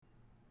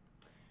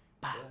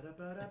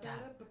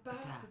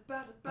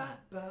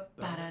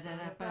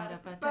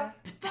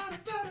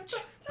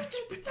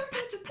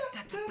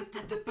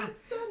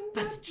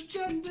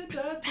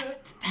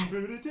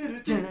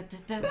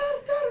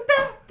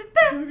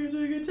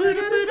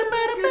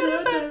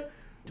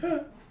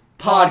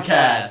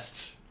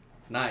Podcast.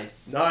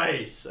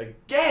 Nice.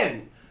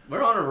 Again.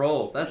 We're on a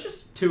roll. That's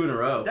just 2 in a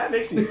row. That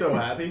makes me so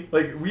happy.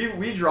 Like,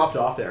 we dropped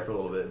off there for a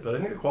little bit, but I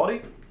think the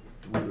quality,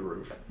 through the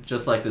roof.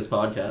 Just like this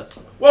podcast.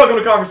 Welcome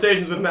to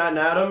Conversations with Matt and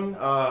Adam.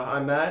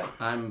 I'm Matt.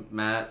 I'm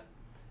Matt.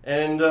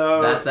 And,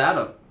 That's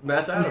Adam.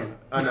 Matt's Adam.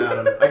 I'm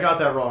Adam. I got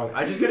that wrong.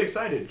 I just get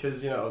excited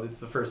because, it's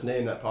the first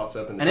name that pops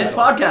up in the And it's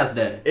title. podcast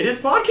day. It is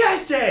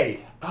podcast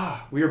day!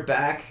 We are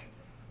back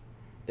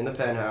in the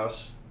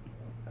penthouse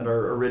at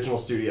our original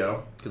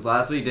studio. Because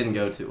last week didn't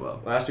go too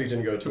well. Last week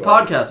didn't go too The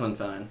well. podcast went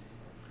fine.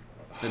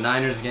 The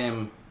Niners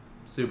game,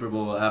 Super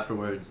Bowl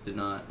afterwards did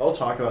not. I'll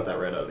talk about that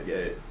right out of the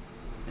gate.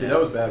 Dude, Yeah. that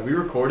was bad. We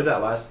recorded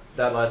that last.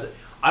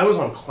 I was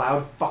on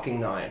cloud fucking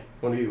 9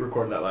 when we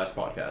recorded that last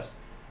podcast.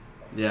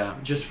 Yeah.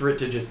 Just for it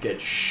to just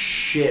get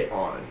shit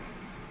on.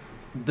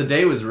 The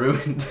day was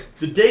ruined.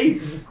 The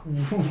day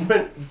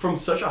went from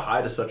such a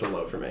high to such a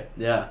low for me.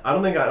 Yeah. I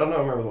don't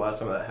remember the last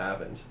time that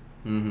happened.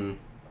 Mm-hmm.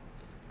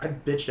 I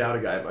bitched out a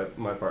guy at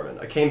my apartment.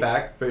 I came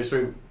back, so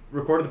we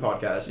recorded the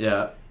podcast.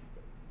 Yeah.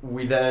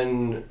 We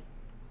then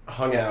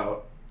hung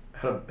out,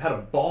 had a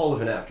ball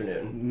of an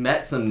afternoon.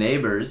 Met some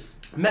neighbors.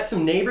 Met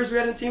some neighbors we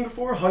hadn't seen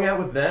before, hung out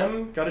with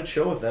them, got to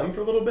chill with them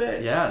for a little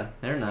bit. Yeah,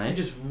 they're We nice.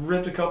 just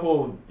ripped a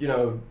couple,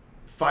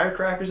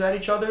 firecrackers at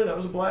each other. That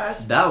was a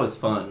blast. That was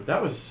fun.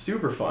 That was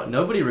super fun.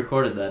 Nobody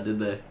recorded that, did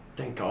they?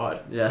 Thank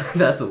God. Yeah,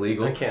 that's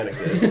illegal. That can't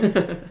exist.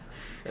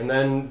 And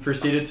then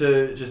proceeded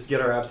to just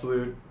get our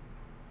absolute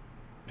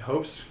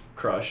hopes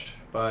crushed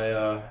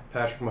by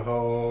Patrick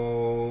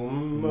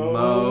Mahomes.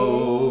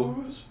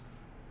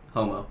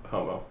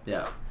 Homo.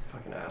 Yeah.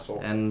 Fucking asshole.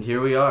 And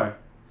here we are.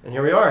 And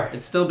here we are.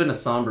 It's still been a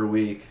somber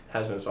week.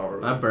 Has been a somber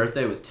week. My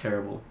birthday was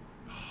terrible.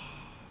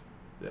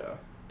 Yeah.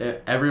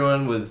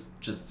 Everyone was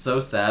just so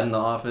sad in the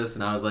office,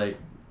 and I was like,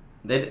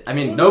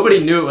 nobody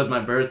knew it was my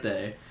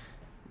birthday.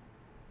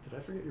 Did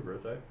I forget your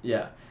birthday?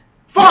 Yeah.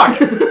 Fuck!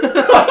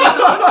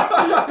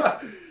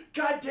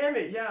 God damn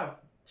it, yeah.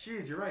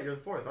 Jeez, you're right. You're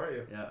the 4th, aren't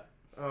you? Yeah.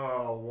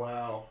 Oh,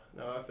 wow.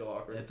 No, I feel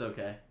awkward. It's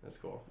okay. That's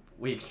cool.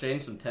 We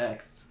exchanged some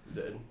texts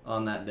You did.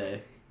 on that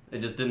day. They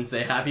just didn't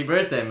say happy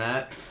birthday,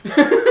 Matt.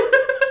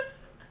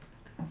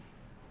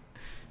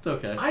 It's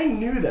okay. I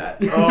knew that.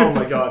 Oh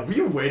my God. Were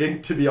you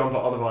waiting to be on the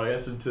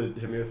podcast and to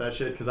hit me with that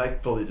shit? Because I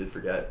fully did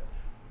forget.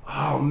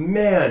 Oh,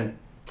 man.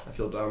 I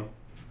feel dumb.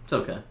 It's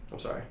okay. I'm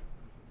sorry.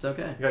 It's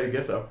okay. I got your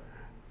gift, though.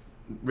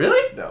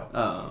 Really? No.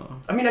 Oh.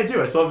 I mean, I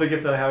do. I still have the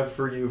gift that I have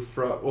for you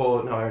from...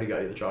 Well, no, I already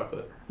got you the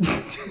chocolate.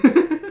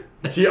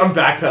 See, I'm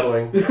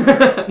backpedaling.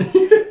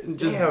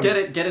 Just Damn. get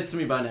it to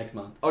me by next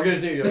month. I'll get it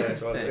to you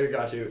next one. I Thanks.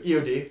 got you.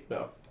 EOD?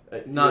 No.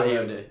 Not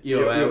EOD.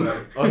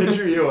 EOM. I'll hit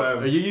your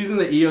EOM. Are you using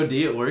the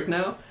EOD at work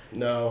now?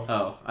 No.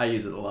 Oh, I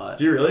use it a lot.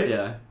 Do you really?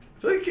 Yeah. I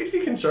feel like it could be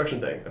a construction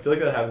thing. I feel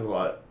like that happens a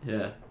lot.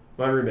 Yeah.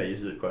 My roommate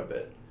uses it quite a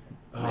bit.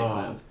 Makes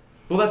sense.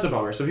 Well, that's a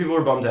bummer. So people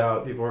were bummed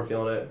out. People weren't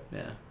feeling it.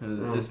 Yeah.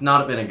 It's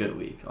not been a good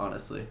week,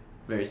 honestly.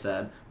 Very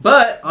sad.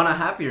 But on a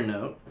happier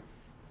note,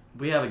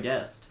 we have a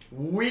guest.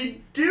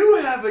 We do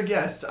have a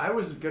guest. I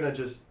was going to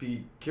just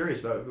be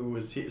curious about who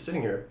was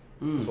sitting here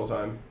this whole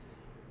time.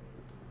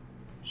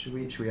 Should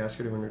we ask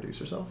her to introduce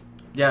herself?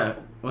 Yeah.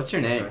 What's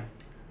your name? Okay.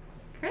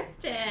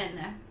 Kristen.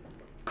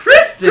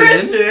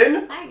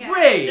 Kristen! Hi, guys.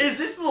 Wait! Is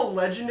this the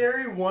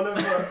legendary one of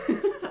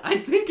I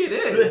think it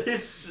is.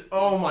 this?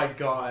 Oh my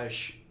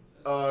gosh.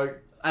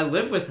 I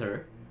live with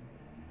her.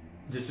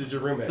 This is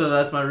your roommate. So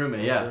that's my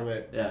roommate, That's yeah. your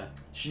roommate. Yeah.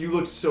 You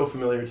look so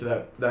familiar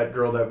to that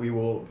girl that we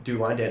will do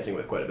line dancing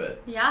with quite a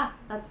bit. Yeah,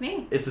 that's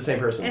me. It's the same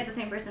person. It's the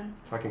same person.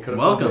 Fucking could have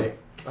Welcome. me.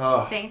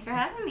 Oh. Thanks for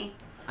having me.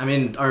 I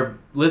mean, our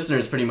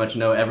listeners pretty much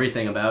know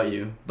everything about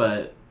you,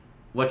 but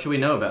what should we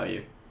know about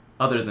you?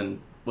 Other than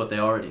what they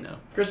already know.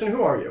 Kristen,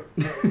 who are you?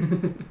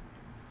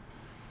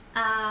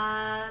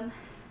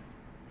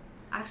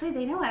 Actually,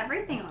 they know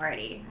everything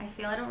already. I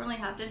feel I don't really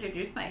have to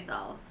introduce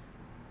myself.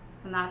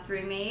 I'm Matt's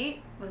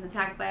roommate, was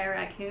attacked by a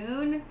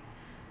raccoon.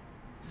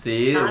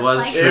 See, That's it was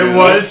like true. It the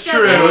was gist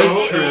of true. it. It was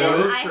It true. is. It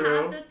was I true.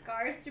 have the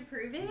scars to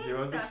prove it. Do you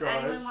have the so if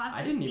anyone scars? wants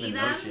I to didn't see even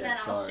know them, she had then I'll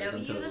scars show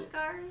you until- the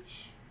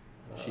scars.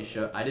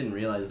 I didn't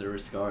realize there were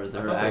scars.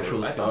 There I were thought they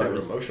actual I thought they were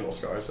scars. emotional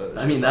scars.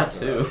 I mean, that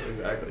too.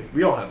 Exactly.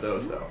 We all have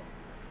those, though.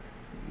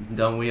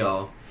 Don't we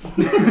all?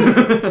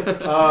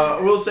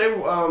 We'll say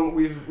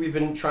we've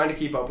been trying to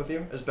keep up with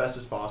you as best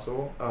as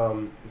possible.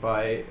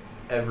 By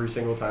every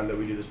single time that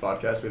we do this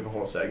podcast, we have a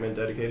whole segment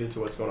dedicated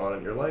to what's going on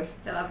in your life.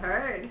 So I've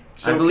heard.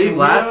 So I believe can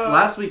we,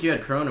 last week you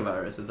had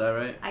coronavirus. Is that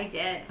right? I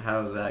did.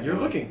 How's that You're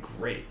going? looking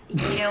great. You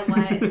know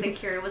what? The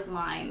cure was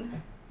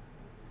Lyme.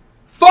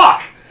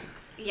 Fuck!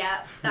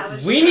 Yep, that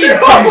was. We need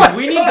Oh my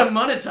to God.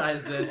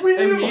 monetize this We need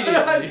to immediately.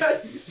 realize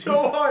that's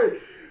so hard.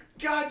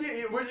 God damn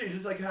it! What did you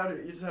just like?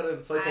 You just had a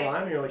slice of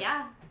lime, and you're like,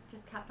 yeah,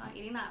 just kept on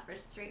eating that for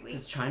straight weeks.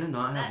 Does China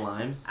not have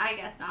limes? I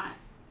guess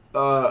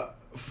not.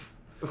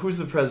 Who's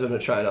the president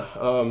of China?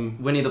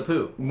 Winnie the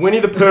Pooh. Winnie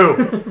the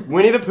Pooh.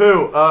 Winnie the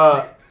Pooh.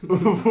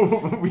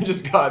 We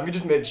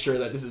just made sure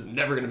that this is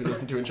never going to be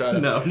listened to in China.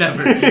 No,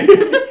 never.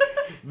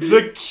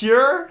 The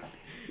cure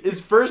is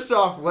first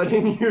off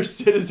letting your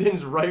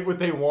citizens write what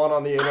they want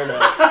on the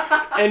internet,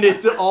 and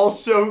it's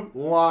also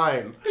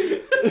lime.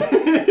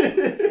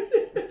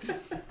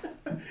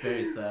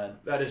 Very sad.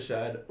 That is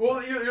sad.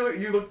 Well,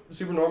 you look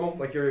super normal.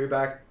 Like you're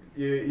back.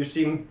 You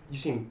seem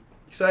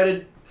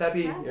excited,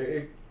 peppy. Yeah.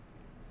 You're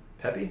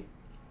peppy.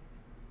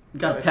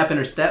 Got a pep in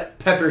her step.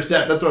 Pepper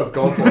step. That's what I was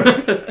going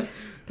for.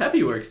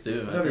 Peppy works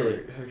too. I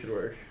think. Peppy could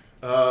work.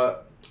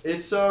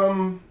 It's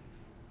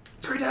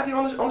great to have you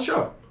on the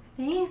show.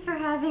 Thanks for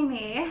having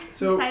me.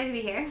 So- I'm excited to be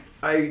here.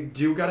 I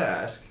do gotta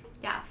ask,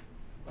 Yeah.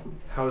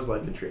 how has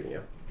life been treating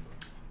you?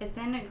 It's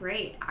been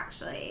great,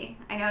 actually.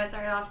 I know it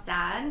started off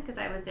sad because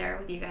I was there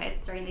with you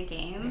guys during the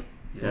game.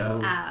 Yeah.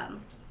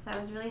 So that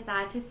was really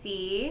sad to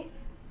see.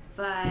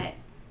 But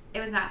it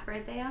was Matt's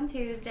birthday on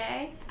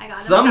Tuesday. I got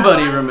him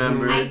Somebody some.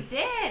 remembered. I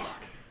did.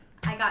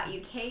 I got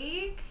you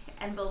cake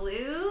and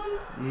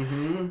balloons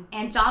Mm-hmm.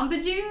 and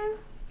Jamba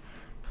Juice.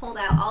 Pulled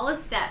out all the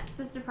steps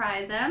to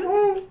surprise him.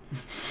 So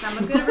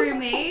I'm a good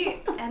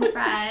roommate and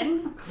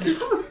friend.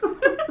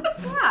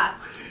 Yeah.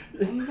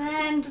 And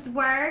then just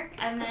work.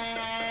 And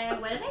then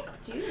what did I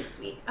do this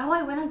week? Oh,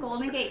 I went to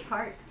Golden Gate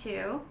Park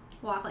too.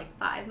 Walked like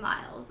 5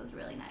 miles. It was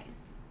really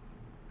nice.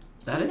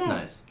 That is Okay.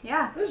 nice.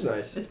 Yeah, That is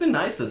nice. It's been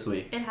nice this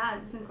week. it has.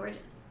 It's been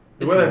gorgeous.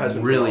 The It's weather has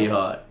been really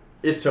phenomenal. hot.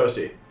 It's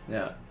toasty.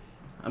 Yeah.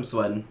 I'm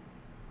sweating.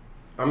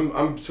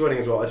 I'm sweating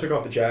as well. I took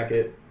off the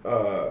jacket,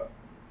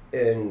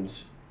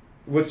 and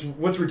what's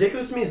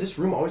ridiculous to me is this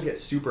room always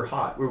gets super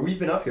hot. Where we've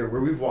been up here,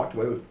 where we've walked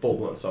away with full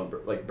blown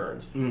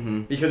burns,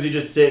 Mm-hmm. because you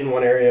just sit in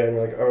one area and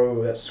you're like,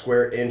 oh, that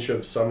square inch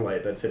of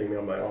sunlight that's hitting me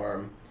on my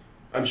arm.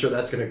 I'm sure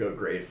that's gonna go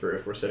great for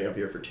if we're sitting up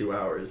here for 2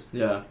 hours.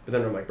 Yeah. But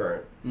then I'm like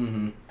burnt.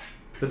 Mm-hmm.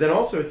 But then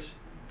also it's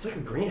like a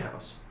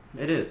greenhouse.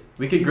 It is.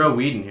 We could grow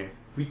weed in here.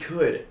 We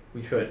could.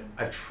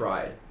 I've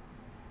tried.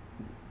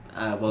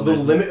 Well, The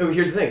there's limit. Oh,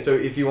 here's the thing. So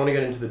if you want to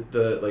get into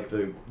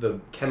the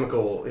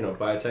chemical,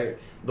 biotech,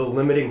 the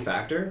limiting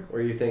factor,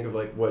 where you think of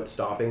like what's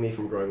stopping me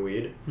from growing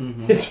weed,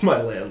 Mhm. it's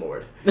my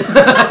landlord.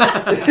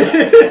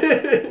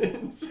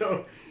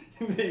 So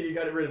you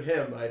got rid of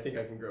him. I think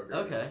I can grow weed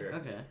up Okay. here.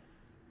 Okay.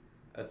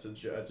 That's a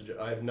joke.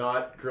 I have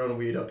not grown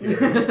weed up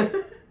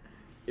here.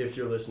 If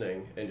you're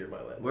listening and you're my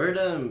landlord.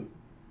 Where'd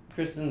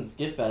Kristen's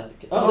gift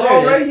basket? Oh,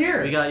 there it right is.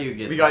 here. We got you a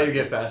gift. We got you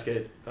a basket. gift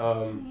basket.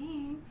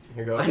 Thanks.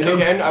 Here you go. I And know.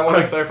 again, I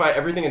want to clarify,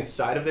 everything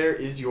inside of there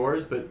is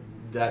yours, but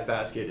that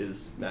basket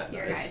is Matt and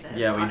Your I's. guys'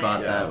 Yeah, we on it.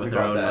 bought that we with our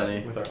bought own that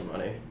money. with our own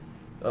money.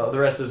 The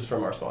rest is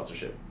from our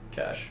sponsorship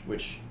cash,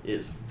 which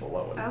is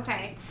flowing.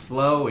 Okay. So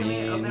I'm going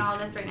to open Flowing. all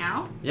this right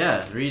now.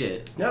 Yeah, read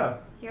it. Yeah.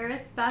 You're a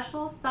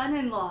special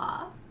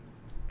son-in-law.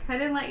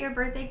 Couldn't let your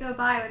birthday go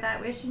by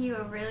without wishing you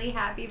a really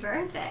happy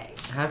birthday.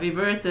 Happy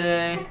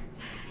birthday.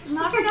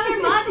 Not for another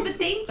month, but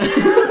thank you.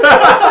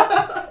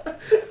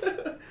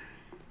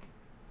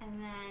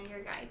 And then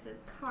your guys'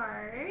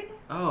 card.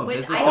 Oh, Which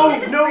this is I Oh, think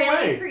this is no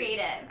really way.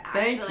 creative,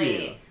 Thank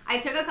actually. you. I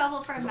took a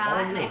couple from It's all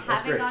Matt, and I you. That's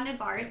haven't great. gone to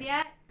bars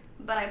yet,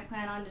 but I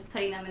plan on just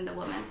putting them in the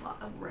women's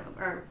room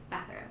or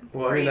bathroom.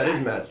 Well, I for mean, you that is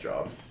guys. Matt's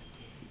job.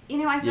 You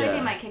know, I feel like Yeah.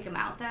 they might kick him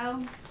out though,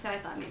 so I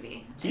thought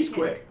maybe. I He's could-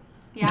 quick.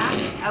 Yeah?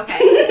 Okay.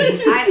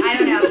 I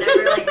don't know, but I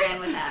never like ran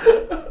with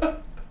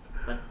them.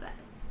 What's this?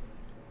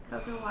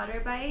 Cocoa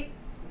water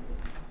bites?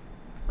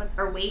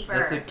 Or wafer.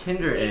 That's a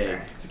Kinder Wafer.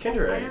 egg. It's a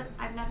Kinder egg.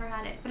 I've never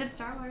had it, but it's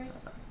Star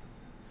Wars.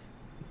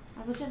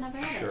 I legit never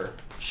had Sure.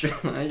 Sure,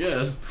 I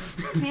guess.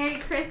 it. Merry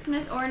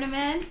Christmas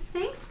ornaments.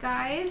 Thanks,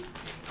 guys.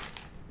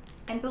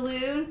 And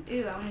balloons.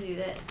 Ooh, I want to do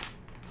this.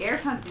 Air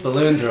pumps.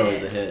 Balloons are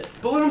always a hit.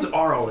 Balloons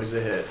are always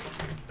a hit.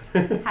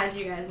 How did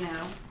you guys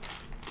know?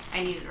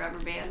 I needed rubber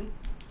bands.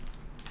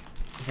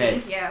 Hey,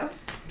 Thank you.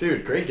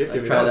 Dude, great gift I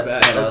giving. tried That was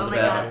that. bad. That Oh was my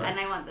bad. god, and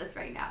I want this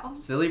right now.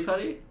 silly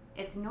putty?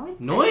 It's noise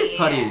putty. Noise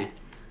putty.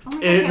 Oh my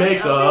God, It can we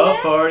makes a open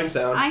this? farting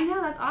sound. I know,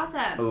 that's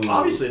awesome. Ooh.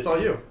 Obviously, it's all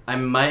you. I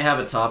might have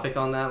a topic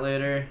on that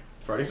later.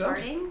 Farting sounds?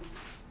 Farting?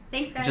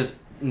 Thanks, guys. Just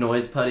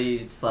noise putty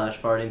 /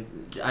 farting.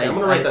 I'm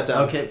gonna write that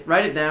down. Okay,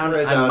 write it down.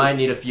 Write it I down. might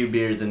need a few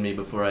beers in me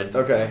before I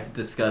Okay.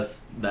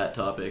 discuss that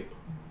topic.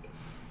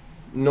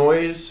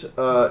 Noise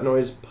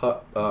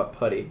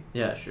putty.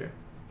 Yeah, sure.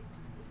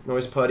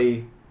 Noise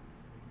putty.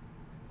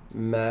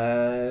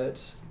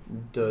 Matt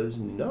does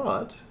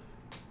not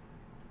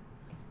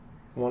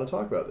want to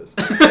talk about this.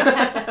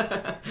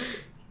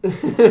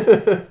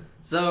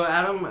 So,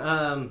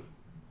 Adam,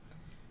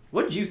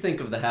 what did you think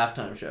of the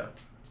halftime show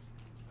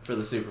for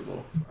the Super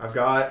Bowl? I've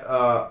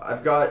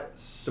got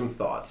some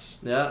thoughts.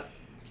 Yeah,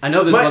 I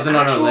know this But wasn't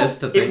on our actual-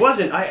 list to think. It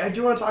wasn't. I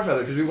do want to talk about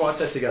it because we watched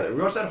that together.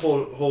 We watched that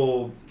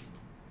whole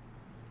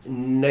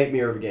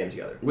nightmare of a game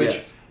together. Which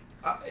Yes.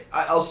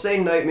 I'll say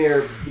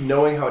nightmare,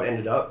 knowing how it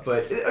ended up,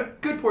 but a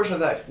good portion of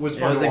that was It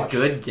fun was to a watch.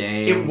 good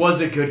game. It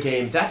was a good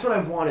game. That's what I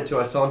wanted to. I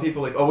was telling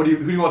people like, oh, who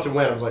do you want to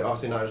win? I was like,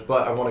 obviously Niners,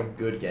 but I want a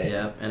good game.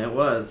 Yeah, and it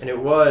was. And it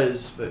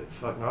was, but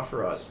fuck, not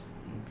for us.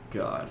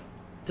 God.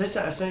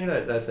 I sent you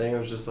that thing. It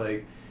was just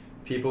like,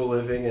 people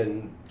living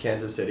in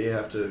Kansas City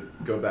have to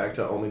go back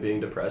to only being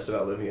depressed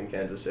about living in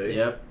Kansas City.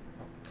 Yep.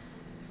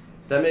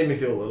 That made me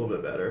feel a little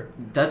bit better.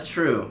 That's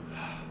true.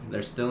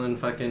 They're still in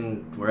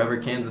fucking wherever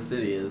Kansas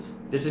City is.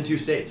 It's in 2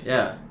 states.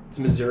 Yeah. It's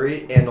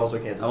Missouri and also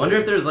Kansas City. I wonder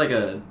if there's like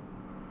a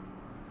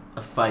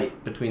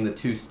fight between the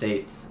 2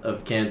 states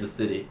of Kansas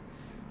City.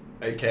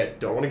 Okay,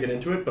 don't want to get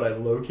into it, but I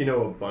low-key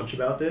know a bunch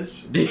about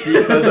this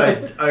because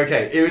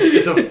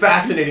it's a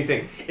fascinating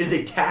thing.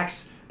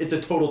 It's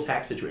a total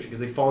tax situation because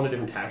they fall into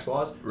different tax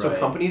laws. Right. So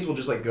companies will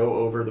just like go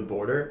over the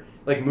border,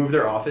 like move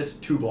their office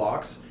 2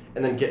 blocks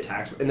and then get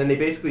taxed, and then they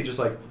basically just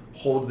like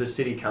hold the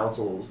city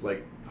councils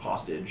like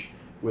hostage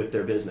with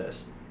their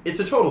business. It's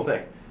a total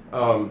thing.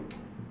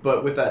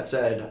 But with that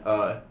said,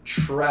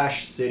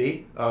 trash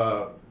city,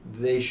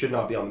 they should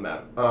not be on the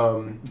map.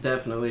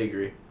 Definitely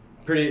agree.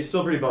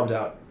 Still pretty bummed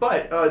out.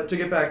 But to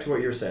get back to what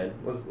you were saying,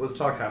 let's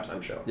talk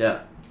halftime show. Yeah.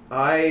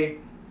 I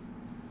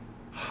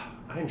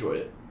enjoyed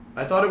it.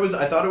 I thought it was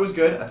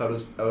good. I thought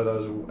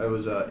it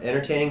was an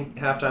entertaining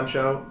halftime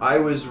show. I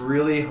was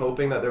really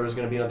hoping that there was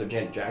going to be another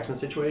Janet Jackson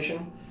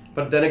situation,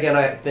 but then again,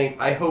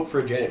 I hope for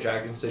a Janet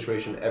Jackson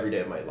situation every day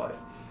of my life.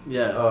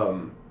 Yeah.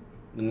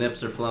 The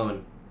nips are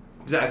flowing.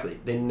 Exactly.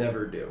 They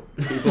never do.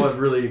 People have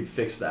really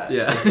fixed that.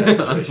 Yeah. Since that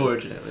situation.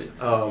 Unfortunately.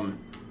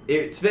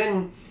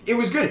 It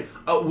was good.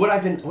 What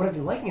I've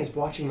been liking is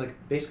watching like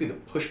basically the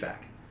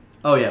pushback.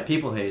 Oh yeah,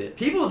 people hate it.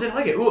 People didn't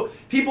like it. Well,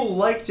 people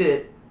liked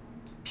it.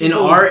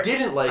 Didn't like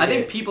it. I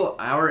think people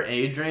our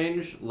age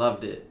range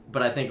loved it,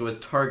 but I think it was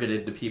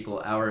targeted to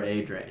people our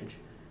age range.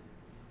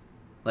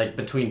 Like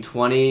between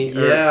 20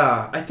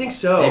 Yeah, I think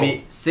so.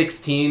 Maybe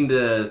 16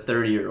 to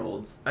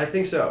 30-year-olds. I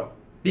think so.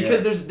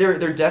 Because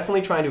they're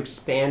definitely trying to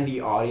expand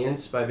the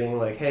audience by being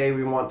like, hey,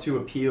 we want to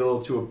appeal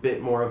to a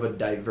bit more of a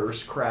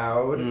diverse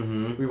crowd.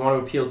 Mm-hmm. We want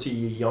to appeal to a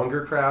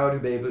younger crowd who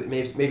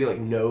maybe like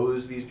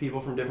knows these people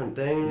from different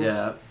things.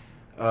 Yeah.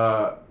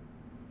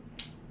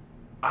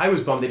 I was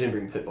bummed they didn't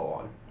bring Pitbull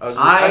on.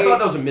 I thought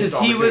that was a missed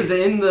opportunity. He was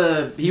in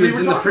the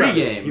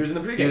pregame. He was in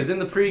the pregame. He was in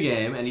the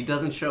pregame, and he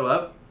doesn't show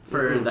up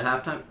for the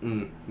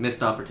halftime.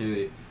 Missed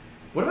opportunity.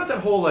 What about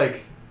that whole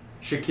like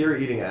Shakira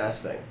eating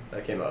ass thing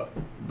that came up?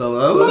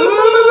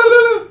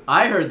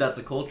 I heard that's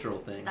a cultural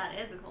thing. That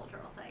is a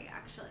cultural thing,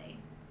 actually.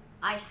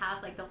 I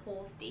have like the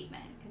whole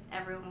statement because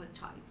everyone was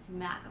talking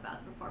smack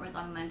about the performance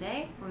on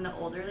Monday from the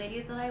older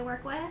ladies that I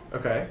work with.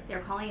 Okay. They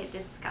were calling it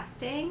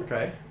disgusting.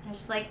 Okay. And I was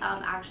just like,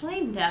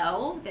 actually,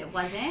 no, it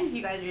wasn't.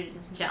 You guys are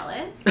just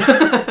jealous.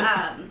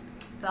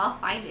 But I'll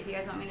find it if you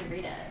guys want me to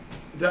read it.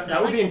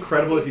 That would be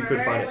incredible if you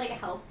could find it. Like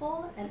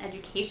helpful and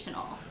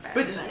educational for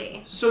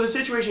everybody. So the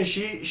situation,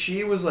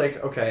 she was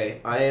like, okay,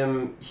 I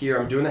am here.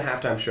 I'm doing the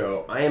halftime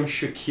show. I am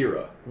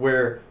Shakira.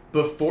 Where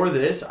before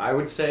this, I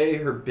would say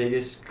her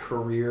biggest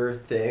career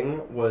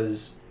thing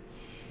was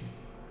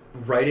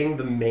writing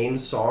the main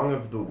song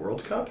of the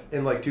World Cup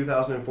in like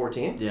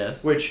 2014.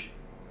 Yes. Which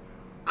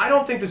I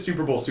don't think the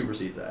Super Bowl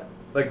supersedes that.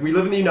 Like, we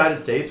live in the United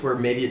States where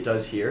maybe it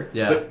does here.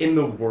 Yeah. But in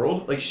the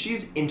world, like,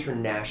 she's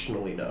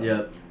internationally known.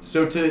 Yeah.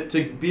 So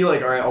to be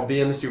like, all right, I'll be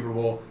in the Super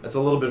Bowl, that's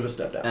a little bit of a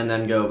step down. And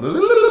then go...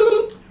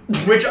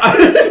 Which I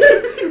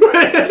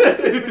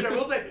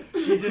will say,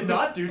 she did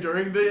not do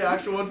during the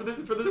actual one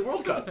for the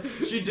World Cup.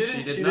 She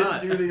didn't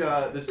do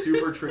the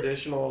super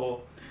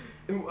traditional...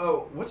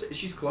 what's it?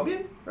 She's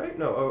Colombian, right?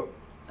 No.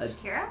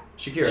 Shakira?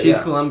 Shakira, She's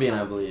Colombian,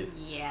 I believe.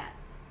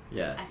 Yes.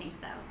 Yes. I think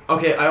so.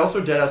 Okay, I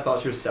also deadass thought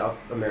she was South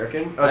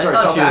American.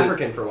 South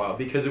African for a while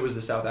because it was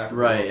the South African.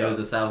 Right, it was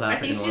the South African. I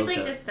think she's World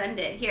Cup.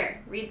 descended.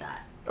 Here, read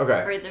that.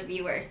 Okay. For the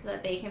viewers so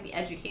that they can be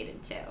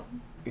educated too.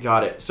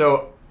 Got it.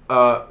 So,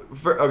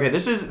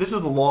 this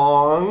is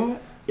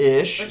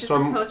long-ish. Which is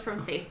so a post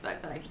from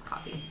Facebook that I just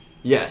copied.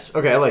 Yes.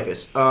 Okay, I like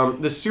this.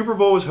 The Super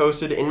Bowl was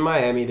hosted in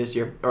Miami this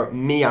year, or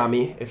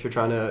Miami, if you're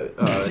trying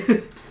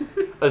to,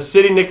 a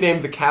city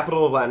nicknamed the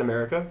capital of Latin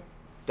America.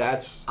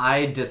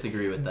 I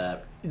disagree with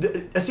that.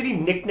 A city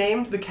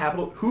nicknamed the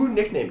capital. Who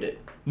nicknamed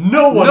it?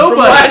 Nobody from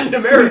Latin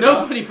America.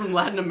 Nobody from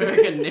Latin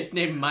America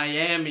nicknamed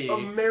Miami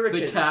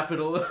Americans. the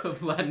capital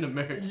of Latin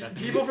America.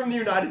 People from the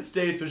United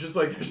States was just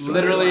like, there's so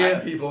literally many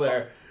Latin people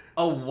there.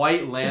 A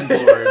white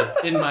landlord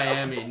in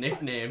Miami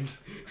nicknamed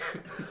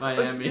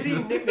Miami. A city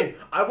nickname.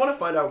 I want to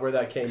find out where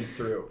that came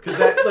through. Because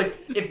that, like,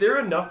 if there are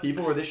enough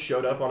people where this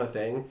showed up on a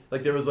thing,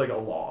 like there was like a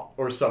law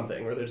or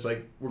something where there's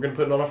like, we're going to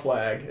put it on a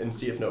flag and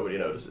see if nobody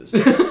notices.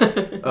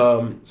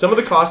 Some of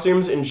the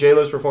costumes in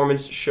J-Lo's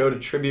performance showed a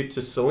tribute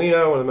to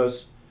Selena, one of the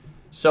most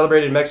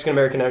celebrated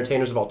Mexican-American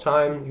entertainers of all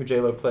time, who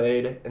J-Lo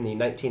played in the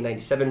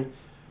 1997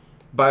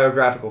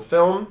 biographical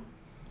film.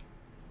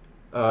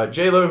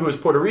 J-Lo, who is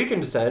Puerto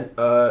Rican descent,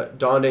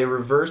 donned a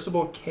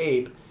reversible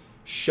cape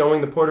showing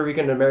the Puerto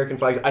Rican and American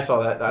flags. I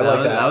saw that. I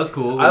like that. That was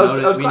cool.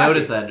 We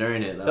noticed that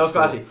during it. That was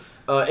classy.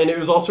 And it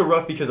was also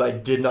rough because I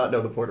did not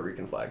know the Puerto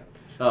Rican flag.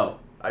 Oh.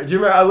 Do you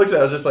remember? I looked at it.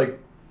 I was just like,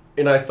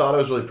 and I thought I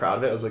was really proud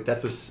of it. I was like,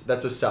 that's a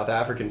South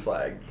African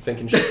flag.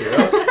 Thinking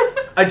Shakira.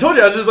 I told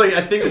you, I was just like, I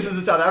think this is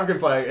a South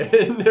African flag.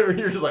 And you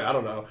were just like, I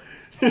don't know.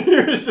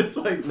 You're just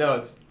like, no,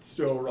 it's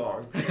so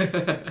wrong.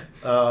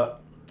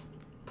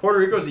 Puerto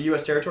Rico is a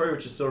U.S. territory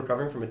which is still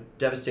recovering from a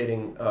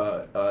devastating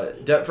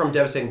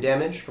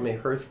damage from a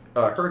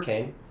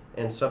hurricane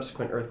and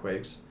subsequent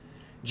earthquakes.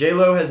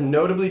 J-Lo has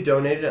notably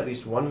donated at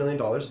least $1 million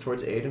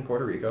towards aid in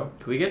Puerto Rico.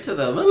 Can we get to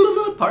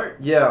the part?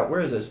 Yeah, where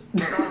is this?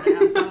 Scroll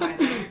down somewhere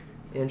there.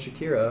 And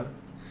Shakira.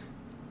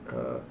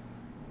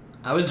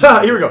 I was.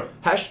 Here we go.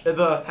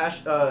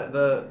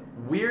 The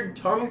weird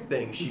tongue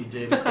thing she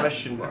did,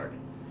 question mark.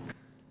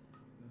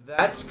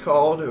 That's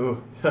called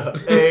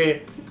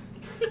a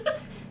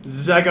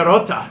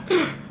zagarota,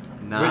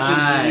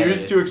 Nice. which is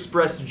used to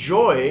express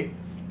joy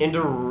in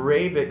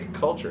Arabic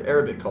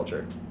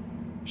culture.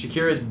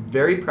 Shakira is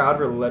very proud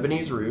of her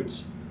Lebanese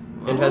roots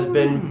and has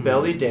been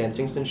belly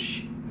dancing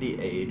since the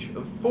age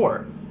of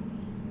 4.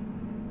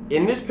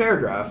 In this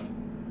paragraph,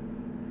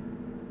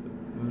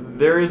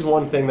 there is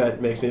one thing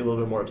that makes me a little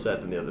bit more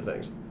upset than the other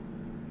things.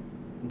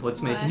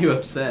 What's making What? you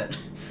upset?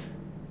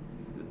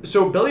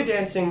 So belly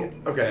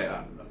dancing,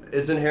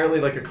 is inherently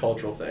like a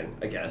cultural thing,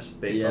 I guess,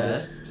 based on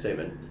this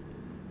statement.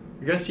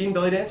 You guys seen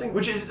belly dancing?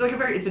 Which is like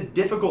it's a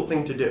difficult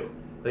thing to do.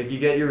 Like you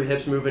get your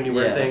hips moving, you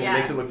wear Yes. things, Yeah. it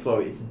makes it look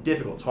flowy. It's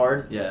difficult, it's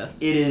hard. Yes.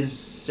 It is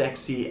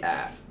sexy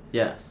AF.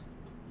 Yes.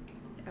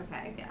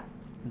 Okay, yeah.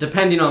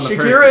 Depending on the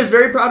Shakira person. is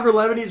very proud of her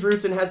Lebanese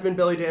roots and has been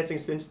belly dancing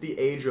since the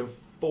age of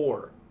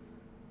 4.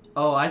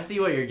 Oh, I see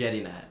what you're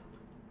getting at.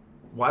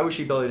 Why was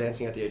she belly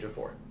dancing at the age of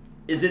 4?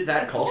 Is it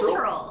that It's cultural?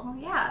 cultural.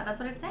 Yeah, that's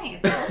what it's saying.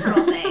 It's a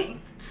cultural thing.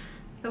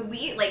 So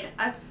we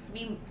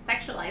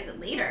sexualize it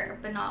later,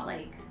 but not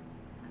like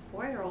a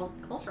 4-year-old's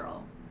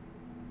cultural.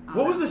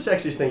 What was the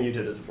sexiest thing you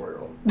did as a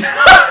 4-year-old?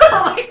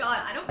 Oh my god,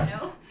 I don't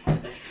know.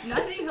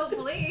 Nothing,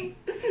 hopefully.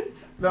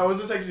 No, what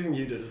was the sexiest thing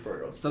you did as a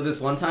 4-year-old? So this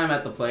one time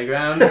at the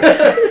playground,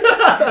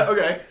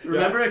 Okay.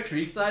 remember at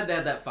Creekside they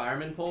had that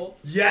fireman pole?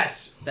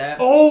 Yes. That's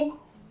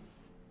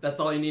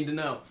all you need to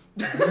know.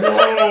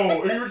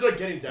 No! And you were just like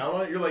getting down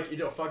on it. You're like,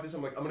 fuck this.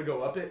 I'm like, I'm gonna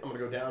go up it. I'm gonna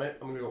go down it.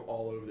 I'm gonna go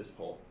all over this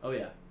pole. Oh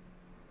yeah.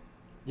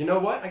 You know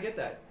what? I get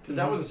that. Because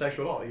that wasn't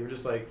sexual at all. You were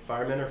just like,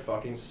 firemen are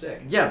fucking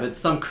sick. Yeah, but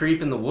some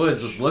creep in the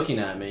woods was looking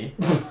at me.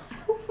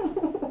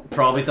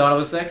 Probably thought it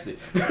was sexy.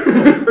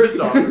 First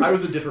off, I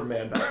was a different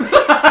man back then.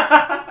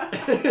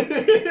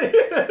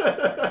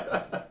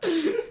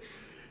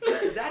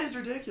 That is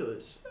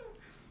ridiculous.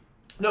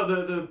 No,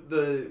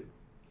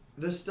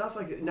 the stuff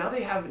like now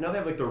they have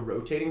like the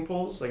rotating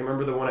poles. Like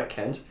remember the one at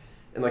Kent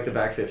in like the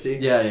back 50?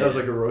 Yeah. That was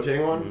like a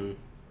rotating one. Mhm.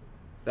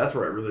 That's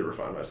where I really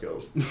refined my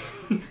skills.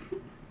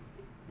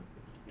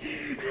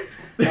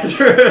 that's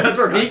where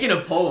Speaking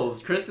of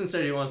poles, Kristen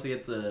said she wants to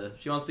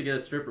get a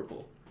stripper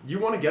pole. You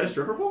want to get a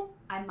stripper pole?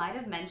 I might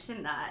have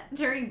mentioned that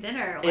during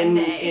dinner one In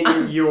day.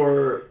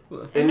 your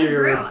in the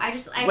room. I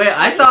Wait,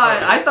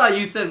 I thought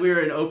you said we were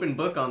an open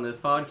book on this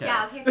podcast.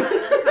 Yeah, okay, fine,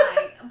 that's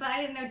fine. But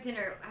I didn't know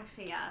dinner.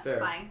 Actually, yeah, Fair.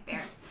 fine,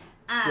 fair.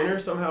 dinner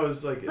somehow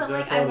is like. But is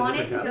like, that I fall in a wanted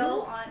to different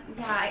go on.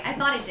 Yeah, I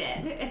thought it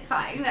did. It's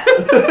fine.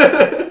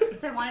 category?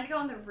 So I wanted to go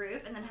on the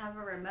roof and then have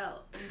a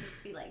remote and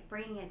just be like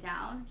bringing it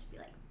down, just be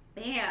like,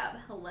 bam,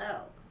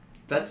 hello.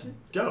 That's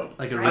dope.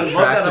 Like a Right? I love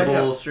that idea.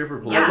 retractable stripper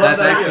pole. Yeah,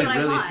 That's that's actually what I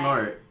really want.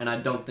 smart, and I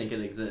don't think it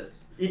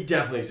exists. It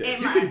definitely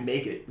exists. It You could must.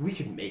 make it. We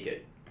could make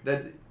it.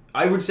 That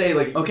I would say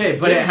like. Okay, to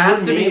but give it has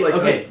you to and me, be- like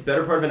okay. a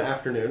better part of an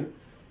afternoon.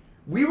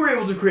 We were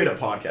able to create a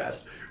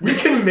podcast. We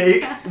can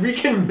make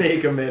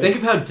a minute. Think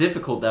of how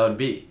difficult that would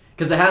be.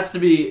 Because it has to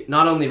be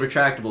not only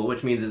retractable,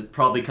 which means it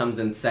probably comes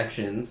in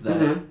sections that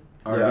Mhm.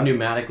 are Yeah.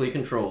 pneumatically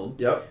controlled.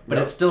 Yep. But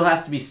yep. it still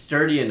has to be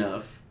sturdy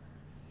enough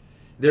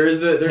there's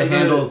to the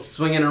handle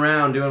swinging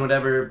around, doing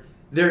whatever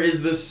There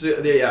is this.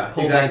 Yeah.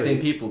 pole exactly.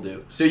 dancing people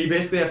do. So you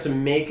basically have to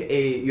make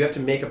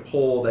a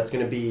pole that's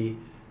going to be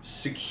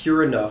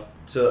secure enough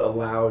to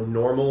allow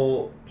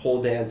normal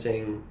pole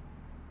dancing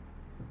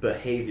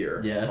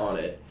behavior Yes.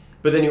 on it.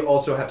 But then you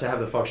also have to have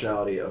the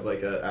functionality of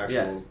like an actual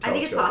Yes. telescoping. I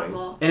think it's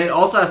possible. And it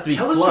also has to be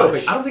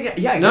Telescoping. flush. I don't think.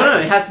 Yeah, exactly. No,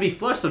 it has to be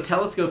flush, so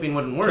telescoping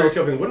wouldn't work.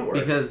 Telescoping wouldn't work.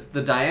 Because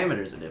the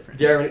diameters are different.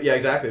 Yeah,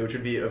 exactly. Which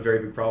would be a very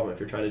big problem if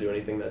you're trying to do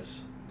anything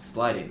that's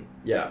Sliding.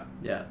 yeah.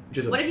 Yeah. Which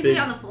is a What if you big.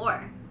 put it on the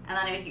floor and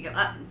then if you go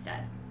up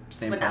instead?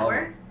 Same Would problem.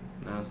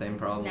 that work? No, same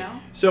problem. No?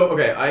 So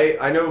okay,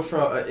 I know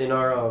from in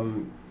our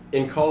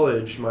in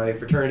college my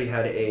fraternity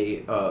had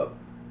a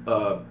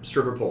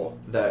stripper pole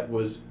that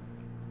was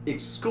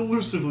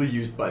exclusively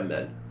used by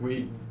men.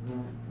 It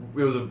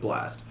was a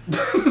blast.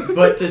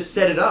 But to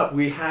set it up,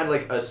 we had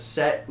like a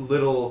set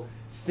little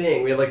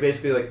thing. We had like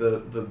basically like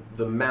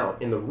the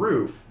mount in the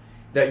roof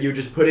that you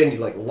just put in, you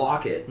like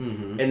lock it,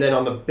 Mm-hmm. and then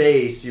on the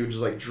base you would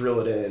just like drill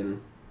it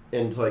in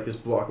into like this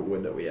block of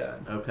wood that we had.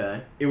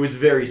 Okay. It was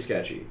very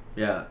sketchy.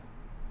 Yeah.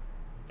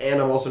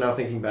 And I'm also now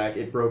thinking back,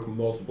 it broke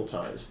multiple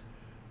times.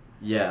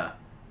 Yeah.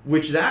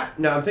 Which now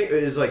I'm thinking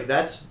is like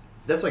that's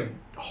like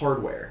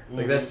hardware.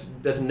 Like Mhm.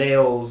 that's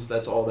nails,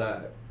 that's all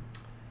that.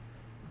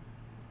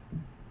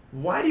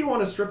 Why do you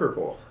want a stripper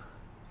pole?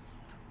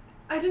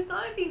 I just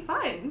thought it'd be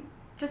fun.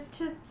 Just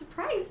to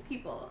surprise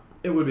people,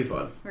 It would be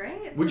fun. right?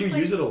 It's Would you just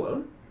like- use it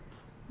alone?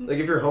 Like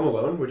if you're home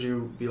alone, would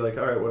you be like,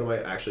 all right, what am I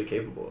actually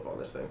capable of on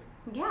this thing?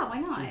 Yeah, why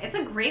not? It's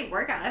a great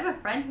workout. I have a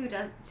friend who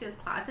does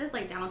classes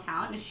like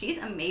downtown, and she's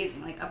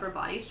amazing. Like upper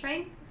body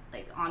strength,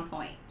 like on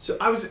point. So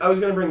I was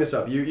gonna bring this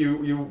up.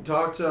 You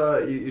talked.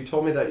 You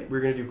told me that we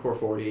are gonna do Core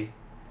 40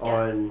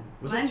 on Yes.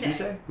 was Monday. it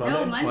Tuesday?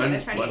 No, Monday. I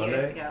was trying to get you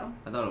guys to Monday? go.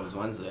 I thought it was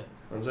Wednesday.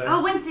 Wednesday.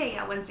 Oh, Wednesday.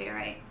 Yeah, Wednesday. You're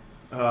right.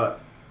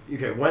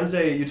 Okay,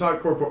 Wednesday. You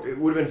talked Core. It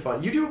would have been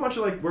fun. You do a bunch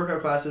of like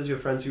workout classes. You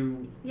have friends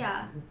who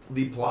Yeah.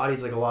 lead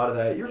Pilates, like a lot of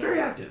that. You're very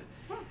Yeah. active.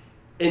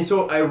 And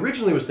so I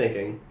originally was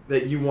thinking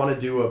that you want to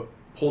do a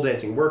pole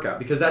dancing workout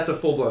because that's a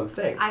full blown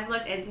thing. I've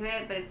looked into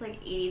it, but it's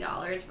like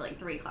 $80 for like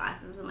 3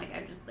 classes, and like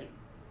I just like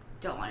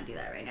don't want to do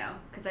that right now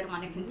because I don't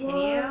want to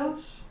continue. What?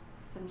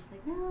 So I'm just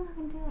like, no, I'm not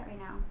gonna do that right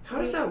now. How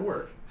does that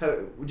work?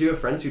 Do you have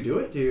friends who do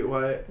it? Do you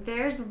why?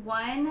 There's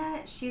one,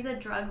 she's a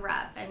drug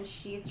rep, and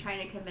she's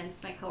trying to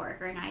convince my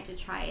coworker and I to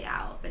try it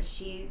out, but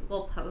she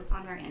will post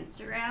on her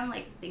Instagram,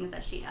 like, things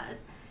that she does,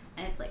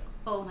 and it's like,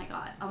 oh my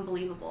god,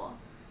 unbelievable.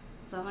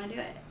 So I want to do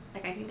it.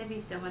 Like, I think that'd be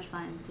so much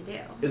fun to do.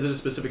 Is it a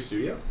specific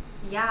studio?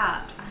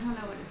 Yeah, I don't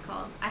know what it's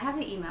called. I have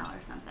the email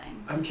or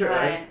something. I'm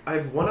curious. I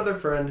have one other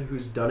friend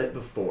who's done it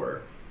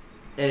before,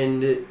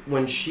 and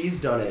when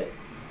she's done it,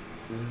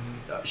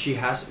 she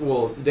has.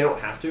 Well, they don't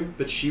have to,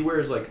 but she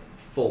wears like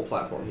full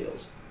platform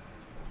heels,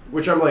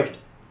 which I'm like.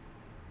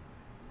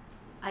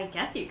 I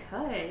guess you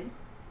could,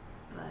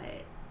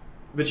 but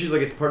But she's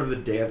like, it's part of the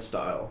dance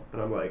style,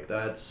 and I'm like,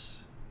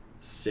 that's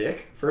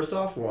sick. First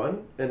off,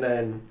 one, and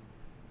then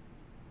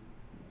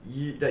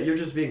you're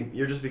just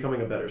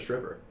becoming a better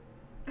stripper.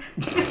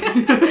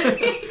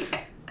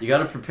 You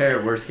gotta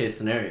prepare worst case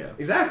scenario.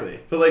 Exactly,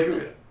 but like, I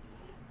don't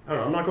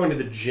know. I'm not going to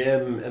the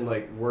gym and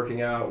like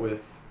working out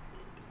with.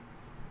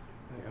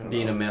 I don't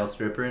Being know. a male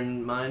stripper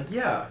in mind.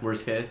 Yeah.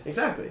 Worst case.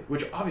 Exactly.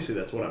 Which obviously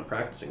that's what I'm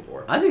practicing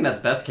for. I think that's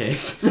best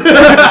case.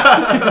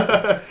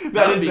 That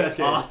would is be best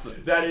case.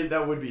 awesome.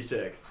 That would be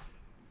sick.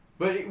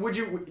 But would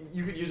you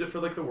could use it for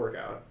like the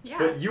workout. Yeah.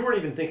 But you weren't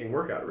even thinking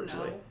workout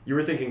originally. No. You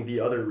were thinking the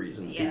other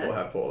reason people Yes.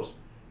 have poles.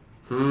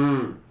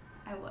 I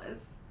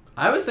was.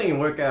 I was thinking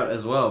workout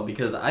as well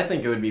because I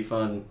think it would be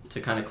fun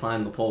to kind of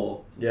climb the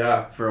pole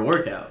Yeah. for a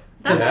workout.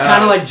 Because That's it's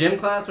kind of like gym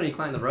class when you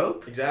climb the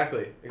rope.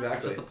 Exactly. It's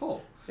Exactly. just a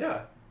pole.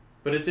 Yeah.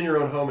 But it's in your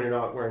own home and you're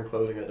not wearing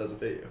clothing that doesn't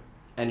fit you.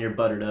 And you're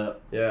buttered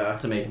up Yeah.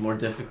 to make it more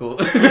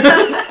difficult.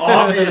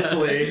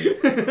 Obviously.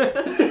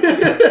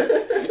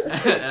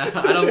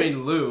 I don't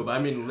mean lube. I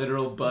mean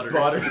literal butter.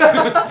 Butter.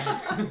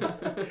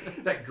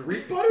 That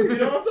Greek butter, you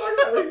know what I'm talking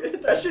about?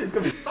 Like, that shit is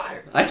gonna be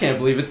fire. I can't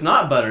believe it's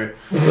not butter.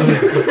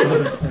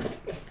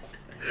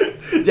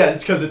 Yeah,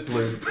 it's because it's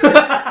lube.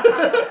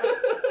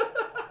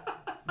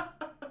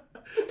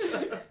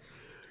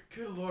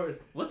 Good lord.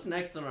 What's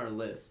next on our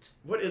list?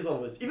 What is on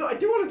the list? You know, I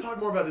do want to talk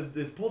more about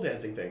this pole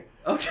dancing thing.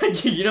 Okay,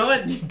 you know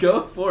what? You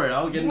go for it.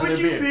 I'll get another Would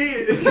you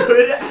beer. be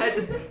good at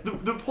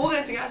the pole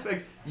dancing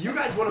aspects? You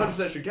guys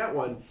 100% should get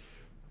one.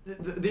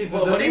 The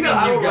Well, thing what do you that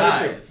I mean, would you run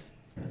into. guys?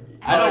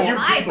 I don't you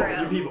my people, room.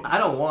 you people. I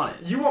don't want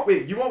it. You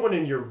want one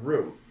in your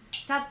room.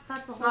 That's the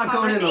It's whole not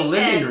going in the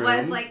conversation living was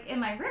room. like in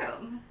my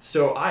room.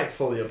 So I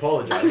fully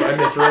apologize. I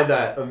misread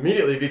that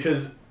immediately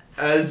because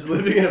as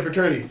living in a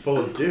fraternity full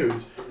of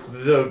dudes,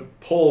 the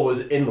pole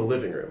was in the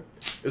living room.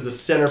 It was the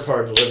center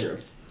part of the living room.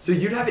 So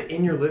you'd have it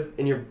in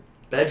your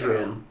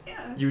bedroom.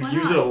 Yeah. You'd why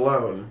use not? it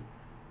alone.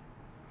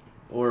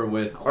 Or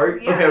with.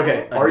 Yeah.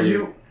 Okay. A Are dude.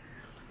 you?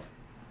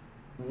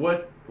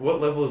 What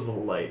level is the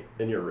light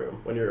in your room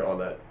when you're on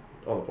the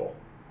pole?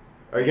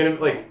 Are you gonna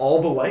like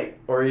all the light,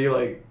 or are you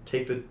like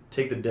take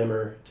the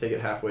dimmer, take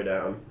it halfway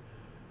down?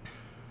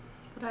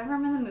 Whatever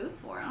I'm in the mood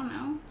for. I don't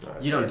know. Oh,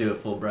 that's You don't fair. do it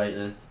full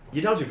brightness.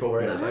 You don't do full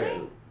brightness. Really? I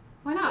don't.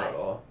 Why Not not? at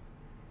all.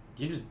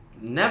 You just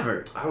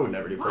never. I would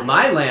never do full Why?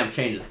 My brightness. lamp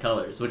changes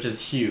colors, which is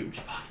huge.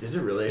 Is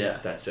it really? Yeah.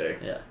 That's sick.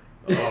 Yeah.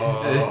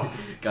 Oh.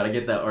 Gotta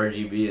get that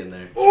RGB in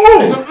there.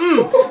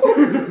 Oh!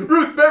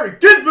 Ruth Bader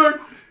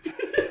Ginsburg!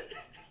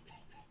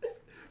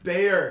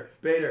 Bader.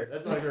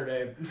 That's not her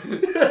name.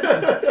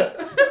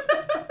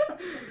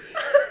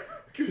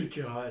 Good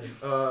God.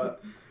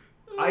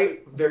 I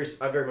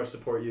very much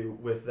support you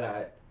with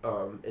that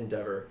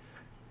endeavor.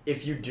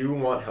 If you do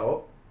want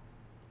help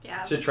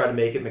Yeah. to try to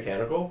make it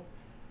mechanical,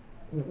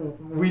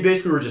 we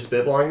basically were just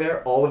spitballing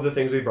there. All of the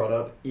things we brought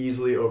up,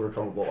 easily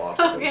overcomable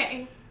obstacles.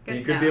 Okay. Good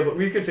You to could know.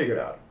 we could figure it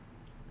out.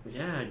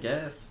 Yeah, I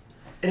guess.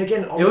 And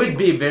again, all It the would people-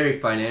 be very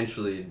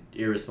financially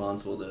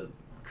irresponsible to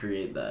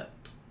create that.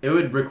 It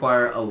would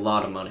require a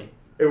lot of money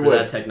It for would.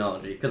 that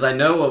technology. Because I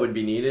know what would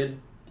be needed,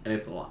 and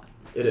it's a lot.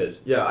 It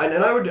is, yeah,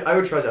 and I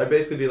would trust it. I'd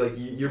basically be like,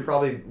 you're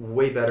probably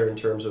way better in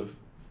terms of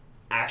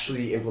actually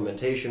the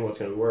implementation, what's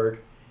going to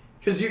work,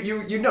 because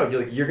you're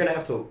gonna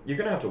have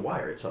to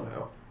wire it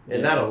somehow,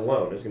 and that Yes.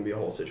 alone is going to be a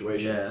whole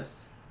situation.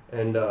 Yes.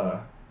 And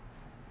I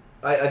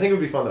think it would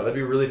be fun though. It'd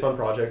be a really fun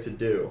project to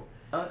do,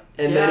 and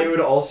yeah. then it would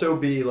also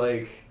be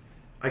like,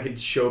 I could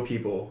show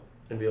people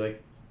and be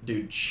like,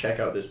 dude, check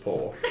out this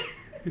pole.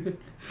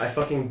 I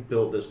fucking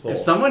built this pole. If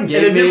someone and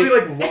gave then they'd me, be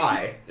like,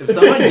 why? if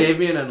someone gave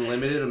me an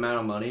unlimited amount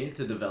of money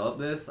to develop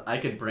this, I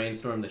could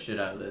brainstorm the shit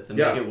out of this and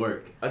Yeah. make it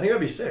work. I think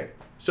that'd be sick.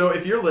 So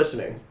if you're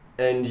listening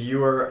and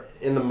you are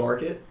in the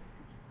market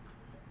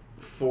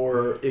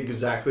for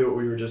exactly what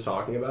we were just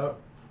talking about,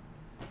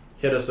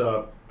 hit us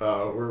up.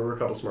 We're a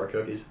couple smart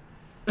cookies.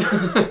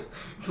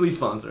 Please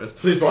sponsor us.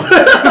 Please sponsor.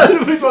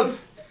 Please sponsor.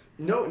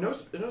 No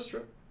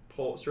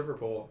stripper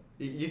pole.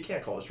 You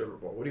can't call it a stripper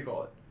pole. What do you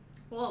call it?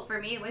 Well, for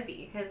me, it would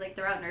be because like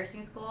throughout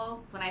nursing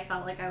school, when I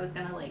felt like I was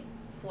gonna like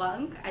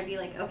flunk, I'd be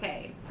like,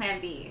 okay,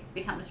 plan B,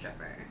 become a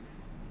stripper.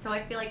 So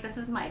I feel like this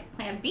is my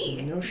plan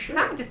B. No shit.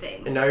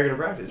 Practicing. And now you're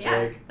gonna practice. Yeah,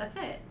 Like that's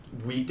it.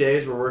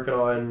 weekdays, we're working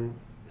on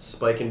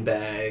spiking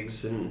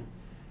bags and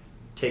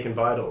taking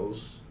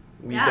vitals.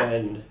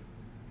 Weekend,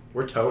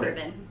 we're toning.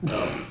 Stripping.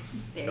 Oh,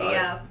 There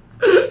got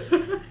you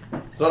go.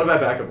 it's not a bad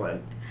backup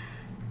plan.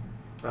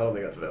 I don't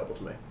think that's available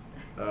to me.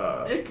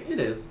 It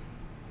is.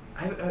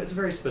 It's a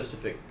very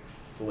specific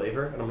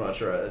flavor, and I'm not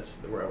sure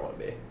that's where I want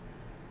to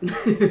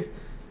be.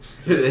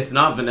 It's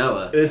not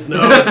vanilla. It's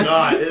not.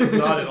 It's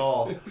not at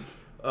all.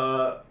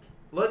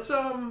 Let's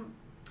We're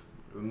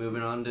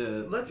moving on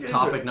to get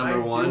topic into it.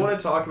 number one. I do want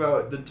to talk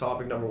about the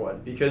topic number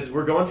one because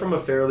we're going from a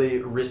fairly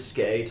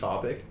risque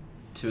topic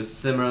To a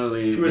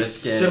similarly to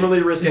risque. a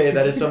similarly risque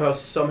that is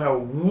somehow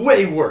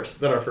way worse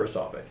than our first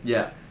topic.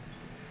 Yeah.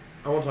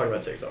 I want to talk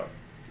about TikTok.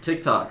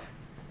 TikTok.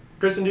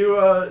 Kristen, do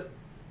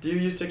you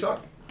use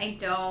TikTok? I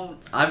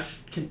don't.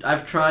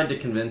 I've tried to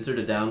convince her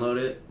to download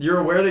it. You're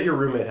aware that your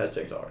roommate has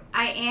TikTok.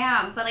 I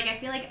am, but like I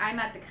feel like I'm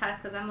at the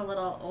cusp because I'm a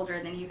little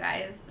older than you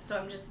guys, so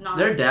I'm just not.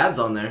 There are dads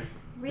on there.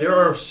 Really? There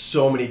are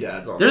so many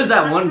dads on There's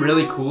there. that one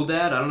really cool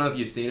dad. I don't know if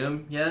you've seen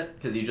him yet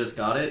because you just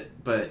got it,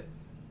 but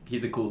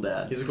he's a cool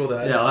dad. He's a cool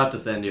dad. Yeah, I'll have to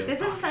send you.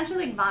 This is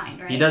essentially like Vine,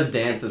 right? He does Like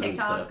dances and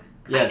TikTok, stuff.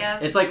 Kind Yeah,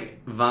 of. it's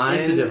like Vine-ish.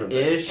 It's a different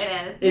thing. It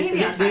is.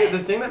 Maybe I'll try The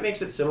it. thing that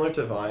makes it similar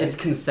to Vine. It's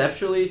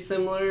conceptually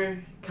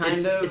similar, kind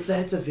of. It's that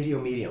it's a video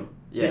medium.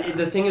 Yeah.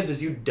 The thing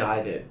is you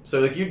dive in. So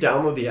like you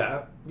download the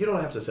app, you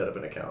don't have to set up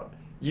an account.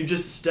 You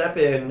just step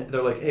in.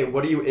 They're like, hey,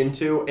 what are you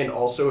into? And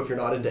also, if you're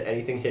not into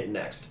anything, hit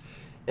next.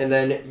 And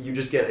then you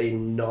just get a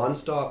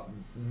nonstop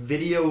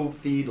video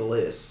feed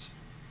list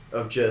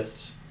of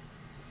just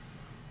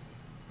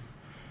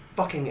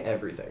fucking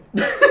everything.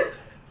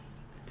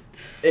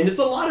 And it's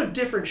a lot of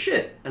different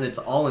shit. And it's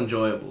all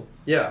enjoyable.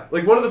 Yeah,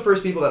 like one of the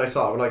first people that I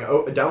saw when like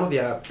download the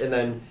app and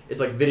then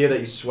it's like video that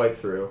you swipe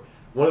through.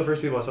 One of the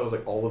first people I saw was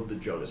like all of the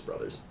Jonas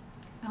Brothers.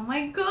 Oh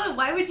my god!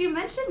 Why would you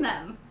mention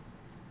them?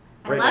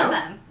 I Right love now?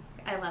 them.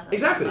 I love them.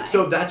 Exactly. That's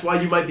So why. that's why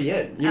you might be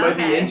in. You might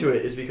be Okay. into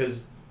it is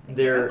because I grew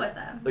they're up with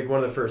them. like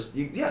one of the first. So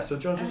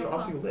Jonas Brothers are Okay,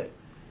 obviously cool. lit.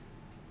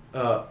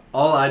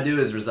 All I do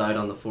is reside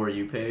on the For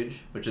You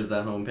page, which is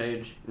that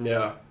homepage.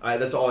 Yeah,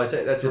 that's all I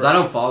say. That's Because where- I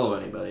don't follow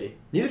anybody.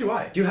 Neither do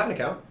I. Do you have an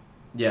account?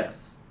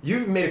 Yes,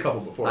 You've made a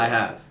couple before. I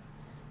have.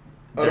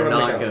 I don't They're have an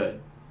not account.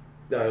 good.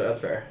 No, that's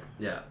fair.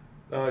 Yeah.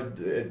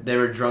 It- They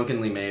were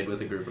drunkenly made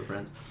with a group of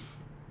friends.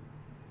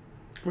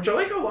 which I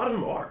like how a lot of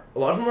them are. A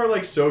lot of them are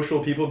like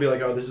social. People be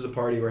like, oh, this is a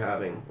party we're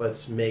having.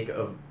 Let's make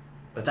a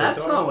That's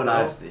TikTok." not what No.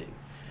 I've seen.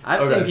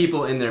 I've Okay. seen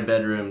people in their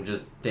bedroom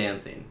just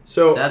dancing.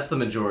 So That's the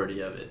majority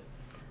of it.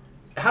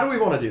 how do we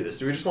want to do this?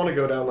 Do we just want to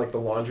go down like the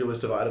laundry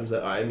list of items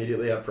that I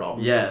immediately have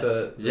problems Yes.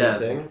 with the Yeah.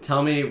 thing?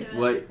 Tell me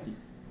Yeah.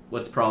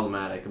 what's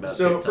problematic about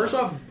So TikTok. first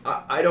off,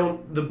 I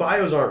don't. The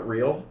bios aren't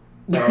real,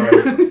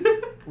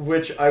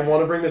 which I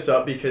want to bring this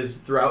up because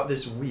throughout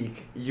this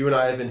week, you and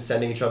I have been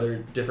sending each other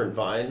different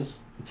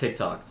vines,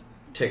 TikToks.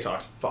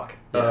 TikToks. Fuck.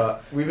 Yes.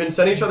 We've been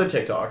sending each other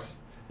TikToks,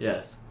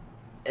 Yes.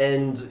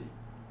 and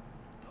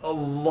a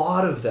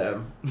lot of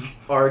them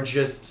are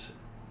just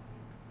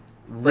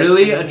like,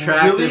 Really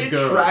attractive really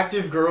girls.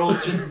 attractive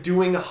girls just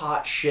doing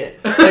hot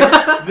shit.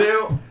 Like,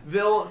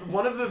 they'll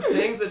one of the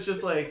things that's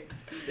just like.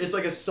 It's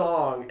like a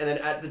song, and then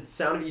at the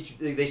sound of each,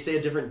 they say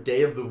a different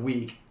day of the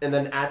week, and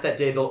then at that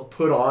day they'll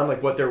put on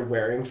like what they're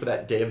wearing for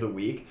that day of the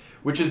week,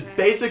 which is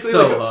basically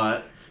So like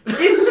hot.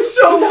 it's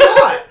so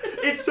hot.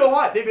 It's so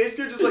hot. They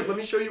basically are just like, let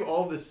me show you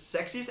all of the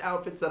sexiest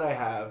outfits that I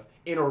have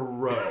in a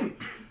row,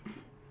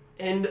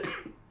 and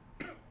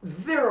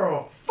there are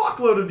a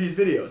fuckload of these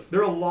videos. There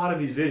are a lot of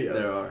these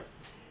videos. There are.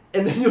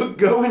 And then you'll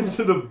go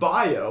into the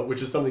bio,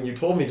 which is something you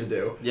told me to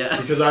do.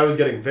 Yes. Because I was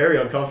getting very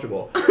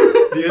uncomfortable.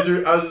 Because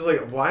I was just like,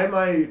 why am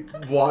I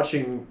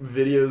watching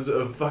videos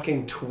of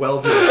fucking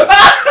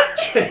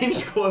 12-year-olds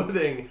change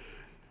clothing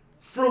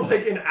for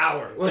like an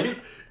hour? Like,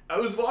 I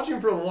was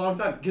watching for a long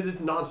time because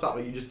it's nonstop.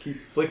 Like, you just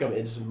keep flicking them.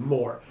 It's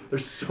more.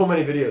 There's so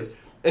many videos.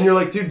 And you're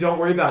like, dude, don't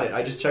worry about it.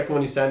 I just checked the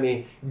one you sent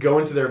me. Go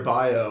into their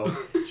bio.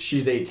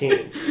 She's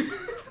 18.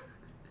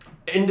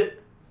 And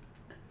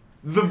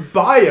the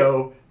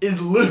bio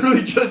is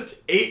literally just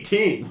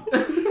 18.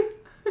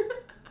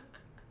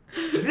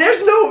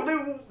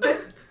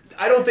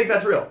 I don't think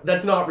that's real.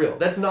 That's not real.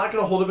 That's not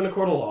going to hold up in a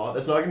court of law.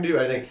 That's not going to do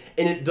anything.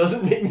 And it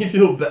doesn't make me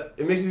feel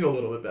it makes me feel a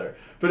little bit better.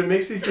 But it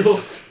makes me feel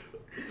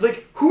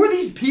like, who are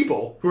these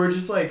people who are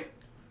just like,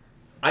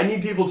 I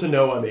need people to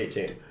know I'm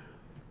 18.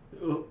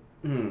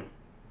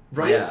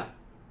 Right? Yeah.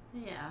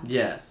 Yeah.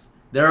 Yes.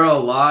 There are a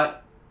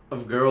lot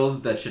of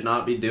girls that should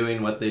not be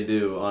doing what they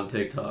do on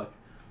TikTok.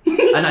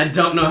 And I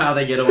don't know how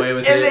they get away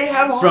with And it they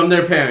have from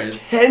their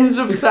parents. Tens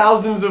of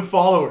thousands of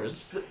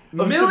followers.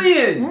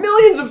 Millions!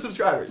 Millions of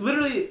subscribers.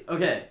 Literally,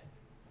 okay.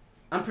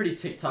 I'm pretty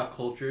TikTok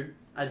cultured,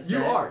 I'd say.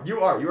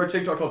 You are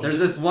TikTok culture. There's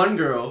this one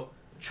girl,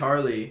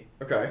 Charlie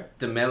Okay.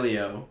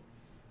 D'Amelio,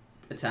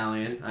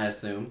 Italian, I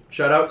assume.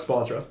 Shout out,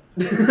 sponsor us.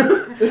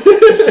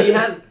 She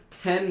has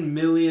 10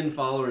 million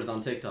followers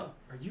on TikTok.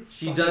 Are you?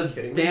 She fucking does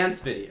kidding me?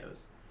 dance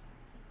videos.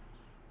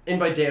 And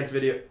by dance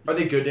video, are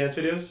they good dance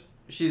videos?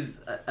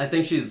 I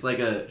think she's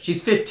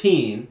she's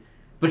 15,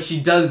 but she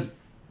does,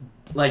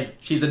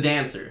 she's a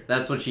dancer.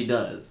 That's what she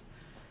does.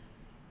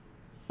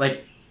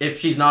 Like, if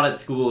she's not at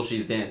school,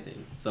 she's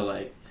dancing.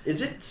 So,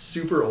 Is it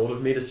super old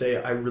of me to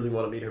say I really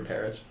want to meet her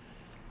parents?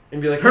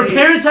 And be like, her hey,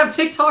 parents have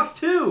TikToks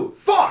too!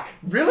 Fuck!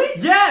 Really?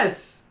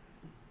 Yes!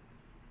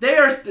 They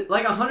are,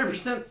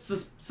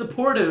 100%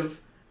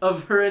 supportive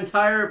of her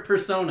entire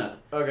persona.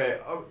 Okay,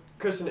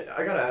 Kristen,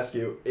 I gotta ask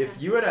you,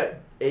 if you had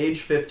at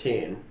age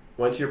 15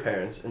 went to your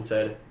parents and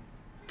said,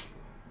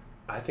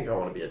 I think I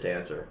want to be a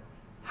dancer,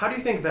 how do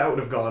you think that would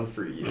have gone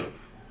for you?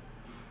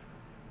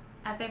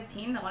 At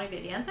 15, I want to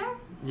be a dancer?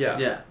 Yeah.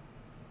 Yeah.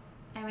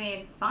 I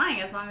mean, fine,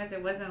 as long as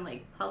it wasn't,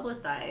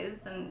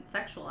 publicized and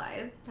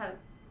sexualized.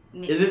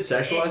 Is it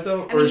sexualized,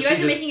 though? I Or mean, is you guys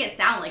she are just- making it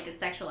sound like it's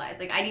sexualized.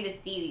 Like, I need to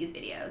see these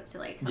videos to,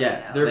 tell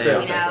Yes, you. They're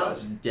fairly You know?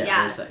 sexualized.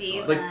 Yeah,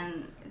 see, they're sexualized.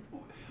 then...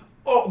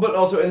 Oh, but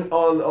also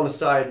on the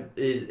side,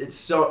 it's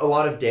so a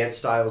lot of dance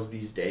styles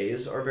these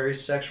days are very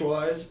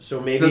sexualized. So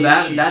maybe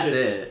that's she's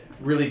just it.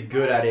 really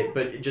good at it,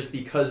 but just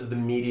because the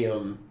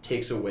medium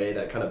takes away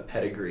that kind of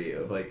pedigree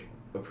of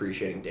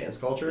appreciating dance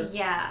culture,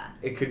 Yeah,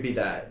 it could be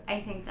that.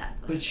 I think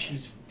that's what it But is.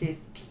 she's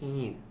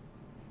 15.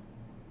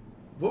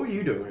 What were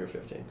you doing when you were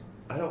 15?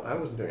 I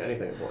wasn't doing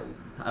anything important.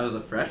 I was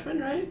a freshman,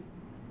 right?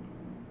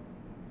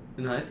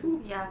 In high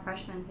school? Yeah,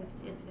 freshman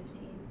is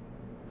 15.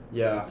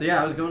 Yeah. So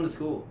yeah, I was going to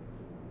school.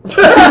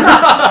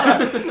 Yeah,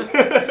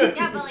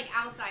 but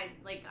outside,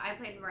 I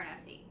played Marin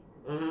FC.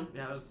 Mm-hmm.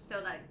 Yeah, I was... So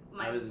that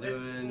I was was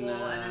doing, school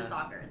and then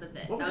soccer. That's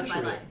it. What That was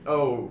my position were life. you?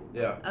 Oh,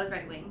 yeah. I was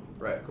right wing.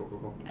 Right.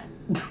 Cool. Yeah.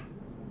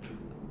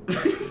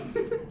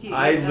 Do you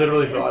I know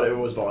literally what it thought is? it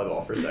was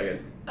volleyball for a second.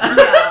 No,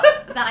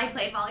 that I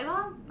played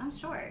volleyball? I'm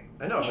short.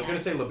 I know. I was Yeah. gonna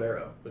say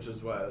libero, which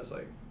is why I was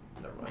like,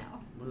 never mind.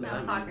 What does No, that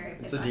mean? soccer. I played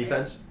It's a soccer.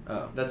 defense.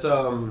 Oh. That's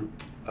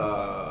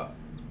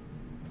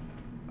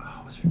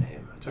what's her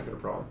name? I took her to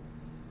prom.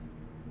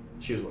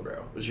 She was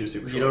libero, but she was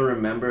super You short. don't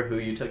remember who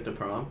you took to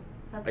prom?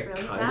 That's I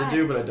really kind sad. of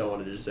do, but I don't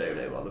want to just say her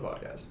name on the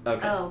podcast.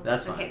 Okay, Oh,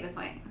 that's fine. Okay, good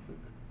point.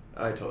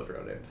 I totally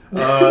forgot her name.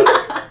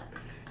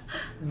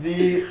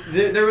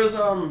 There was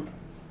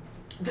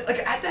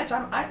at that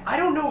time I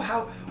don't know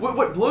how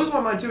what blows my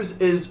mind too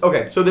is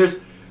okay, so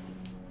there's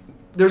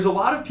a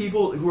lot of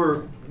people who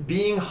are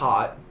being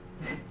hot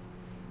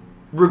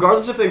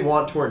regardless if they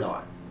want to or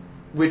not,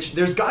 which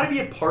there's got to be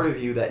a part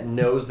of you that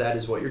knows that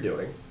is what you're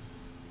doing.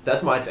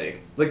 That's my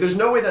take. There's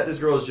no way that this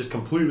girl is just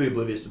completely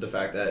oblivious to the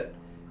fact that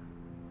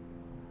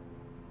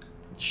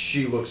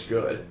she looks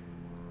good.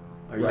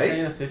 Are you Right?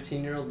 saying a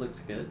 15-year-old looks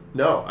good?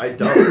 No, I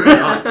don't.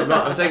 I'm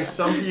not. I'm saying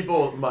some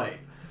people might.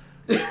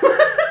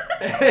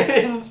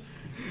 And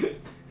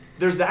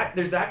there's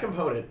that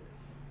component.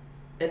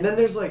 And then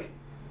there's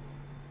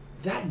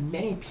that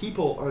many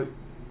people are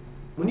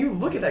when you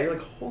look at that you're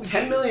like, holy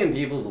 10 shit. million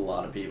people is a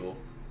lot of people.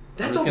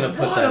 That's I'm a just gonna lot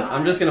put that. of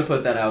I'm just gonna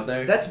put that out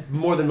there. That's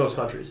more than most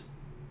countries.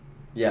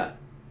 Yeah.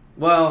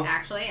 Well.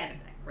 Actually, I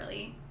didn't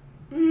really.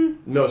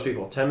 Most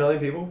people. 10 million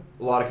people?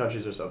 A lot of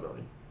countries are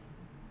sub-million.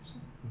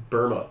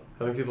 Burma.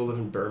 How many people live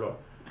in Burma?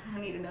 I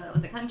don't even know that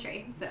was a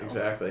country. So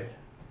Exactly.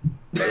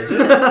 Is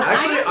it?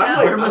 Actually, don't I'm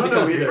know. I Burma's don't a know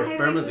country. either. I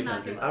Burma's really a not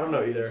country. too I don't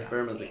know either. well.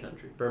 Burma's a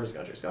country. Burma's a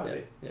country. It's gotta Yeah,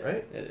 be. yeah,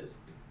 Right? It is.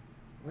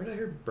 Where did I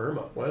hear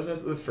Burma? Why is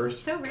that the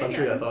first So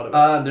country random. I thought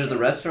about? There's a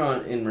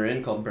restaurant in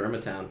Marin called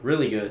Burma Town.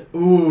 Really good.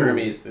 Ooh.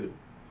 Burmese food.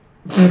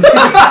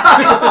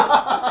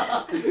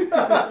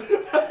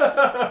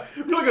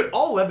 Really good.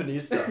 All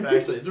Lebanese stuff,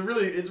 actually. It's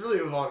really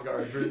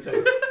avant-garde for a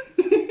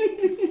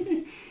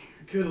thing.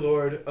 Good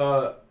lord.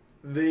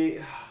 There's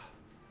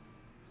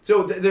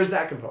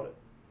that component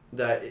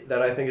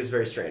that I think is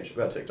very strange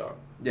about TikTok.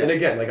 Yes. And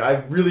again,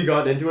 I've really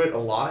gotten into it a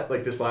lot,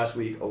 this last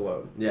week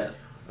alone.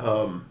 Yes.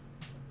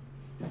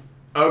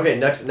 Okay,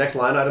 next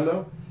line item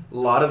though. A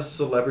lot of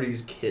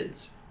celebrities'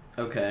 kids.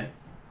 Okay.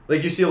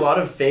 You see a lot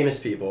of famous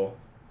people,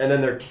 and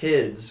then their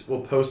kids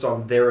will post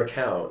on their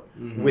account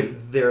Mhm.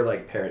 with their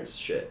parents'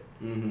 shit.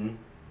 Mm-hmm.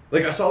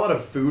 I saw a lot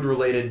of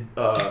food-related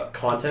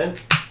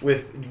content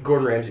with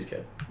Gordon Ramsay's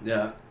kid.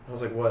 Yeah. I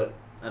was like, what?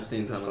 I've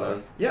seen the some of fuck?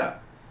 those. Yeah.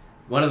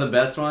 One of the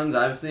best ones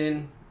I've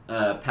seen,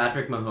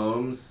 Patrick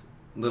Mahomes'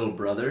 little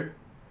brother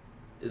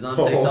is on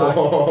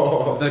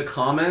TikTok. The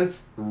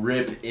comments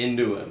rip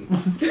into him.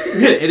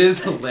 It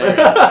is hilarious.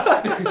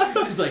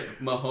 It's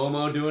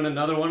Mahomo doing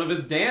another one of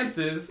his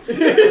dances.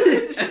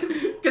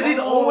 Because he's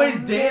always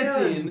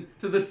dancing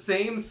to the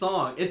same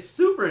song. It's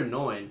super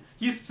annoying.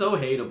 He's so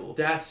hateable.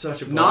 That's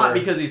such a bummer. Not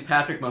because he's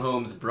Patrick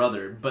Mahomes'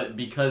 brother, but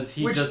because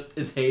he Which- just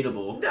is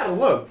hateable. That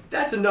alone,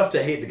 that's enough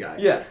to hate the guy.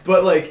 Yeah.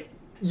 But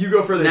you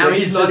go further. Now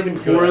he's not just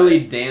even good poorly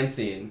at it.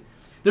 dancing.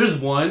 There's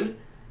one.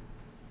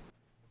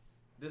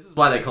 This is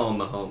why they call him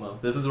Mahomo.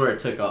 This is where it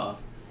took off.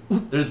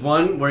 There's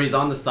one where he's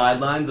on the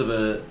sidelines of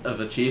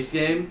a Chiefs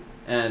game,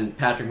 and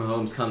Patrick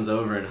Mahomes comes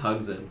over and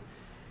hugs him,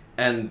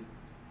 and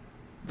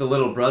the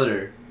little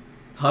brother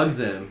hugs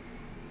him,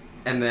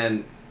 and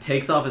then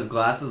takes off his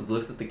glasses,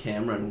 looks at the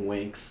camera, and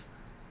winks.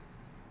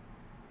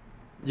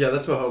 Yeah,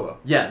 that's Mahomo.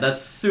 Yeah, that's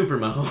super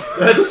Mahomes.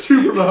 That's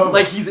super Mahomo.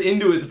 Like, he's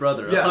into his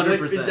brother, 100%.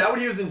 Like, is that what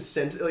he was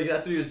like,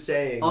 that's what he was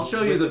saying? I'll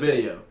show you the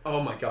video.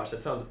 Oh my gosh,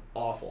 that sounds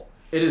awful.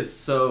 It is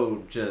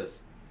so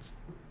just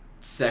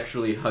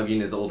sexually hugging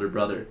his older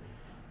brother.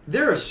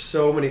 There are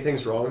so many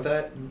things wrong with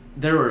that.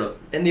 There were...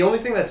 And the only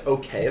thing that's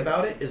okay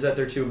about it is that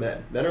they're two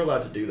men. Men are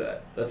allowed to do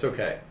that. That's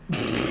okay.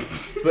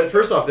 But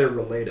first off, they're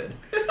related.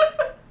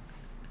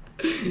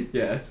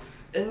 Yes.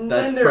 And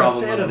That's then they're a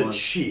problem fan of the number one.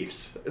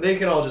 Chiefs. They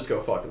can all just go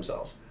fuck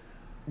themselves.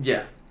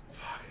 Yeah.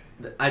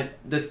 Fuck.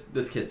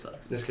 This kid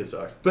sucks. This kid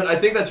sucks. But I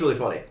think that's really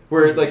funny.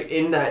 Where, like,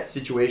 in that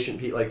situation,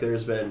 Pete, like,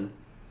 there's been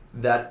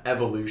that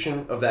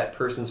evolution of that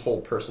person's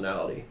whole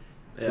personality.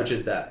 Yeah. Which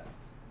is that.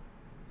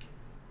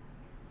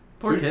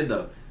 Poor kid,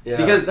 though. Yeah.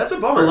 Because that's a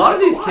bummer. A lot of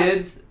That's these lot.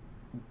 kids,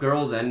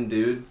 girls and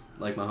dudes,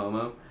 like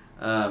Mahomo,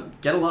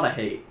 get a lot of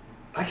hate.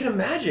 I can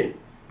imagine.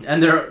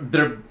 And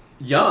they're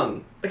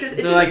young. Like, it's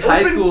They're an like high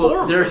open school.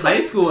 forum. They're It's high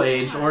like- school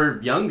age or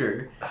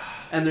younger,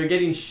 and they're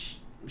getting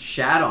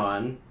shat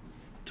on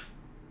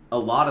a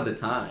lot of the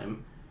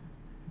time.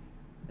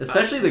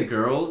 Especially the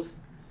girls.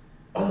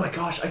 Oh my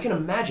gosh, I can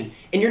imagine.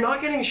 And you're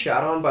not getting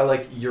shat on by,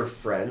 like, your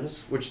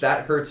friends, which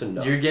that hurts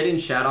enough. You're getting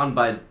shat on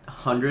by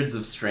hundreds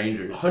of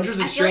strangers. Hundreds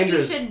of I feel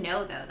strangers. like you should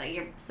know though that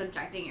you're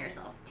subjecting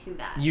yourself to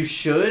that. You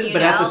should, You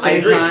but at the know?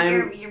 same Like,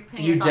 time, you're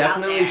putting you yourself out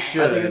definitely there.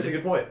 should. I think that's a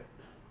good point.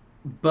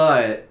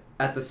 But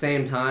at the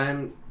same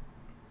time,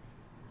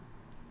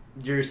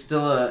 you're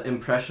still a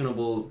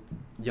impressionable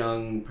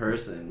young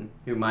person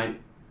who might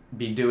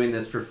be doing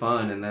this for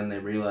fun, and then they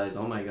realize,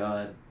 oh my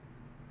god.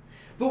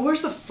 But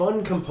where's the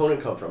fun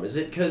component come from? Is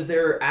it because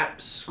they're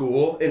at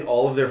school and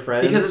all of their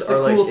friends Because it's are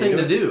a like cool thing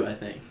into to it? do, I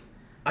think.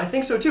 I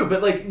think so too.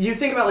 But like you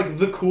think about like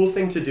the cool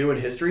thing to do in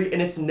history,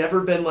 and it's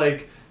never been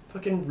like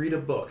fucking read a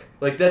book.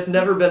 Like that's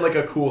never been like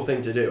a cool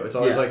thing to do. It's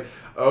always Yeah. like,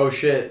 oh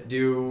shit,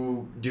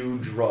 do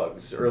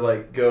drugs or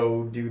like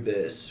go do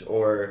this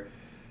or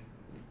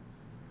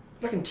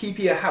fucking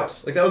TP a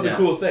house. Like that was the Yeah.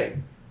 coolest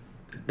thing.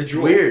 It's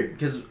Jewel. weird,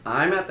 because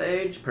I'm at the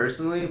age,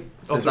 personally,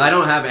 since Also- I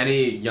don't have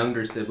any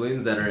younger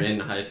siblings that are in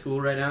high school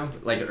right now,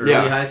 like early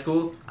Yeah. high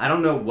school, I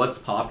don't know what's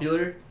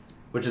popular,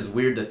 which is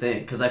weird to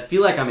think, because I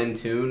feel like I'm in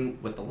tune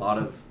with a lot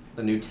of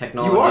the new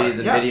technologies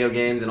and yeah. video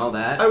games and all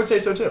that, I would say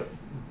so too.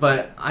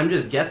 but I'm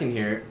just guessing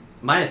here.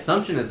 My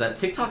assumption is that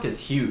TikTok is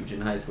huge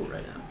in high school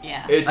right now.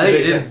 Yeah. It's I think a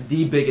it big is thing.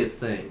 the biggest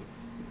thing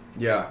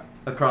Yeah.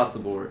 across the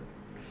board.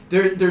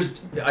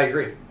 There's I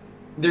agree.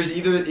 There's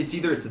either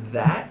it's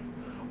that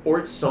or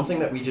it's something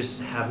that we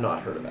just have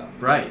not heard about.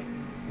 Right.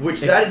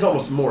 Which that is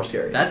almost more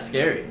scary. That's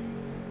scary.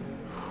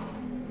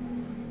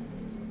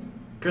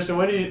 Kristen,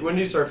 when did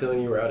you start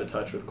feeling you were out of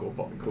touch with cool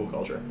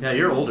culture? Yeah,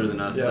 you're older than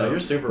us, Yeah, so. you're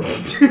super old.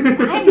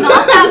 I'm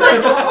not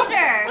that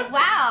much older.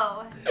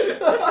 Wow.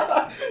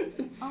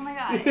 Oh my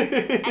god.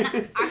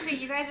 And actually,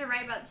 you guys are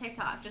right about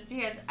TikTok. Just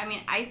because, I mean,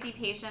 I see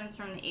patients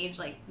from the age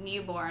like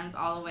newborns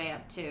all the way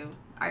up to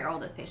our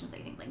oldest patients, I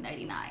think, like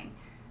 99.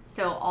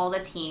 So all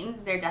the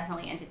teens, they're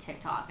definitely into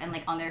TikTok, and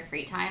like on their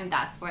free time,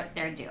 that's what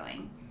they're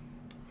doing.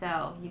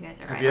 So you guys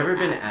are right. Have you ever on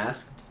been that.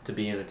 asked to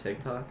be in a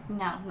TikTok?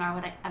 No, nor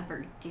would I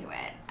ever do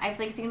it. I've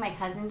like seen my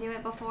cousin do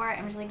it before.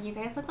 I'm just like, you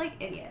guys look like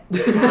idiots.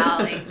 Wow,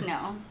 like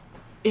no.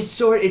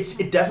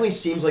 It definitely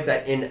seems like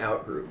that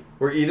in-out group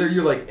where either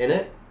you're like in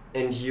it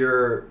and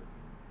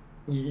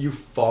you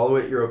follow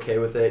it, you're okay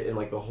with it, and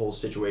like the whole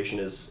situation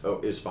is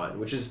fine,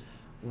 which is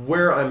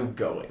where I'm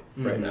going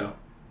right Mhm. now.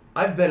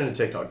 I've been in a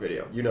TikTok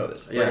video. You know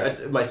this. Yeah.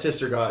 Like, my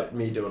sister got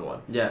me doing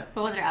one. Yeah,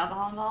 But was there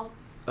alcohol involved?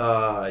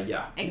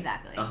 Yeah.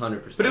 Exactly.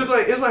 100%. But it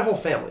was my whole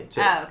family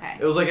too. Oh, okay.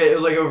 It was like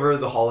over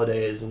the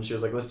holidays, and she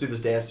was like, "Let's do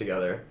this dance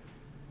together."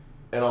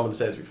 And all I'm gonna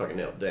say is we fucking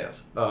nailed the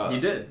dance.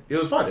 You did. It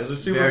was fun. It was a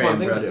super Very fun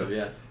impressive, thing to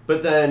do. yeah.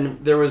 But then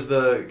there was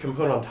the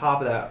component on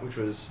top of that, which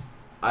was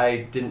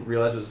I didn't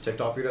realize it was a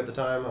TikTok video at the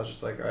time. I was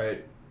just like, all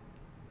right,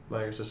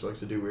 my younger sister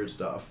likes to do weird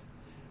stuff.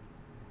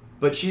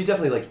 But she's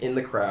definitely like in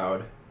the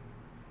crowd.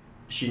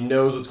 She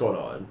knows what's going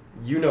on.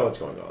 You know what's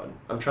going on.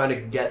 I'm trying to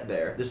get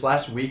there. This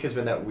last week has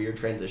been that weird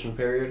transition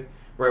period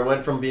where I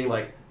went from being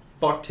like,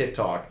 fuck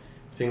TikTok,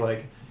 to being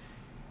like,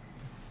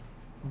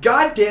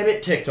 God damn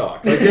it,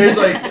 TikTok. Like there's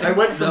like I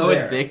went so from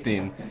there.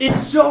 addicting. It's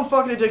so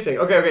fucking addicting.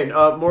 Okay.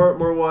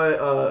 More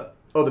what?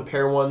 The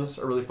pair ones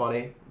are really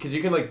funny because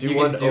you can like do You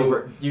one can do,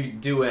 over. You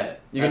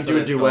duet. You can That's do what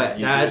a it's duet. called.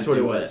 You That's do a what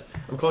it duet. was.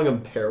 I'm calling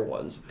them pair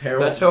ones. Pair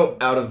That's ones.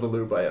 how out of the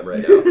loop I am right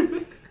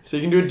now. So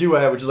you can do a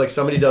duet, which is like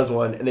somebody does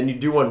one, and then you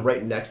do one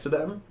right next to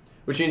them,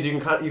 which means you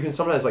can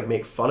sometimes like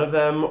make fun of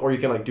them, or you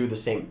can like do the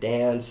same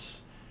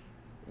dance.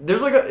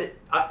 There's like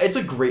it's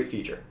a great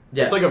feature.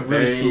 Yeah, it's like a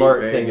really very, smart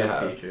very thing to good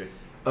have. feature.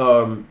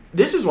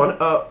 This is one.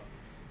 A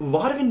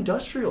lot of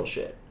industrial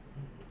shit.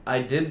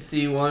 I did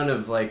see one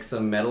of like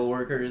some metal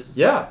workers.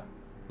 Yeah.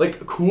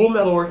 Like cool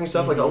metalworking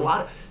stuff, like a Mhm.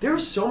 lot of, there are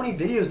so many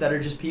videos that are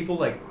just people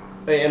like,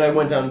 and I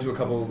went down into a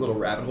couple little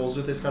rabbit holes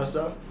with this kind of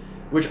stuff,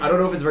 which I don't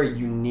know if it's a very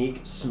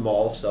unique,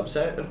 small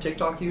subset of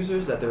TikTok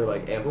users that they're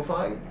like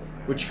amplifying,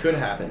 which could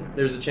happen.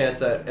 There's a chance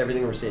that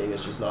everything we're seeing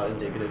is just not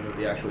indicative of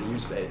the actual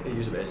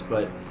user base.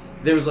 But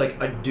there was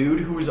like a dude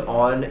who was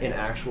on an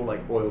actual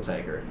like oil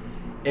tanker,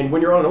 and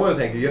when you're on an oil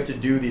tanker, you have to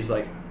do these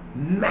like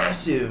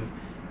massive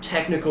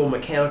technical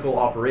mechanical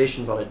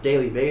operations on a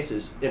daily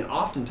basis, and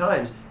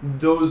oftentimes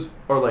those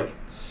are like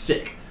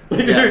sick.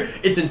 Like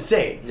it's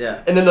insane.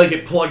 Yeah. And then like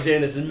it plugs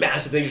in, this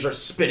massive thing just starts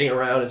spinning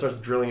around and starts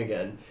drilling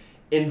again.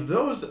 And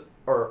those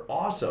are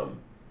awesome.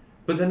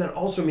 But then that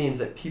also means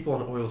that people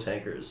on oil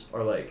tankers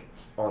are like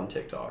on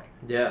TikTok.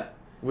 Yeah.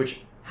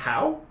 Which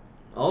how?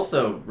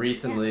 Also,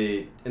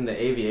 recently in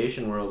the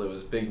aviation world, it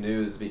was big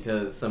news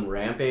because some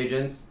ramp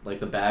agents, like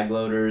the bag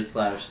loaders /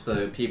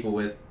 the people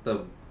with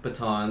the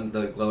baton,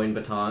 the glowing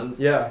batons.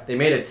 Yeah. They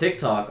made a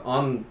TikTok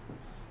on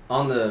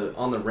the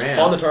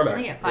ramp. On the tarmac.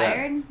 Did they get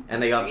fired? Yeah.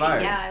 And they got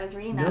fired. Yeah, I was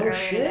reading that No earlier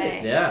shit. today.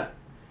 Yeah.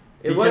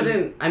 It Because-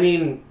 wasn't. I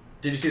mean,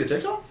 Did you see the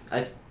TikTok?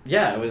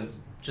 yeah, it was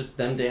just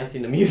them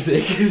dancing to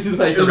music.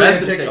 Like It the was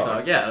rest like a of TikTok.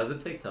 TikTok. Yeah, it was a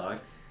TikTok.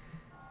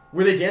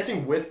 Were they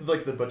dancing with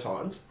like the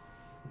batons?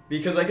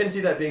 Because I can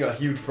see that being a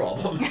huge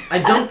problem. I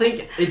don't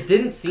think it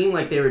didn't seem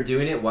like they were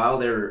doing it while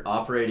they were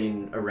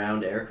operating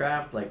around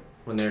aircraft, like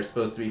when they're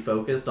supposed to be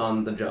focused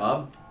on the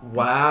job.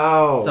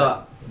 Wow.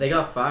 So they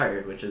got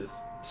fired, which is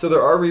So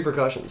there are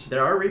repercussions.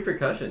 there are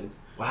repercussions.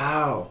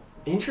 Wow.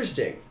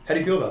 Interesting. How do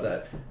you feel about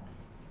that?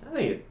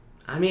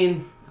 I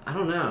mean, I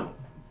don't know.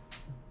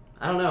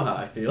 I don't know how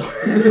I feel.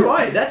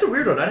 Right. That's a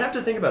weird one. I'd have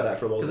to think about that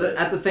for a little Because bit.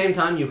 at the same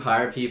time, you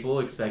hire people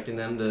expecting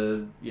them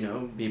to,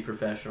 be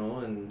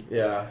professional,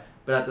 Yeah.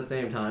 but at the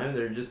same time,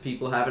 they're just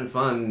people having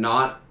fun,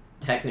 not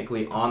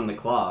technically on the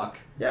clock.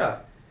 Yeah.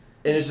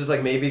 And it's just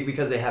like maybe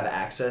because they have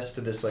access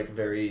to this like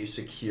very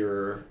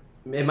secure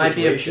It might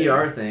be a situation.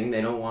 PR thing.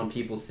 They don't want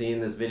people seeing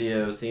this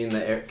video, seeing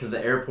because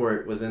the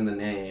airport was in the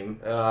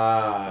name. It It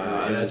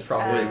was was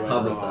probably it was went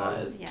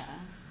publicized. wrong. Yeah.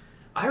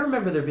 I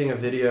remember there being a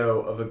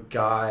video of a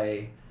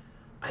guy,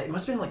 it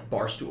must have been like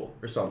Barstool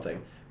or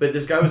something, but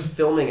this guy was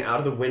filming out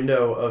of the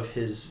window of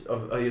he was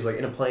like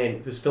in a plane,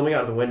 he was filming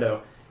out of the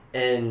window,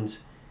 and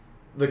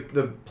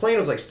the plane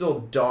was like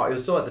still it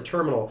was still at the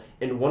terminal,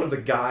 and one of the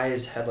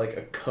guys had like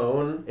a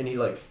cone, and he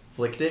like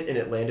flicked it, and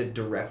it landed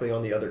directly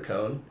on the other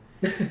cone.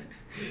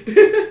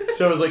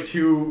 So it was like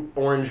two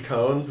orange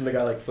cones, and the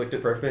guy like flicked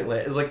it perfectly.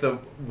 It was like the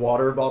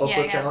water bottle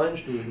flip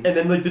challenge, Mhm. and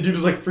then like the dude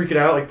was like freaking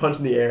out, like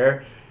punching the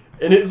air,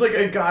 and it's like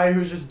a guy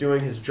who's just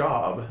doing his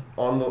job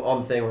on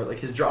the thing where like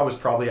his job was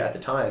probably at the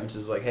time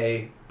just like,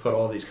 hey, put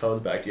all these cones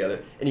back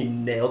together, and he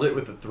nailed it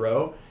with the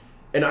throw.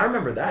 And I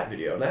remember that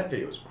video, and that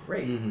video was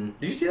great. Mm-hmm.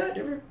 Did you see that? Did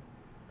you ever?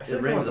 I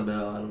It rings a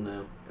bell. I don't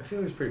know. I feel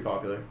like it was pretty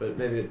popular, but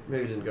maybe it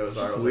didn't go It's as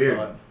viral just as weird.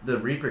 I thought. The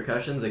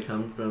repercussions that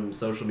come from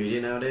social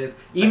media nowadays.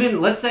 Even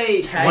let's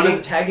say one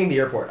of- Tagging the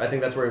airport. I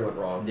think that's where he went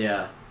wrong.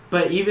 Yeah,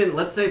 but even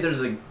let's say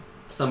there's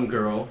some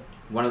girl,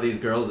 one of these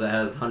girls that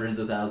has hundreds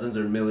of thousands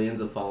or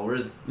millions of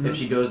followers. Mhm. If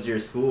she goes to your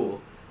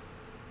school,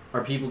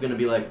 are people gonna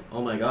be like,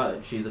 "Oh my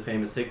God, she's a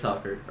famous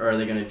TikToker," or are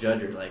they gonna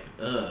judge her like,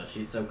 "Ugh,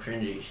 she's so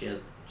cringy.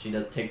 She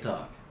does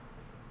TikTok."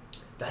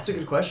 That's a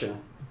good question.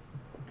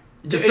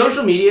 Just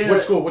social media. What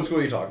school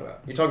are you talking about?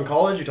 You talking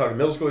college? You talking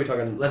middle school? You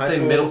talking Let's high say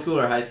school? middle school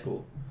or high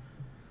school.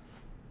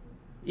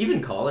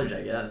 Even college,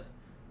 I guess.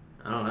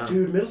 I don't know.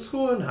 Dude, middle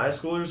school and high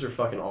schoolers are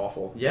fucking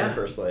awful Yeah. in the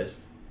first place.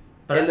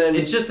 But and then-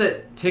 it's just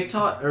that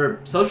TikTok or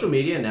social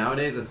media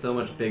nowadays is so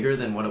much bigger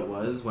than what it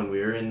was when we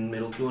were in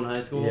middle school and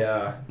high school.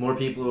 Yeah. More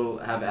people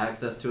have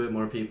access to it.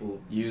 More people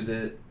use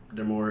it.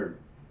 They're more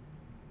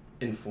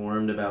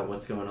informed about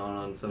what's going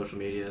on social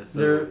media.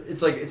 So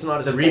It's not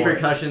as the foreign.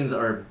 repercussions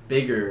are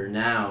bigger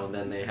now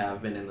than they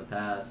have been in the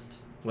past.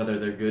 Whether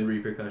they're good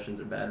repercussions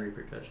or bad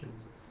repercussions.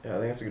 Yeah, I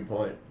think that's a good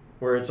point.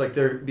 Where it's like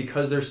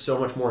because they're so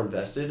much more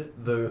invested,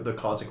 the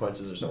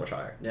consequences are so much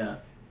higher. Yeah.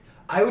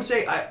 I would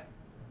say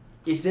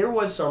if there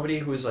was somebody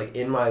who was like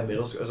in my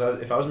middle school,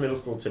 if I was in middle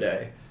school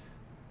today,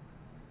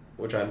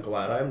 which I'm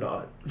glad I'm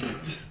not,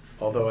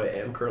 although I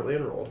am currently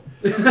enrolled.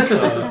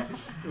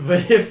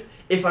 But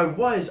if I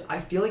was, I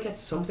feel like it's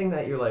something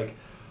that you're like,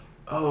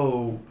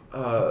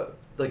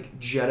 like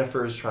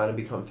Jennifer's trying to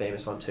become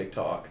famous on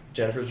TikTok.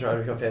 Jennifer's trying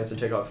to become famous on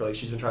TikTok for like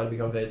she's been trying to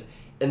become famous,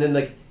 and then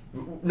like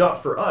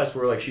not for us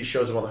where like she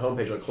shows up on the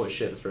homepage like holy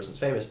shit this person's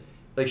famous.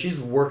 Like she's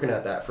working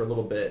at that for a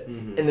little bit,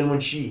 Mhm. and then when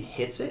she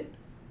hits it,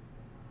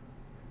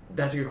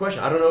 that's a good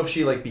question. I don't know if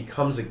she like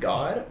becomes a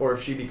god or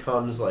if she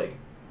becomes like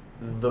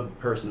the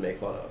person to make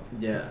fun of.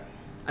 Yeah.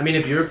 I mean,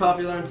 if you were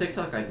popular on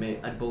TikTok,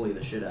 I'd bully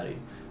the shit out of you.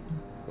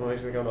 What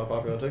makes you think I'm not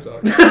popular on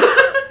TikTok?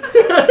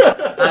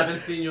 I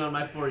haven't seen you on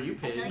my For You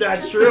page.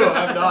 That's true.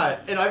 I'm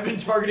not, and I've been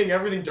targeting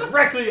everything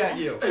directly at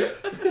you.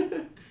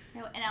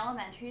 No, in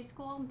elementary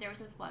school, there was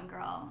this one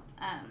girl.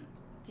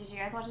 Did you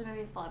guys watch the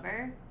movie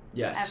Flubber?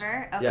 Yes.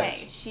 Ever? Okay, Yes.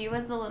 she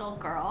was the little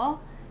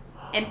girl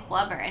in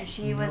Flubber, and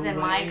she was No in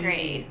my way.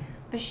 grade.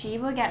 But she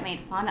would get made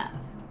fun of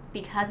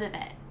because of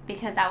it.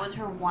 Because that was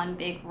her one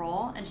big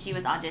role, and she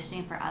was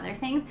auditioning for other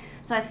things.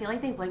 So I feel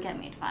like they would get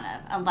made fun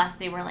of, unless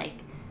they were like...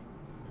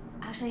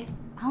 Actually,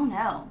 I don't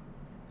know.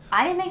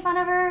 I didn't make fun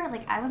of her.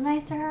 Like, I was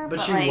nice to her. But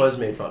she like, was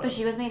made fun of. But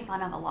she was made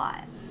fun of a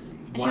lot.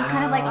 And she was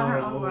kind of like on her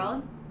own Wow.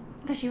 world.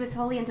 Because she was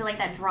totally into like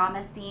that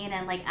drama scene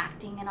and like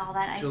acting and all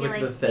that. I She was, feel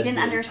like, like the they didn't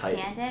thespian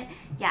understand it.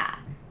 Yeah.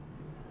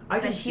 I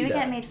can But see she would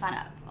that. get made fun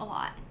of a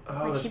lot. Oh,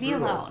 like that's she'd be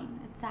brutal. alone.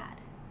 It's sad.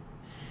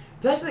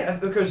 That's the thing,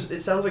 because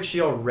it sounds like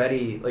she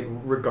already, like,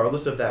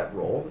 regardless of that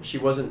role, she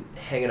wasn't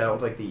hanging out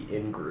with, like, the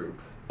in-group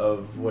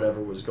of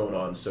whatever was going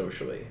on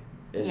socially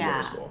in Yeah.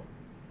 middle school.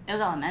 It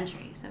was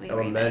elementary, so we were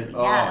Elementary. even,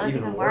 Oh, yeah, it was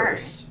even even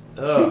worse.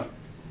 worse. Ugh.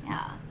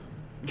 Yeah.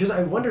 Because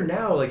I wonder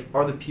now, like,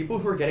 are the people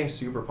who are getting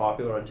super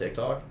popular on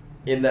TikTok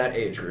in that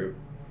age group,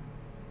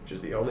 which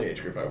is the only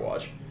age group I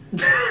watch,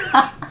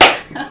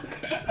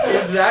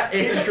 is that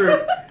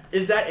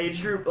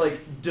age group,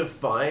 like,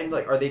 defined?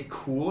 Like, are they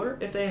cooler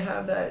if they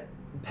have that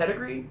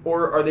pedigree?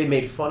 Or are they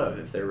made fun of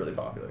if they're really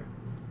popular?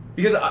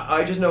 Because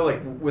I just know,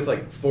 like, with,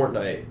 like,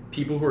 Fortnite,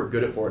 people who are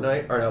good at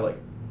Fortnite are now, like,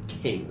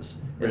 kings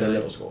in their Really?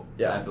 middle school.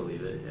 Yeah. I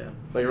believe it, yeah.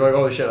 Like, you're like,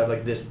 holy shit, I have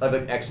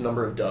like X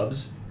number of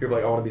dubs. People are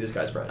like, I want to be this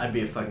guy's friend. I'd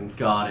be a fucking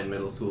god in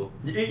middle school.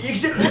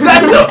 That's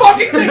the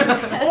fucking thing!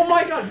 Oh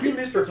my god, we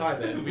missed our time,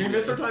 man. We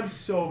missed our time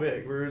so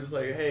big. We were just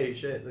like, hey,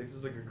 shit, like, this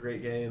is like a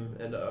great game,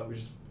 and we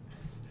just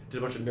did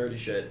a bunch of nerdy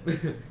shit,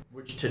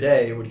 which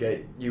today would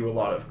get you a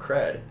lot of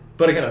cred.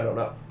 But again, I don't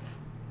know.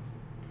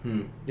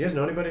 Hmm. You guys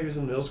know anybody who's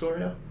in middle school right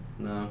now?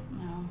 No.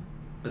 No.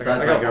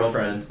 Besides I my got one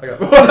girlfriend. friend.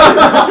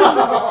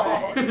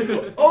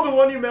 Oh, the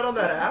one you met on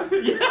that app?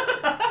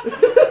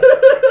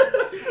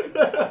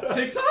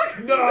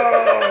 TikTok?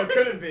 No,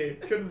 couldn't be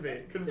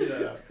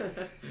that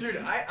app. Dude,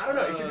 I don't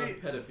know. It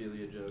could be.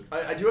 Pedophilia jokes.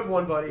 I do have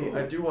one buddy. Ooh.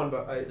 I do one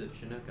buddy. Is it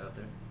Chinook out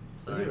there?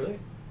 Is Sorry. it really?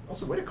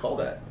 Also, way to call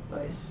that.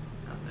 Nice.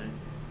 Out there.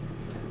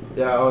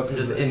 Yeah. Oh, it's I'm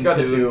just it's in got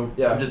the tune. two.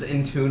 Yeah. I'm just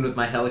in tune with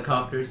my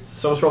helicopters.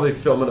 Someone's probably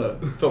filming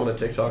a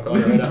TikTok on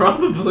it right now.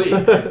 Probably.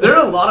 There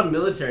are a lot of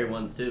military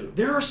ones too.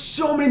 There are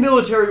so many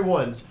military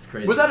ones. It's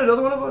crazy. Was that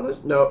another one on my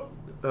list? No.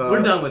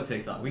 We're done with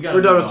TikTok. We got.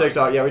 We're done with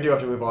TikTok. Yeah, we do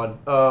have to move on.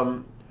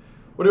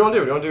 What do you want to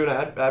do? Do you want to do an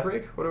ad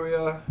break? What do we?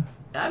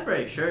 Ad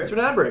break, sure. Let's do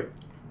an ad break.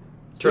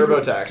 Super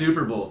TurboTax.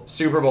 Super Bowl.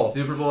 Super Bowl.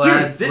 Super Bowl Dude,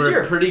 ads this were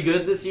year, pretty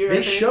good this year. I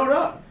They think. showed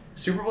up.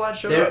 Super Bowl ads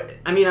showed up.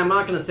 I mean, I'm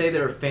not gonna say they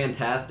were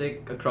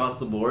fantastic across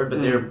the board,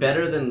 but they were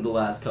better than the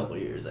last couple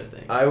of years. I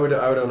think. I would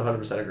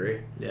 100% agree.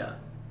 Yeah.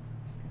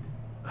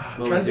 I'm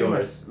What trying was to do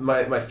yours?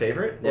 my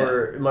favorite Yeah.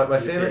 or my Your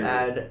favorite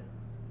favorite.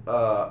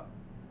 ad.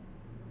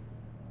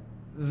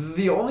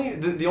 The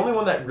only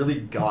one that really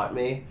got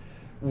me,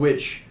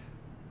 which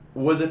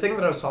was a thing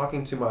that I was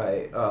talking to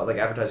my like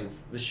advertising.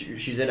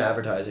 She's in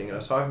advertising, and I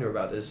was talking to her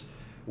about this,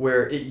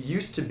 where it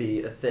used to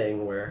be a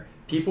thing where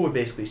people would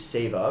basically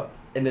save up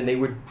and then they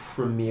would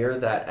premiere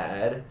that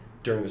ad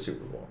during the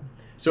Super Bowl.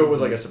 So it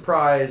was like a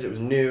surprise. It was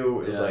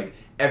new. It was Yeah. like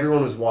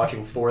everyone was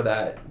watching for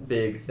that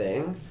big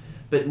thing.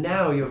 But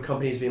now you have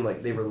companies being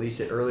like, they release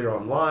it earlier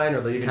online,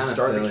 or they It's even kinda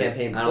start the silly.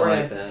 campaign I don't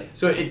like beforehand. that.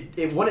 So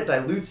it when it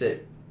dilutes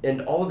it,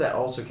 and all of that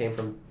also came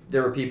from,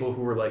 there were people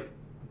who were like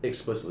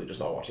explicitly just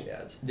not watching the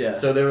ads. Yeah.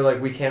 So they were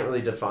like, we can't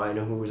really define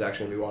who was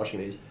actually going to be watching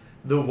these.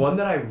 The one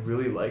that I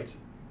really liked,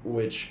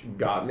 which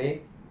got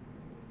me,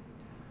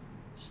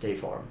 State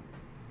Farm.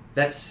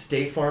 That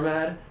State Farm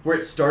ad, where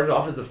it started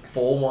off as a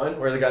full one,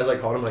 where the guy's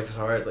like calling him like,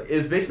 alright, like, it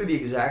was basically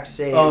the exact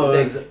same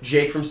thing.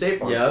 Jake from State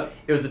Farm. Yep.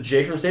 It was the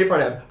Jake from State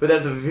Farm ad, but then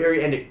at the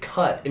very end it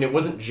cut, and it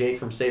wasn't Jake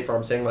from State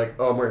Farm saying like,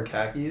 oh, I'm wearing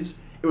khakis.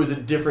 It was a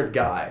different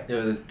guy. It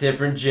was a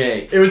different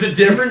Jake. It was a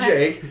different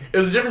Jake.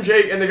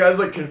 And the guy's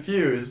like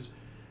confused,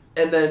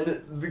 and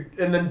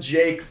then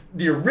Jake,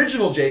 the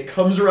original Jake,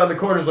 comes around the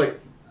corner, and is like,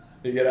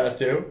 you get asked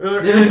too,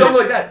 or something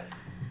like that.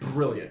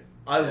 Brilliant.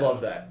 I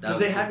love that because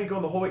That they was had me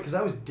going the whole way because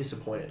I was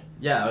disappointed.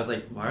 Yeah, I was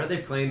like, why are they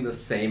playing the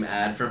same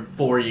ad from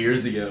 4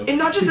 years ago? And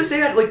not just the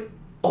same ad, like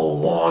a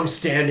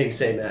long-standing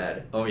same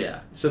ad. Oh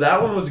yeah. So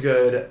that one was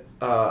good.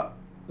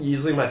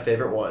 Easily my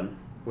favorite one,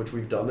 which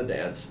we've done the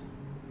dance.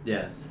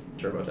 Yes.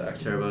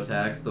 TurboTax.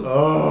 TurboTax,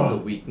 Oh. the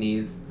weak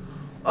knees.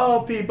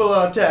 All people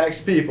are tax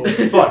people.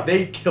 Fuck,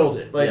 they killed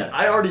it. Like, Yeah.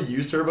 I already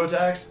use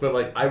TurboTax, but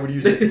like I would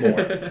use it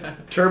more.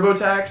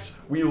 TurboTax,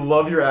 we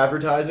love your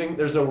advertising.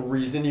 There's no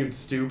reason you'd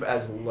stoop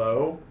as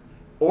low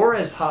or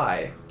as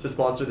high to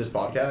sponsor this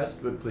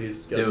podcast, but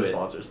please get us Do as it.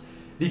 sponsors.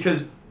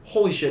 Because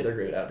holy shit, they're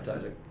great at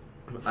advertising.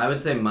 I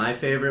would say my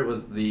favorite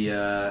was the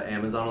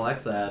Amazon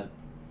Alexa ad.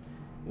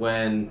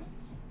 When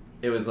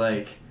it was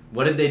like,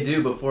 what did they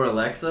do before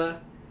Alexa?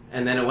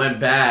 And then it went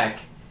back,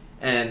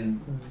 and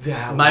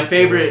That my was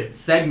favorite good.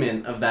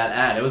 segment of that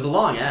ad, it was a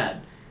long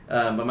ad,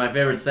 but my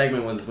favorite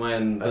segment was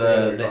when I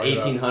know what the you're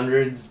talking about.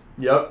 1800s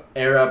Yep.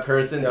 era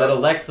person said, Yep.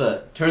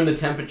 Alexa, turn the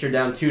temperature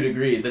down 2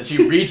 degrees, and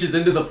she reaches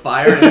into the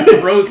fire and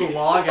throws the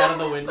log out of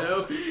the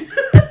window.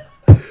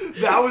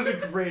 That was a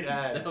great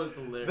ad. That was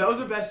hilarious. That was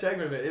the best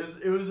segment of it.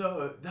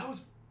 That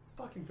was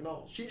fucking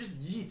phenomenal. She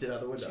just yeets it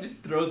out the window. She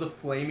just throws a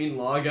flaming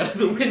log out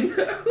the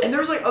window. And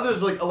there's like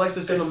others, like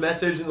Alexa sent a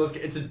message, and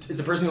it's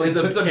a person who like It's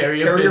a puts a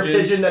carrier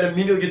pigeon that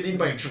immediately gets eaten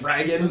by a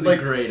dragon. It was Like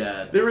a great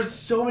ad. there was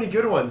so many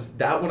good ones.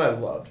 That one I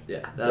loved.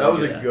 Yeah, That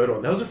was a ad. good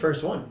one. That was the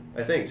first one,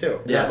 I think, too.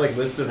 Yeah. That like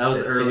list of That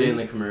was early in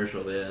scenes. the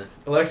commercial, yeah.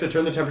 Alexa,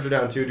 turn the temperature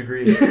down 2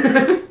 degrees.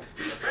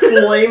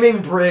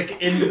 Flaming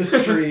brick into the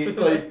street.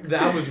 Like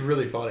that was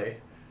really funny.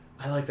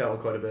 I like that one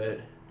quite a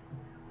bit.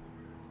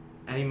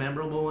 Any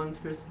memorable ones,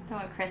 Chris?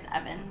 Talking about Chris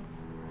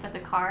Evans with the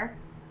car.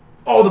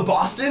 Oh, the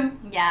Boston?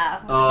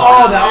 Yeah.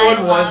 Oh, that I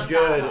one was love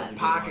that good. one.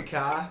 Park a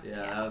car. Yeah,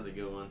 that was a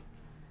good one.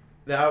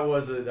 That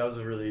was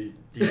a really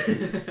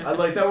decent. I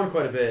like that one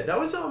quite a bit. That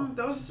was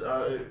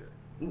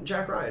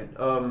Jack Ryan.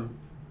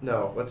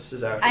 No, what's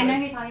his actual I know who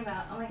name? you're talking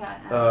about. Oh my god.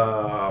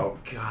 Oh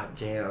god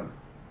damn.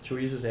 Should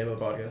we use his name on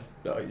the podcast?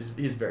 No,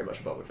 he's very much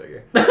a public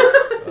figure.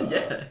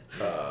 Yes.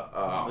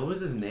 What was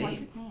his name? What's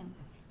his name?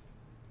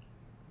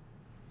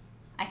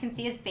 I can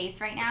see his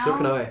face right now. So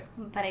can I.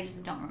 But I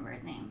just don't remember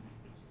his name.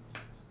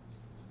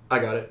 I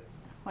got it.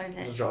 What is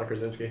This is it? John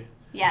Krasinski.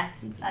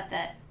 Yes, that's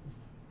it.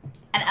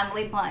 And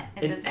Emily Blunt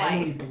is And his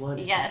Emily wife. Blunt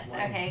is Yes, his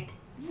wife. okay.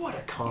 What a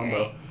You're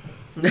combo.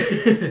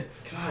 right.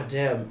 God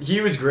damn. He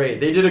was great.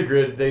 They did a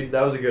good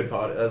that was a good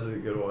pod. That was a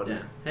good one.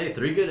 Yeah. Hey,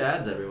 3 good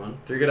ads, everyone.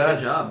 3 good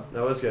ads. Good job.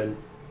 That was good.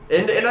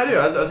 And I do.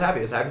 I was happy.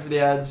 I was happy for the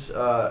ads.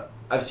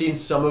 I've seen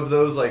some of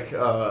those like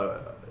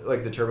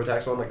the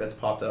TurboTax one that's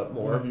popped up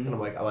more, Mhm. and I'm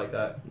like, I like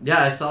that.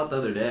 Yeah, I saw it the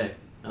other day.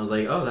 I was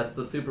like, oh, that's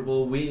the Super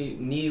Bowl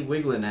knee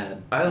wiggling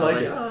ad. I was like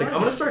it. oh, Like I'm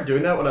gonna start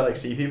doing that when I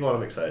see people and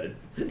I'm excited.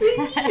 I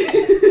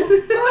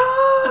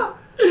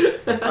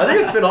I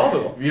think it's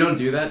phenomenal. If you don't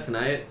do that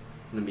tonight,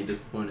 I'm gonna be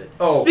disappointed.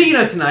 Oh. Speaking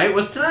of tonight,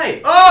 what's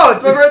tonight? Oh,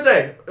 it's my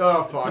birthday.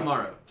 Oh fuck.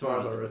 Tomorrow.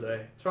 Tomorrow's my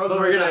birthday. But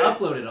we're gonna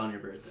upload it on your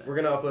birthday. We're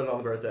gonna upload it on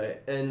the birthday,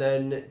 and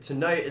then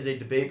tonight is a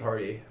debate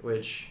party,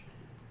 which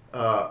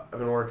I've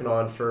been working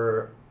on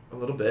for a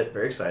little bit.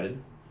 Very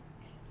excited.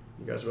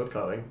 You guys are both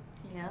coming,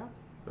 Yeah.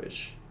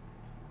 which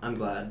I'm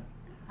glad.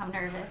 I'm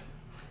nervous.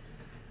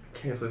 I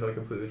can't believe I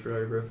completely forgot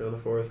your birthday on the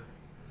 4th.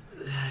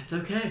 It's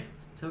okay.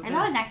 It's okay. There's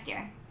always next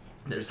year.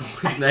 There's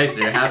always next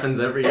year. It happens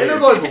every year. And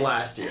there's always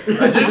last year.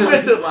 I didn't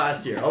miss it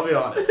last year. I'll be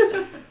honest.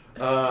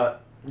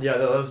 Yeah,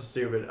 that was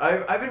stupid.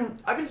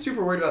 I've been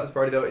super worried about this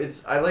party though.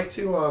 I like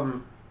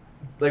to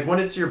like when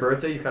it's your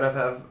birthday, you kind of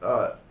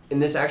have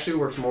and this actually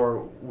works more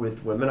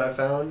with women I've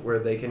found where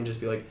they can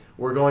just be like,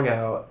 we're going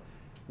out,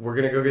 we're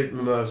gonna go get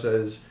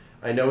mimosas.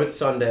 I know it's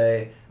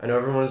Sunday. I know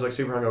everyone is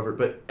super hungover,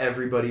 but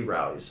everybody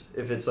rallies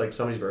if it's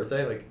somebody's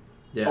birthday.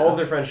 Yeah. All of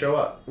their friends show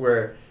up.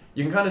 Where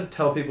you can kind of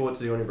tell people what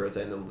to do on your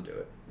birthday and then they'll do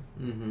it.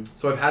 Mm-hmm.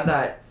 So I've had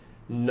that.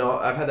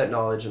 I've had that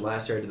knowledge, and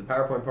last year I did the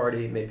PowerPoint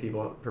party, made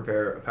people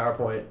prepare a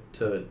PowerPoint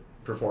to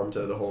perform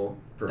to the whole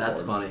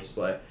That's funny.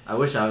 display. I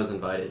wish I was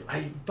invited.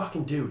 I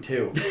fucking do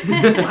too.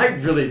 I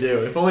really do.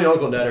 If only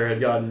Uncle Netter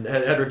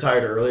had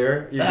retired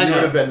earlier, you would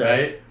have been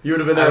there. Right? You would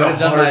have been I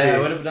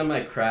there. would have done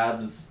my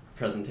crabs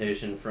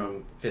presentation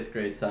from 5th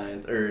grade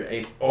science or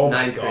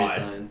 9th grade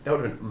science. That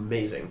would have been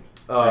amazing.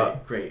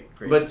 Great.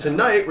 But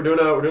tonight we're doing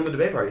the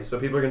debate party, so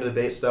people are going to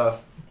debate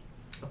stuff.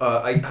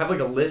 I have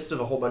a list of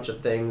a whole bunch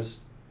of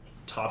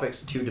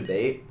topics to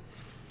debate.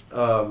 A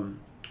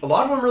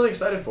lot of them I'm really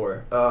excited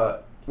for.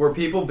 Where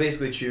people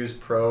basically choose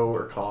pro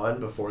or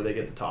con before they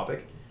get the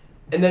topic,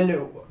 and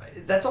then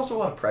that's also a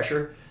lot of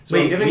pressure. So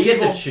wait, I'm giving we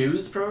people, get to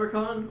choose pro or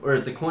con, or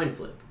it's a coin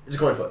flip? It's a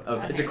coin flip.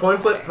 Okay. It's a coin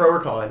flip, pro or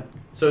con.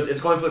 So it's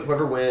a coin flip.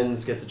 Whoever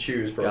wins gets to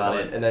choose pro Got or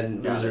it. con, and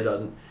then Got loser it.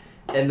 doesn't.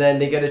 And then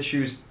they get to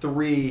choose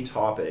 3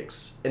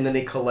 topics, and then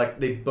they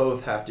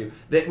both have to.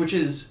 Which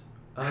is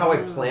how I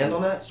planned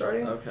on that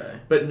starting. Okay.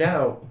 But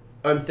now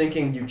I'm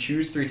thinking you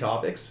choose 3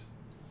 topics,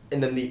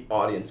 and then the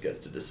audience gets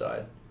to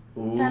decide.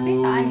 That'd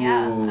be fun,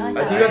 yeah. I like I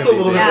that. think that's a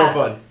little bit Yeah. more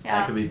fun That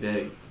Yeah. could be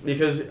big.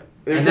 because And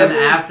there's then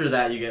definitely after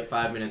that, you get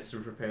 5 minutes to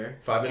prepare.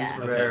 5 minutes Yeah.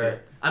 to Okay, prepare. good.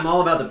 I'm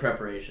all about the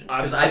preparation.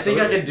 Because I think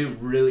I Absolutely. could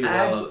do really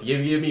well. Abso- If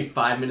you give me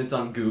 5 minutes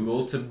on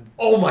Google to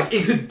Oh my,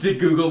 to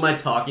Google my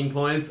talking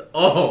points.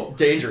 Oh.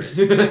 dangerous.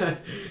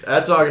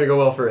 That's not gonna go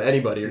well for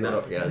anybody you're going No.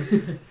 up against.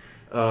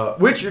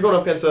 Which you're going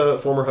up against a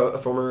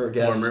former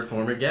guest.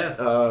 Former guest.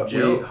 We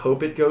Jill.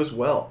 hope it goes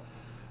well.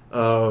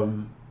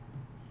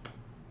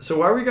 So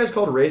why were you guys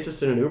called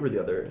racist in an Uber the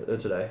other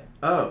today?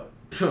 Oh.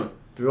 Do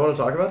we want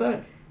to talk about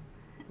that?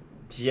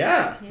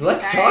 Yeah. You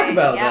Let's were talk very-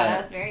 about yeah, that.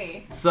 that was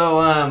very.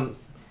 So,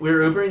 we were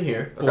Ubering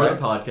here for Okay.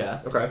 the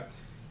podcast. Okay.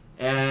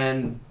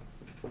 And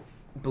I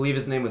believe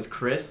his name was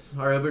Chris,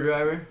 our Uber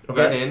driver.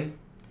 Okay. Get in.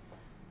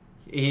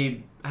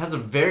 He has a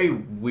very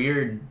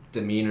weird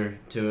demeanor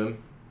to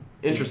him.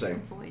 His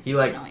Interesting. voice He,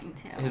 was like, annoying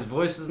too. His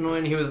voice was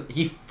annoying.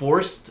 He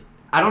forced,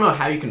 I don't know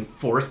how you can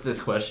force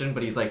this question,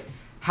 but he's like,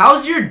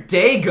 "How's your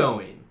day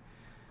going?"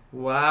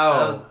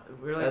 Wow.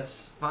 We were like,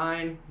 That's-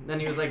 fine. Then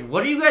he was like,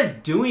 "What are you guys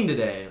doing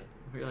today?"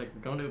 We were like,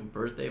 "We're going to a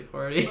birthday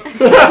party."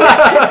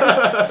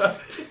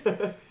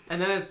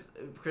 And then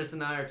Chris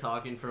and I are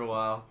talking for a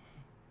while,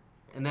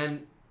 and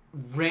then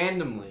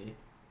randomly,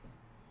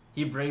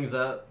 he brings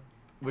up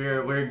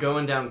we're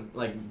going down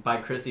by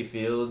Crissy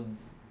Field,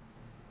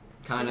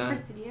 kind of.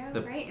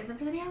 Presidio, right? Is it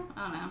Presidio?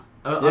 I don't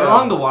know. Yeah.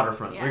 Along the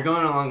waterfront. Yeah. We're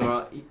going along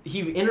the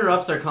He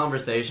interrupts our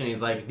conversation.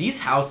 He's like, these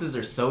houses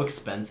are so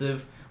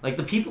expensive. Like,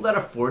 the people that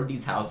afford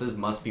these houses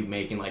must be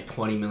making, like,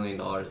 $20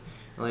 million. I'm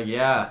like,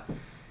 yeah.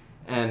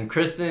 And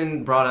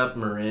Kristen brought up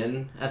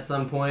Marin at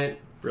some point.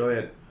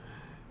 Brilliant.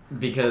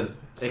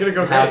 Because It's gonna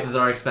go houses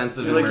are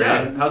expensive You're in like,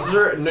 Marin. yeah, houses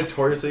are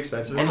notoriously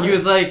expensive. And he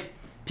was like,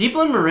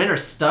 people in Marin are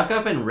stuck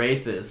up and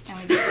racist.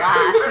 And we just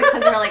laughed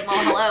because we're like,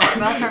 well, hello,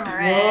 we're both from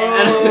Marin.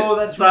 Whoa,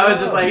 that's So I was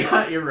just rough.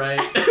 like, you're right.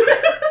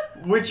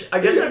 Which, I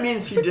guess that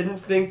means he didn't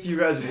think you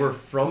guys were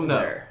from No.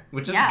 there.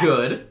 Which is Yeah.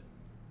 good.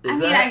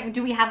 Is I that? mean,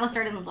 do we have a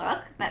certain look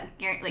that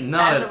like No.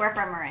 says that we're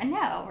from Marin?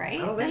 No, right?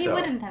 I don't think he so.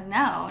 wouldn't have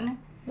known.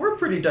 We're a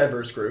pretty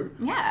diverse group.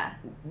 Yeah.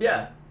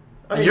 Yeah.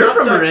 I mean, You're not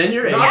from Marin,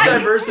 you're not Asian. Yeah,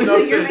 diverse you're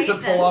enough to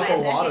racist pull off by a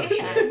lot of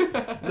association.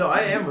 shit. No, I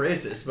am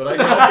racist, but I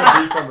can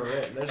also be from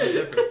Marin. There's a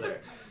difference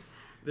there.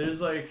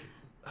 There's like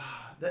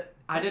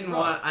I didn't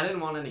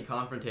want any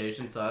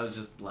confrontation, so I was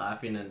just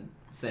laughing and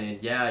saying,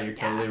 "Yeah, you're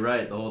totally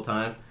right" the whole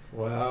time.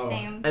 Wow.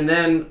 Same. And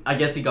then I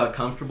guess he got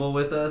comfortable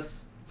with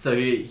us, so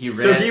he ran.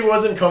 So he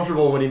wasn't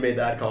comfortable when he made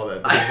that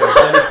comment. But he's like,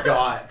 then he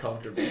got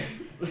comfortable.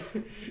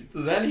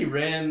 So then he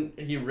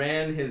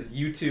ran his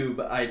YouTube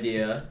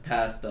idea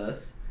past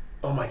us.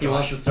 Oh my gosh. He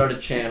wants to start a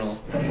channel,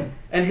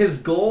 and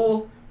his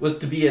goal was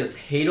to be as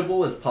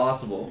hateable as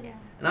possible. Yeah.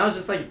 And I was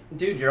just like,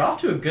 dude, you're off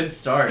to a good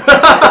start.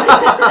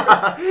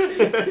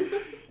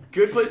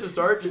 Good place to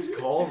start. Just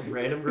call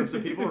random groups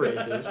of people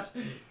racist,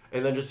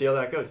 and then just see how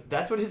that goes.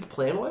 That's what his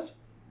plan was.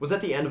 Was that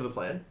the end of the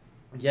plan?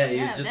 Yeah, he was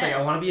Yeah, just that's like, it.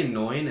 I want to be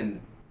annoying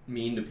and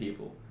mean to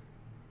people.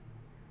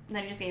 And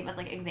then he just gave us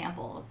like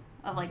examples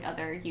of like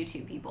other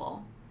YouTube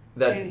people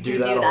That who do do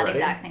that that already?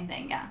 exact same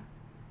thing. Yeah.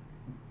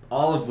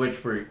 All of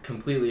which were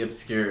completely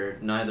obscure.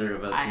 Neither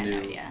of us I had knew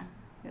no idea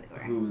who they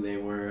were. who they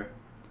were.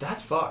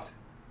 That's fucked.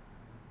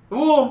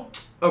 Well,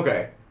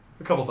 okay.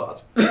 A couple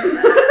thoughts.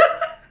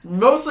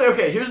 Mostly,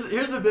 okay, here's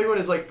the big one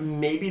is like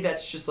maybe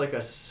that's just like a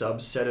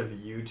subset of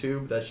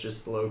YouTube that's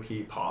just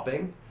low-key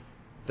popping.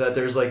 That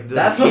there's like the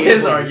That's what his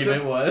hateful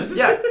argument YouTube- was.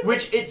 Yeah,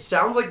 which it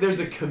sounds like there's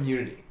a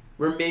community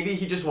where maybe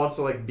he just wants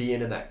to like be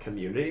in that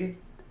community.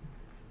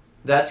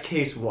 That's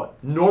case one.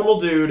 Normal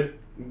dude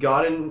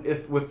got in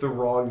with the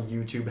wrong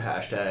YouTube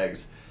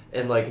hashtags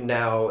and like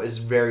now is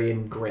very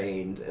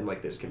ingrained in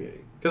like this community.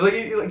 Because like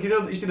you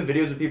know you see the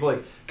videos of people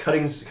like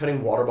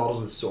cutting water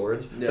bottles with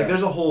swords. Yeah. Like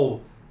there's a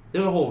whole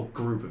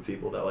group of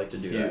people that like to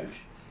do that.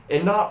 Huge.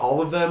 And not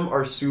all of them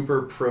are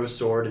super pro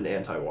sword and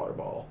anti water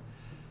bottle.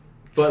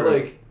 But True.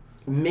 like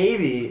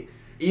maybe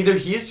either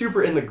he's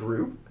super in the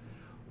group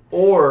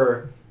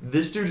or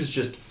this dude is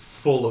just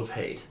full of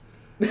hate.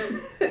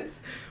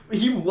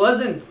 He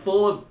wasn't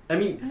full of. I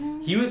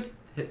mean, he was.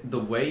 The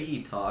way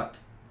he talked.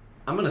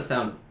 I'm gonna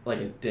sound like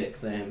a dick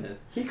saying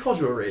this. He called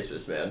you a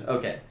racist, man.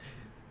 Okay.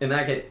 In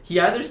that case, he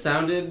either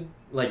sounded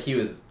like he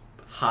was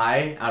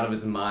high out of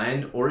his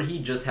mind, or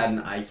he just had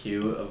an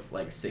IQ of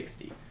like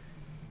 60.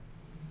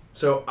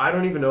 So I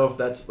don't even know if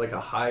that's like a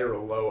high or a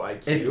low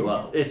IQ. It's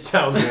low. It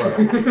sounds low.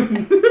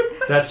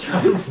 That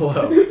sounds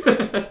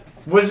low.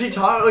 Was he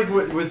talking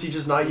like? Was he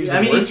just not using?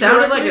 I mean, he words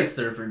sounded like correctly? a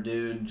surfer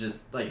dude,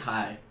 just like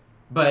high.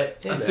 But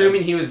Hey, man.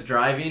 assuming he was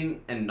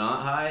driving and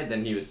not high,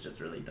 then he was just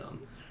really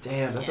dumb.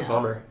 Damn, that's a Yeah.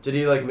 bummer. Did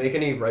he like make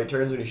any right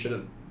turns when he should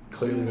have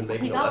clearly been He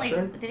making a got left like,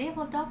 turn? did he have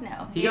flipped off?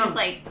 No. He He got- was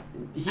like,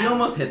 He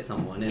almost hit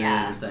someone in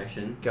Yeah. an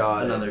intersection.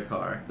 Got it. Another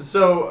car.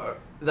 So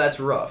that's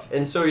rough.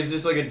 And so he's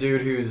just like a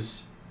dude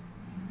who's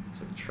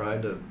like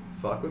trying to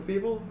fuck with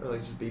people or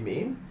like just be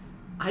mean.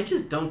 I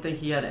just don't think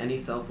he had any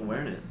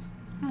self-awareness.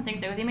 I don't think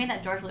so. Because he made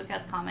that George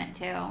Lucas comment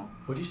too.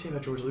 What do you say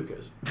about George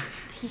Lucas?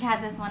 He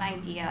had this one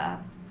idea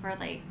for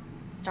like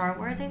Star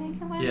Wars, I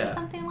think it was, Yeah. or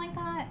something like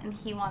that. And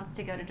he wants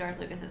to go to George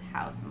Lucas's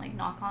house and like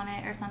knock on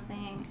it or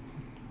something,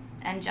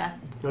 and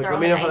just Like, throw let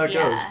me his know how that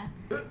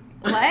idea.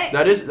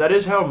 What? That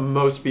is how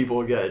most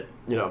people get,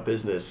 you know,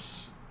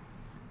 business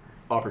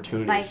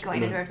opportunities. By going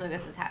to in the- George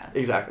Lucas's house.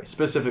 Exactly.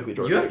 Specifically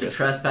George You have to Lucas.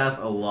 trespass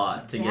a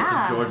lot to get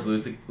Yeah. to George You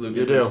do.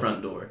 Lucas's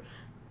front door.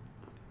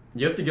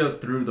 You have to go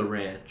through the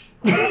ranch.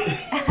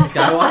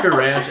 Skywalker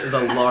Ranch is a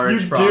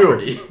large You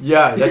property. do.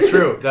 Yeah, that's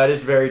true. That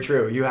is very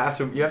true. You have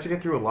to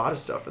get through a lot of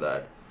stuff for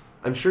that.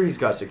 I'm sure he's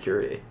got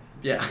security.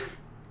 Yeah.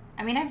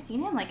 I mean, I've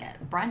seen him like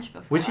at brunch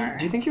before. Was he?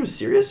 Do you think he was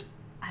serious?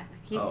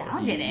 He Oh,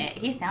 sounded he- it.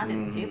 He sounded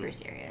Mhm. super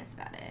serious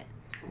about it.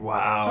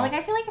 Wow. But like,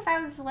 I feel like if I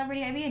was a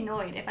celebrity, I'd be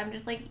annoyed if I'm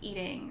just like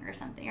eating or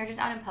something, or just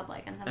out in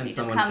public and somebody And just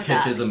someone comes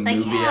pitches up. a like,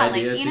 movie yeah,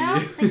 idea like, you to know,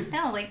 you. like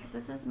no, like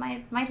this is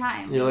my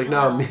time. You're like, Leave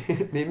no, me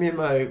meet me in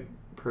my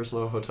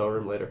personal hotel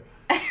room later.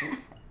 alone."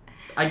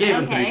 I gave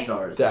him 3 Okay.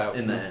 stars That,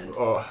 in the end.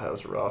 Oh, that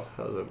was rough.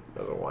 That was a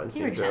You were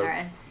Weinstein joke.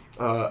 generous.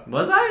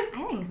 Was I?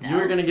 I think so. You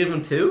were gonna give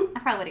him 2? I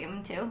probably would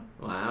have given him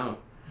 2. Wow.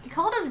 He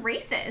called us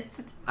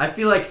racist. I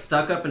feel like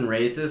Stuck Up and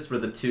Racist were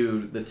the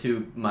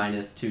two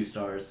minus 2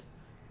 stars.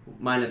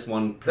 Minus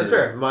 1 per That's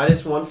fair.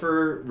 -1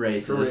 for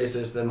racist. for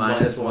racist, then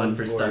minus -1 1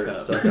 for Stuck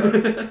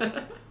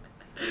Up.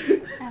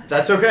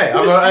 That's okay.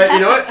 You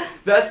know what?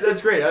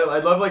 That's great.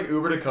 I'd love like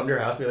Uber to come to your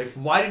house and be like,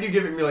 why did you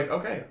give it? And be like,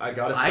 okay, I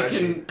got a I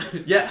spreadsheet.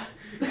 can, yeah.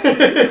 I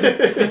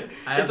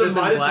have It's a this in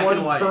black and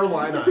 -1 white. per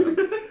line item.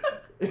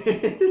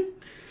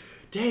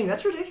 Dang,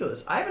 that's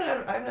ridiculous. I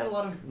haven't had a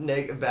lot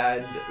of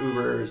bad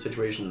Uber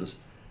situations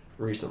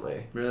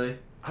recently. Really?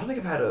 I don't think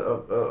I've had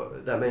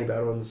that many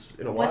bad ones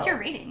in a while. What's your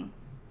rating?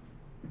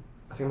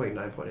 I think I'm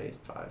like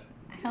 9.85.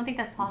 I don't think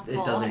that's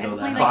possible. It doesn't go it's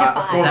that only high. like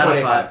a 5. It's out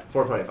of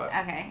 5. 4.85.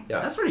 Okay.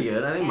 Yeah. That's pretty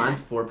good. I think Yeah. mine's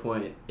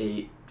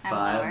 4.85. I'm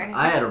lower.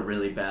 I had a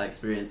really bad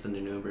experience in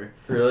an Uber.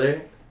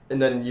 Really? And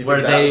then you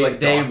Where think that like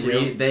docked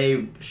you?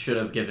 they should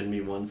have given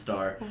me 1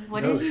 star.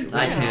 What No, did you shoot. do?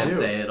 I can't do?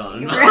 say it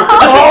on. You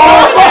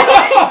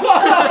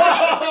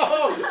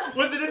Oh!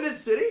 Was it in this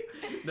city?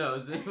 No, it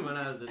was when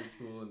I was in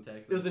school in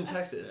Texas. It was in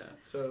Texas. Yeah.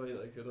 So I mean,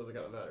 like, it doesn't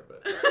kind of matter,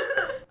 but.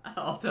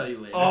 I'll tell you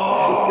later.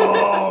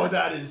 Oh,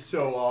 that is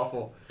so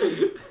awful.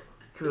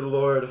 Good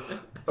lord.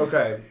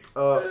 Okay.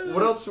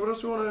 What else? What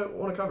else we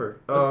want to cover?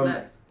 What's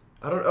next?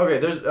 I don't. Okay.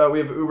 There's we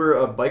have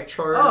Uber bike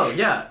charge. Oh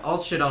yeah, I'll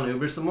shit on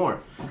Uber some more.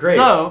 Great.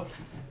 So,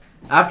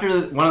 after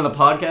one of the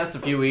podcasts a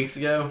few weeks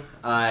ago,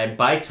 I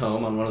biked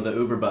home on one of the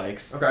Uber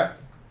bikes, Okay.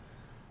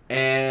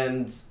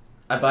 and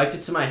I biked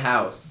it to my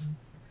house.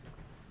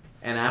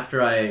 And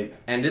after I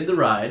ended the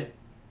ride,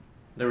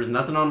 there was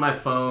nothing on my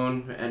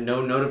phone and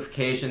no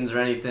notifications or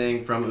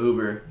anything from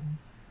Uber.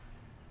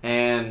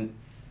 And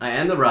I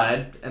end the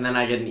ride, and then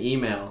I get an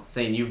email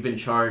saying you've been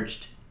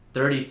charged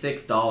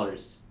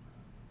 $36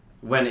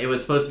 when it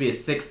was supposed to be a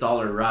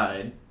 $6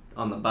 ride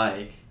on the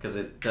bike, because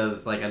it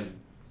does like a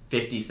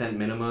 50-cent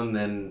minimum,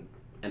 then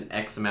an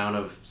X amount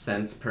of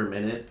cents per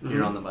minute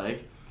you're on the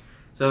bike.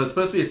 So it was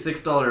supposed to be a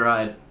 $6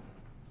 ride,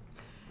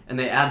 and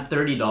they add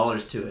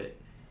 $30 to it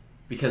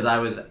because I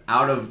was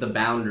out of the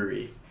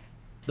boundary.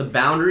 The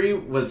boundary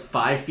was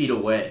 5 feet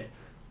away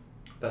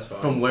That's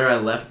fine. from where I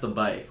left the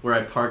bike, where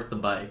I parked the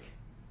bike.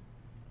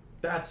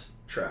 That's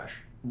trash.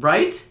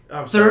 Right?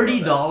 I'm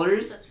sorry about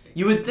 $30?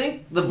 You would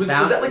think the Was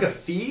that like a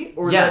fee,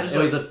 or was yeah, that just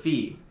it was like, a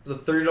fee. it was a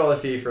 $30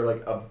 fee for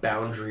like a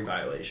boundary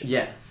violation?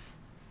 Yes.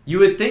 You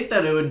would think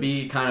that it would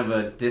be kind of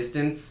a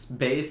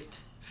distance-based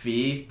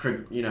fee,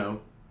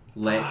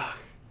 late. Fuck.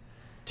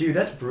 Dude,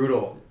 that's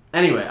brutal.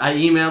 Anyway, I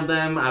emailed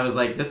them. I was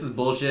like, this is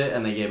bullshit,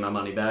 and they gave my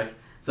money back.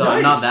 So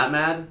I'm not Nice. that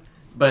mad,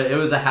 but it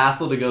was a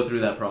hassle to go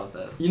through that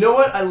process. You know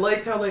what? I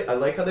like how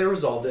they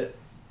resolved it.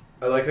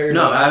 I like how you're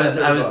No, not I mad was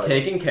at I was $30.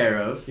 taken care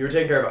of. You were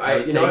taken care of. I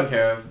was you know taken what?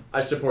 care of.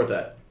 I support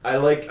that. I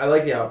like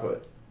the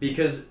output,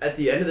 because at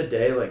the end of the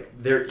day, like,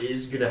 there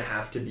is gonna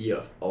have to be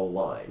a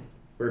line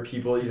where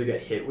people either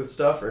get hit with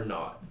stuff or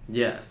not.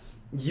 Yes.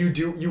 You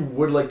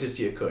would like to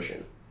see a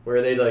cushion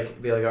where they'd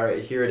like be like, all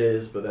right, here it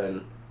is, but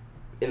then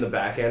in the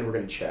back end we're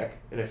gonna check,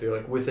 and if you're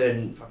like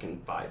within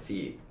fucking 5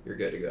 feet, you're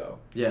good to go.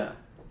 Yeah.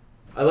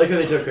 I like how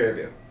they took care of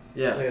you. I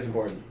Yeah. think it's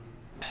important.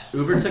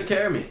 Uber took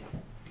care of me.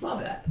 Love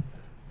that.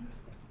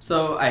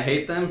 So I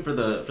hate them for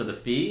the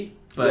fee,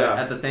 but Yeah.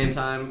 at the same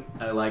time,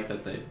 I like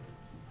that they.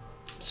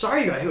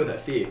 Sorry you got hit with that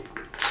fee.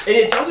 And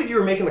it sounds like you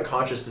were making the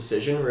conscious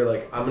decision where you're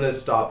like, I'm gonna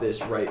stop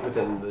this right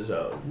within the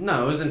zone.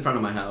 No, it was in front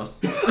of my house.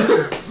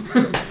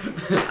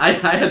 I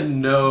had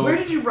no. Where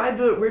did you ride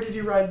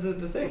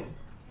the thing?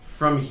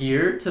 From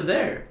here to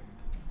there.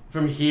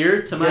 From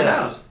here to my Dead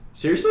house. ass.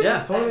 Seriously?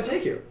 Yeah. How long did it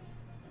take you?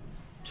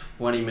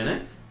 20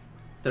 minutes?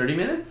 30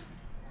 minutes?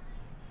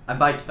 I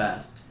biked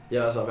fast.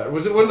 Yeah, that's not bad.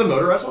 Was it one of the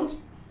motorized ones?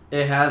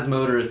 It has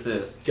motor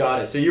assist.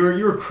 Got it. So you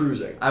were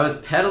cruising. I was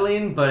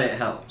pedaling, but it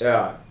helps.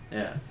 Yeah.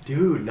 Yeah.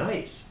 Dude,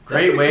 nice.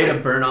 Great way to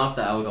burn off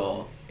the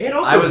alcohol. And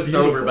also I was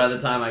beautiful. sober by the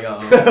time I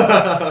got home.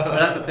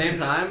 But at the same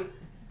time,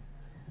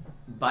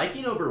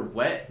 biking over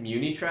wet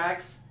Muni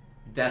tracks,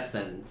 death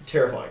sentence.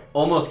 Terrifying.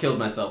 Almost killed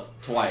myself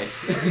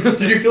twice.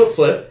 Did you feel it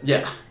slip?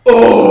 Yeah.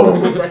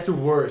 Oh, that's the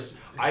worst.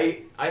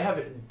 I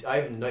have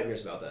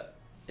nightmares about that.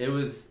 It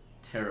was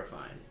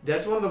terrifying.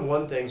 That's one of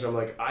the things where I'm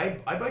like, I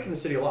bike in the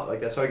city a lot.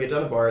 Like, that's how I get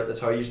down to BART. That's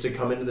how I used to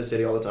come into the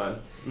city all the time.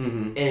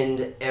 Mm-hmm.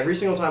 And every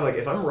single time, like,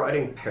 if I'm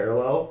riding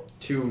parallel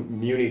to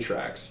Muni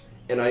tracks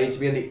and I need to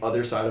be on the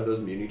other side of those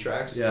Muni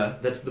tracks, Yeah.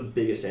 that's the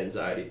biggest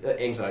anxiety that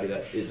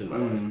is in my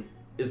Mm-hmm.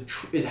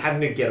 life. Is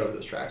having to get over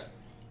those tracks.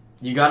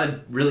 You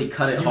gotta really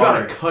cut it You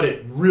hard. gotta cut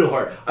it real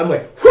hard. I'm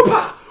like,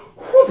 whoop-ah,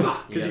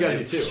 whoop-ah, because you gotta do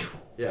like, two.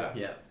 Yeah.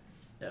 Yeah.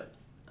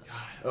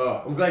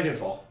 Oh, I'm glad you didn't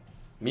fall.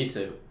 Me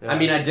too. Yeah. I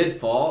mean, I did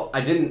fall. I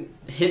didn't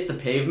hit the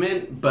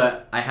pavement,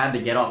 but I had to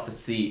get off the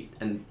seat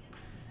and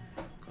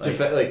Do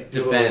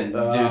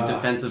a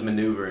defensive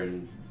maneuver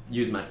and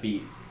use my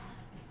feet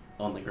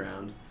on the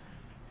ground.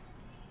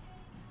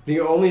 The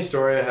only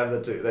story I have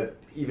that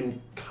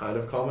even kind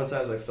of comments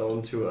as I fell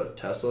into a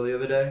Tesla the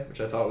other day,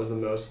 which I thought was the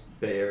most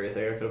Bay Area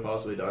thing I could have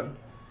possibly done.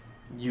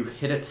 You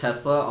hit a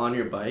Tesla on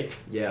your bike?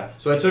 Yeah.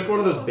 So I took one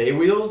of those bay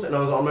wheels and I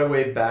was on my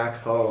way back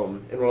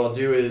home. And what I'll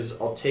do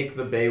is I'll take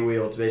the bay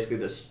wheel to basically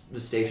the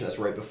station that's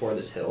right before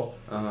this hill.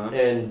 Uh-huh.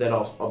 And then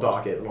I'll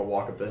dock it and I'll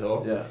walk up the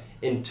hill. Yeah.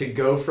 And to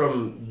go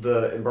from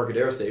the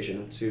Embarcadero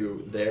station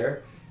to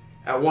there,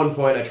 at one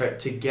point I tried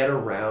to get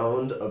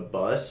around a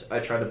bus. I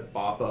tried to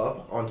bop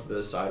up onto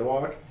the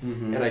sidewalk,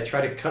 and I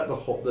tried to cut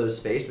the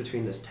space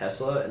between this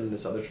Tesla and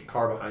this other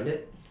car behind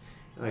it.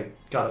 And I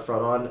got the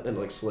front on and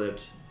like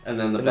slipped. And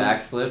then the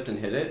back slipped and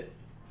hit it?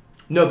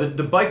 No,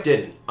 the bike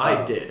didn't.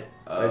 I did.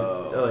 I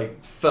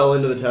like fell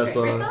into the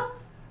Tesla. Hurt yourself?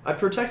 I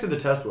protected the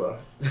Tesla.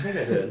 I think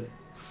I did.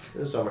 It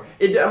was somewhere.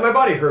 My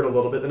body hurt a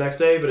little bit the next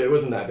day, but it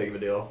wasn't that big of a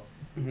deal.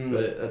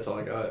 But that's all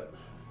I got.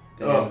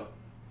 Damn. Oh,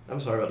 I'm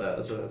sorry about that.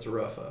 That's a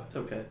rough. It's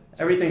okay.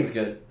 Everything's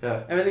good.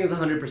 Yeah. Everything's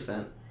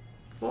 100%.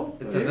 Well,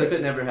 It's as if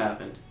it never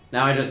happened.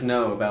 Now I just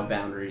know about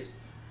boundaries.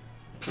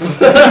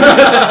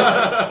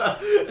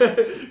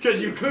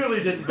 Because you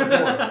clearly didn't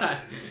before.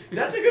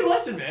 That's a good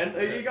lesson, man.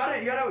 You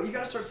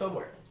gotta start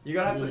somewhere. You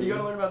gotta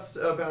learn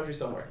about boundaries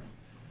somewhere.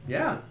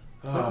 Yeah.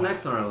 What's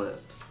next on our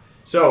list?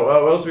 So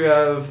what else we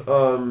have?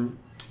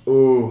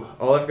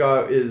 All I've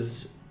got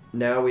is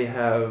now we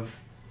have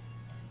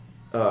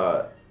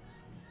the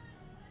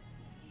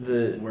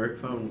Work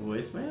phone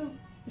voicemail?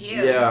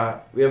 Yeah,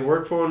 we have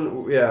work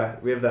phone. Yeah,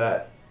 we have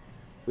that.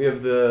 We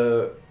have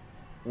the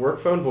work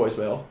phone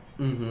voicemail.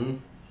 Mm-hmm.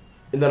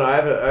 And then I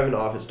have an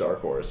Office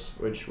Dark Horse,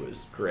 which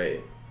was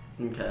great.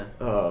 Okay.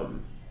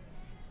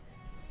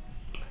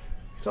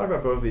 We talk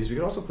about both of these. We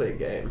could also play a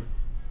game.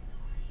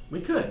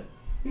 We could.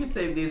 We could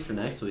save these for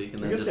next week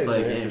and We then could just save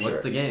play a some game. for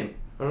What's sure. the game?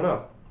 I don't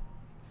know.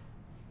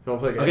 You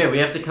want to play a game? Okay, we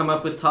have to come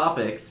up with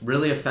topics,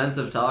 really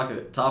offensive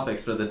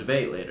topics for the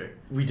debate later.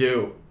 We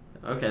do.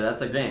 Okay,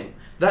 that's a game.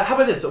 How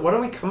about this? Why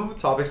don't we come up with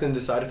topics and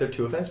decide if they're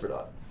too offensive or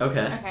not?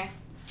 Okay. Okay.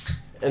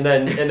 And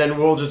then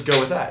we'll just go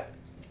with that.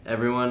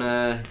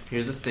 Everyone,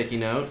 here's a sticky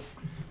note.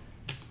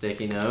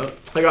 Sticky note.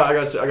 I got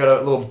a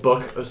little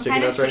book of sticky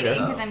Kind of notes right cheating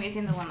here. because I'm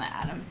using the one that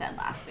Adam said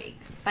last week,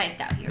 but I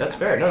doubt he That's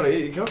remembers. fair. No,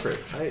 you go for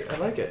it. I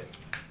like it.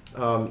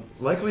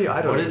 Likely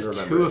I don't What even is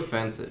remember. too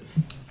offensive?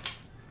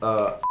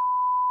 Are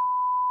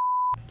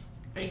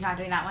you not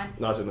doing that one?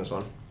 Not doing this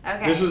one.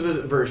 Okay. This was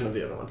a version of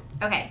the other one.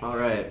 Okay. All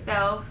right.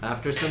 So,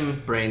 After some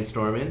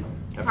brainstorming.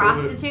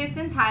 prostitutes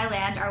in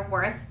Thailand are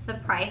worth the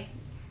price.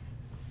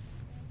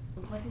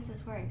 What is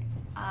this word?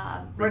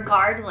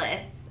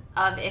 Regardless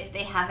of if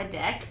they have a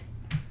dick.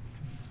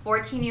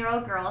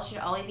 14-year-old girls should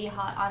only be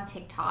hot on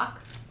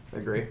TikTok. I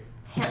agree.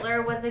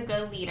 Hitler was a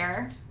good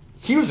leader.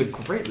 He was a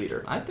great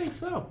leader. I think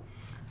so.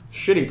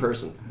 Shitty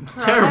person.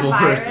 Terrible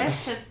person.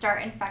 Coronavirus should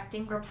start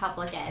infecting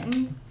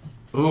Republicans.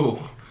 Ooh.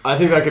 I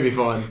think that could be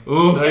fun.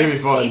 Ooh. That could be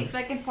If fun.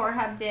 Facebook and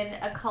Pornhub did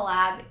a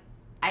collab,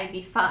 I'd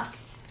be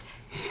fucked.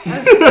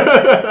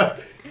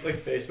 Like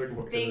Facebook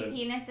and Big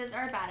penises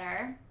are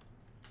better.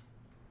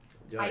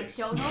 Yikes.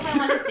 I don't know if I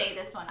want to say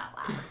this one out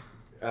loud.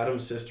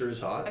 Adam's sister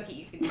is hot. Okay,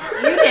 you did it.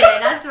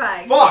 That's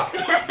fine. Fuck!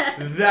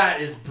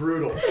 That is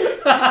brutal.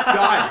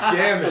 God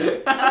damn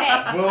it.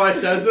 Okay. Will I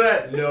censor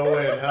that? No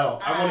way in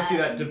hell. I want to see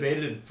that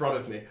debated in front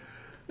of me.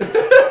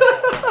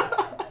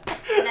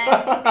 Then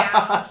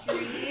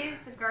boundaries,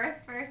 girth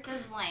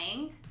versus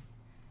length.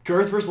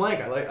 Girth versus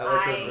length. I like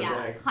girth versus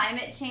length.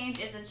 Climate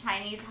change is a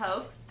Chinese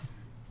hoax,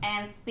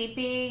 and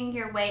sleeping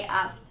your way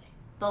up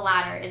the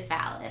ladder is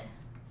valid.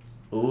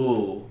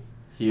 Ooh.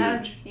 Huge.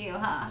 That was you,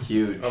 huh?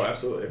 Huge. Oh,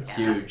 absolutely.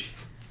 Yeah. Huge.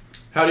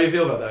 How do you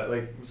feel about that?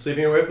 Like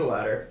sleeping your way up the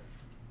ladder.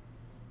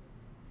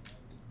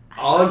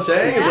 All I'm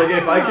saying is like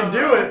if I could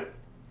do it,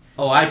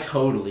 Oh, I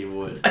totally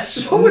would.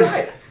 so would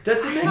I.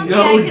 That's the I thing. don't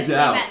No think I could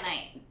doubt. sleep at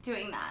night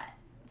doing that.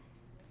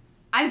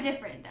 I'm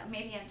different though.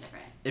 Maybe I'm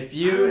different. If I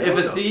a don't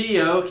know.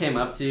 CEO came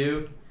up to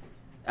you,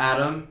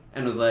 Adam,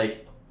 and was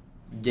like,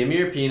 "Give me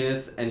your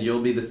penis, and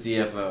you'll be the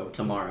CFO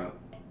tomorrow."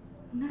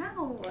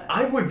 No.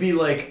 I would be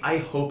like, I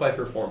hope I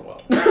perform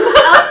well.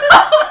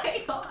 Oh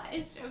my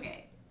gosh.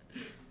 Okay.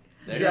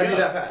 There you That'd go.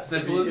 be that fast.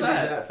 Simple It'd as be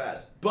that. that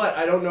fast. But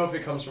I don't know if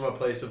it comes from a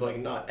place of like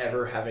not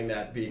ever having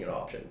that being an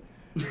option.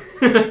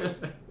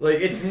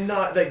 Like it's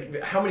not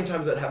like how many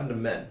times that happened to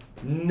men?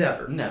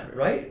 Never. Never.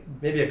 Right?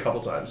 Maybe a couple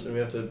times, and we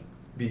have to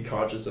be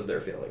conscious of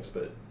their feelings.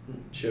 But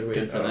should we?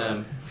 Good for I don't know.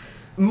 them.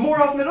 More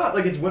often than not,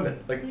 like it's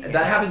women. Like Yeah.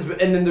 that happens,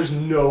 and then there's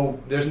no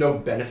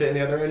benefit in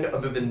the other end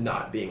other than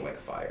not being like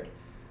fired.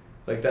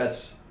 Like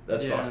that's Yeah.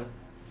 fucked.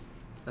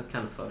 That's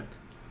kind of fucked.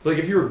 Like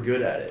if you were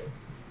good at it,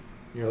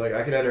 you're like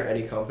I can enter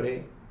any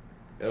company,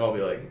 and I'll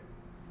be like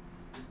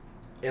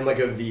in like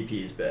a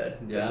VP's bed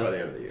Yeah. by the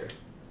end of the year.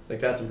 Like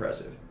that's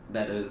impressive.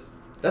 That is.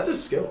 That's a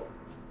skill.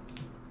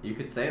 You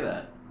could say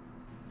that.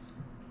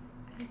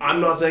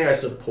 I'm not saying I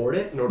support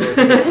it, nor do I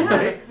think it's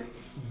right.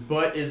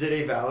 But is it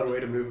a valid way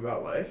to move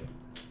about life?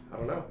 I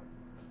don't know.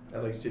 I'd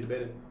like to see it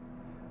debated.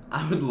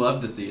 I would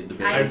love to see it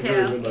debated. I I do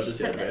really too. would love to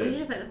see it We debated.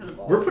 should put this in the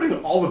bowl. We're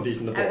putting all of these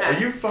in the bowl. Okay. Are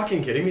you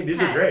fucking kidding me? These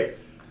are Okay. great.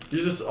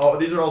 These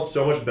are all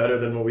so much better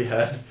than what we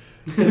had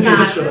Yeah, it really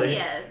initially.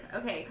 is.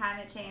 Okay,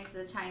 climate change is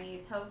a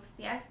Chinese hoax,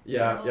 yes?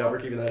 Yeah, we're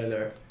keeping that in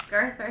there.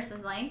 Girth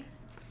versus length.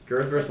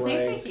 Girth versus This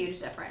makes length. a huge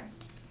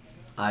difference.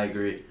 I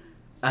agree.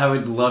 I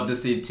would love to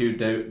see two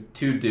dudes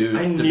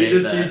I need debate to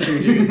that. see two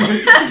dudes.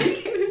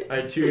 Okay.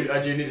 I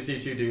do need to see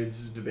two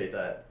dudes debate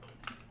that.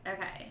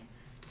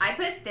 I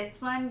put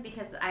this one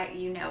because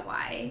you know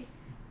why.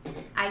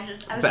 I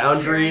was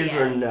Boundaries just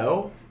or curious.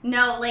 no?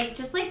 No, like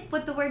just like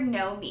what the word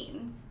no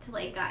means to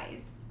like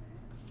guys.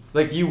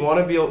 Like you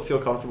want to feel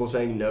comfortable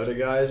saying no to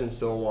guys and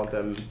still want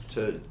them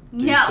to do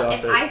No, stuff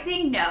if I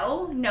say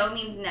no, no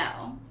means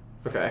no.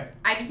 Okay.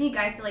 I just need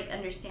guys to like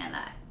understand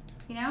that.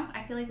 You know?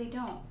 I feel like they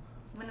don't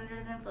when under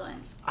the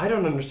influence. I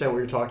don't understand what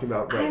you're talking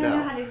about right I don't know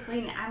now. how to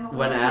explain it. I'm a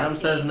When little Adam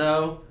tipsy. says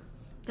no,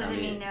 Does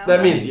it mean no?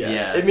 That means means yes.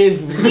 yes. It means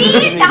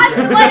See,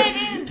 that's what it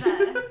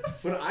is.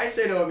 When I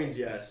say no, it means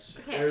yes.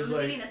 Okay, There's I'm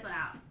like leaving this one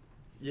out.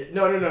 yeah,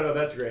 no.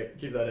 That's great.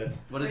 Keep that in.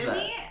 what is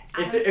Really?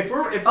 If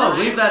we're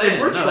leave that if in.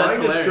 we're No,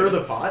 trying to that's stir hilarious.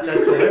 the pot,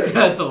 that's hilarious. that?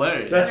 That's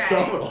hilarious. That's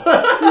Okay.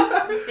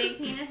 phenomenal. Big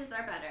penises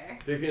are better.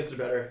 Big penis are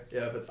better.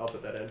 Yeah, but I'll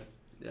put that in.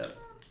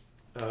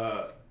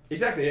 yeah.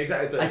 Exactly.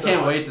 I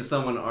can't wait till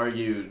someone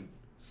argued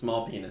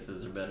small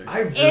penises are better. I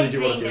really If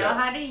do want to they see know that.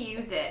 how to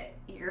use it,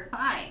 you're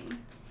fine.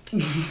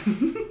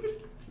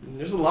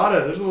 There's a lot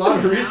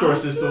of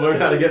resources to learn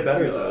how to get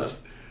better at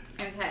those.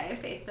 Okay,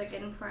 Facebook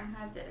and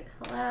Pornhub did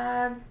a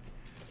collab.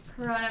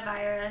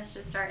 Coronavirus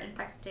should start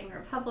infecting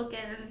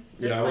Republicans.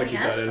 This Yeah, I one, want to keep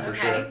yes. that in for Okay.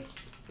 sure.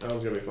 That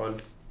one's gonna be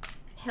fun.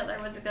 Hitler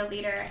was a good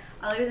leader.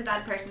 Although he was a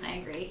bad person, I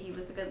agree. He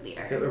was a good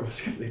leader. Hitler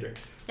was a good leader.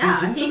 Yeah,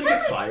 Didn't he somebody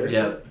get could- fired?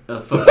 yeah,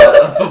 a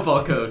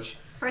football coach.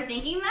 For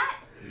thinking that?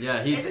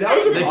 Yeah, he's Isn't that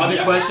was a the, body-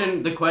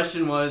 the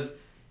question was,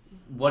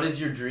 what is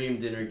your dream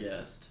dinner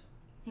guest?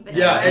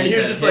 Yeah, and he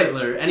was said just like-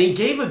 Hitler, and he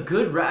gave a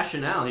good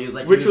rationale. He was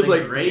like, Which he was a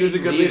like great he was a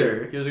good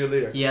leader. He was a good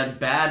leader. He had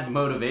bad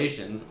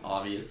motivations,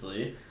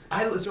 obviously.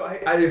 I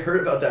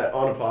heard about that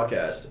on a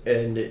podcast,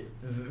 and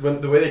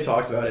when the way they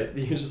talked about it,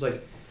 he was just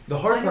like the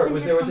hard part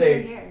was there was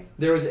a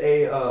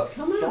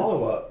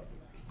follow up.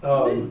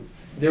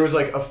 There was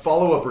like a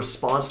follow up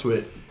response to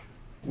it,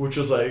 which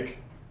was like,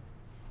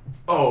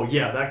 oh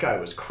yeah, that guy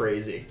was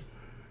crazy.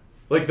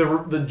 Like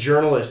the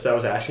journalist that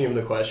was asking him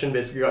the question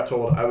basically got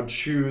told, I would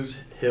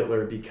choose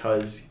Hitler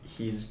because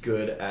he's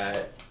good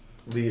at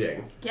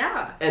leading.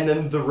 Yeah. And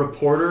then the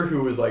reporter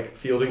who was like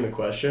fielding the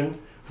question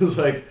was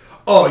like,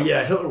 oh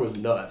yeah, Hitler was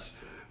nuts.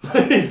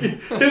 Like,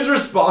 his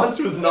response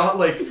was not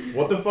like,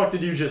 what the fuck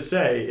did you just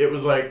say? It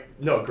was like,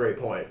 no, great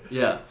point.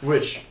 Yeah.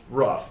 Which,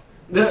 rough.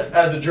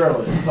 As a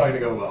journalist, it's not going to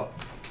go well.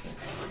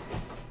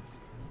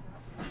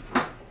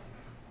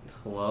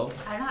 Hello?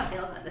 I don't know how I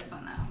feel about this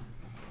one,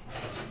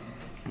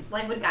 though.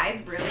 Like, would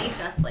guys really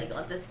just, like,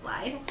 let this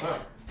slide?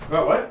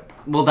 About what?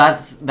 Well,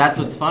 that's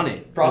what's funny.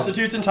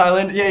 Prostitutes in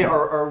Thailand,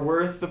 are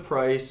worth the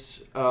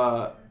price,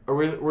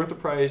 worth the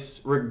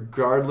price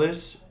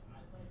regardless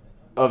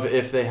of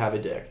if they have a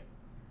dick.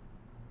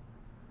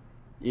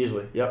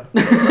 Easily, yep.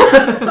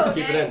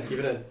 Okay. Keep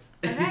it in.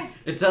 Okay.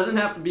 It doesn't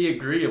have to be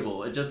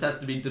agreeable. It just has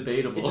to be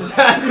debatable. It just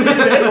has to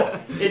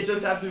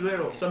be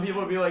debatable. Some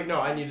people would be like, no,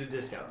 I need a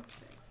discount.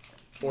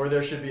 Or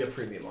there should be a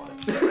premium on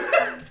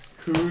it.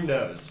 Who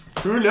knows?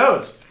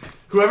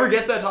 Whoever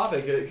gets that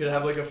topic could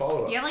have like a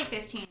follow-up. You have, like,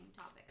 15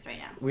 topics right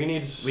now. We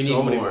need We need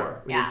many more.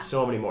 more. We Yeah. need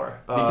so many more.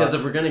 Because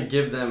if we're gonna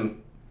give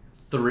them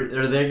 3,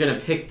 or they're gonna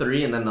pick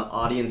 3, and then the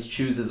audience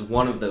chooses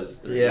one of those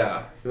 3.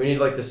 yeah, we need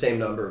like the same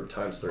number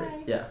times 3.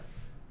 Yeah.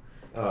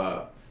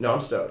 No, I'm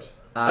stoked.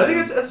 I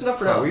think that's enough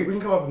for now. We can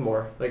come up with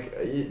more. Like,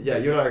 yeah,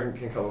 you and I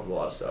can come up with a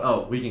lot of stuff.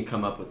 Oh, we can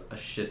come up with a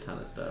shit ton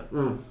of stuff.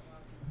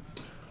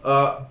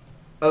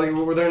 I think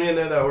were there any in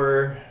there that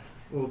were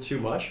a little too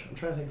much? I'm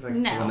trying to think if I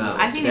can. No. No,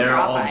 I think these they're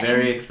are all all fine.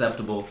 very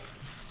acceptable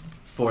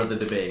for the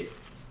debate.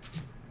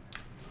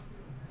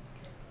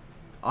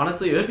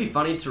 Honestly, it would be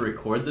funny to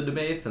record the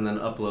debates and then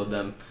upload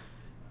them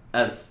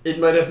as. It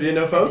might have to be a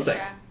no phones thing.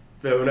 Extra.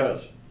 But who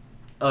knows?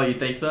 Oh, you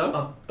think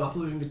so?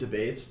 Uploading the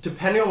debates,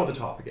 depending on what the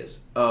topic is.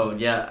 Oh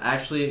yeah,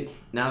 actually,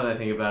 now that I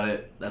think about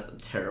it, that's a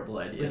terrible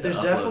idea. Like, to there's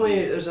upload definitely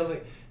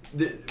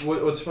these.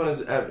 what's fun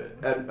is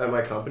at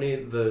my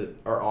company,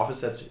 our office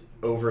that's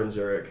over in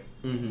Zurich,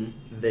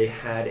 they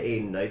had a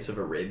Knights of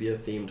Arabia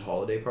themed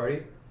holiday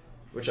party,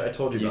 which I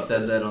told you You about.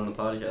 said this. that on the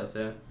podcast,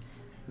 yeah.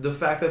 The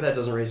fact that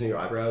doesn't raise any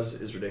eyebrows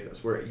is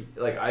ridiculous. Where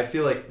like I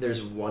feel like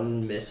there's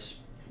one I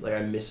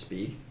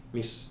misspeak,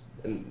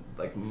 and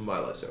like my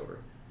life's over.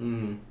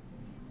 Mm.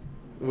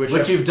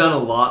 Which You've done a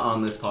lot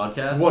on this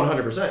podcast.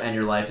 100%. And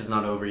your life is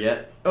not over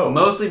yet. Oh.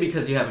 Mostly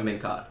because you haven't been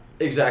caught.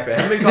 Exactly.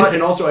 I haven't been caught,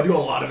 and also I do a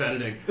lot of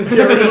editing.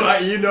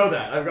 You know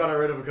that. I've gotten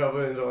rid of a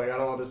couple of things. I'm like, I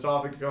don't want this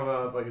topic to come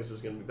up. Like, this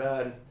is going to be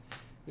bad. You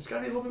just got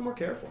to be a little bit more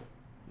careful.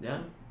 Yeah.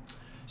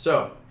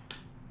 So,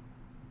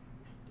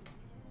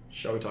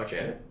 shall we talk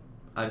Janet?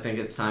 I think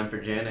it's time for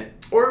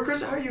Janet. Or,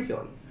 Chris, how are you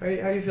feeling? How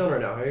are you feeling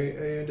right now? How are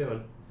you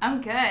doing?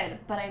 I'm good,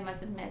 but I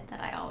must admit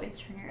that I always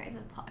turn your guys'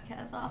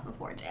 podcast off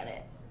before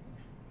Janet.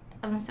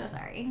 I'm so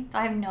sorry. So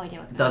I have no idea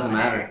what's going on. Doesn't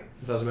matter.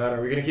 Doesn't matter.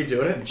 Are we going to keep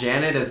doing it?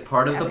 Janet is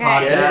part of the Okay.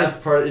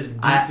 podcast. Janet is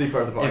deeply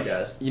part of the If-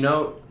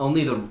 podcast.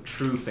 only the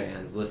true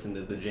fans listen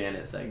to the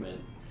Janet segment.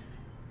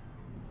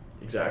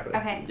 Exactly.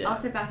 Okay, Yeah. I'll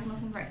sit back and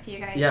listen to you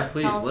guys. Yeah,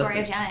 please, tell the story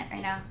listen. of Janet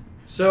right now.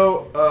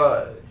 So,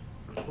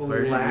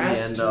 Where did we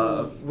end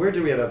up? Where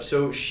did we end up?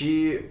 So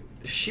she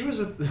was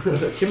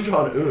with Kim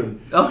Jong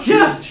Un. Oh,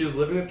 yeah. She was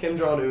living with Kim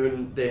Jong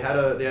Un. They had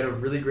a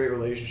really great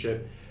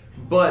relationship,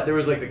 But there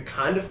was like the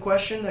kind of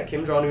question that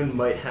Kim Jong-un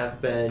might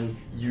have been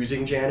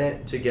using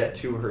Janet to get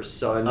to her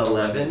son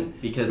 11,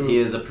 because he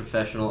is a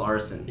professional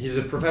arson. He's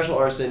a professional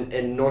arson,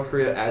 and North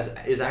Korea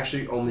is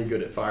actually only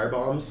good at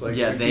firebombs. Like,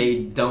 yeah, they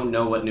don't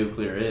know what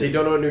nuclear is. They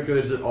don't know what nuclear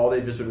is at all.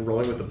 They've just been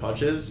rolling with the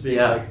punches, being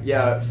like,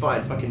 yeah,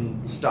 fine,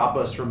 fucking stop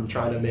us from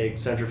trying to make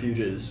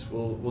centrifuges.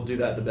 We'll do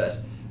that the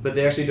best. But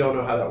they actually don't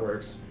know how that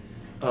works.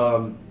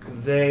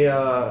 They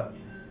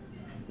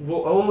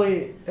will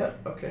only. Yeah,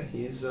 okay,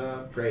 he's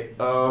great.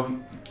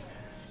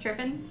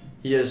 Stripping?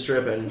 He is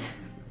stripping.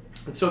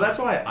 So that's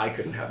why I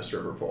couldn't have a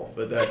stripper pole,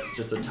 but that's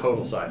just a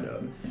total side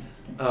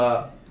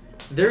note.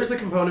 There's the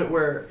component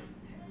where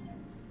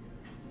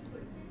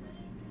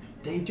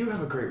they do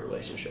have a great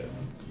relationship.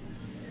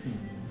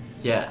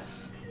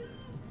 Yes.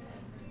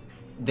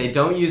 They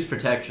don't use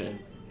protection.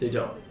 They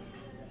don't.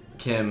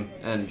 Kim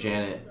and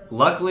Janet.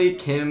 Luckily,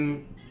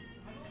 Kim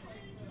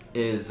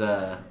is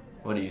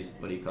what do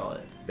you call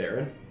it?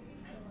 Barren?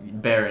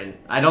 Barren.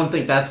 I don't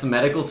think that's the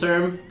medical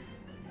term.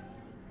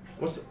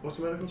 What's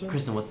the medical term?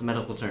 Kristen, what's the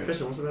medical term?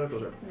 Kristen, what's the medical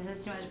term? This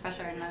is too much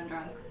pressure and I'm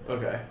drunk.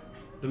 Okay.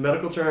 The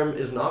medical term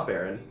is not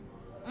barren.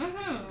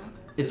 Mm-hmm.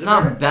 It's Is it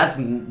not. barren? That's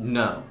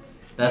no.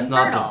 That's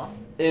Infertile. not.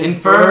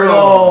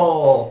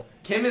 Infertile!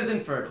 Kim is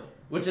infertile,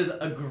 which is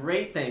a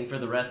great thing for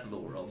the rest of the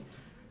world.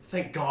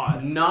 Thank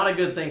God. Not a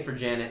good thing for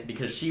Janet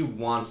because she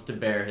wants to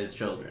bear his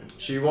children.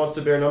 She wants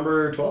to bear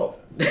number 12.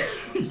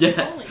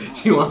 Yes, Holy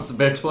she wants to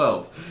bear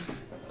 12.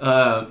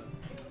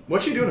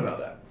 What's she doing about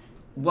that?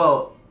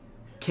 Well,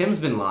 Kim's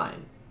been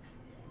lying.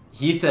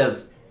 He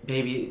says,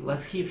 "Baby,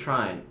 let's keep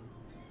trying.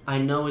 I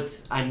know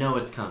it's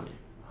coming."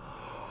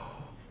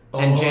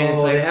 And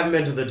Janet's like, they haven't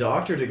been to the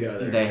doctor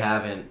together. They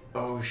haven't.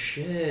 Oh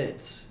shit.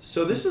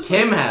 So this is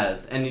Kim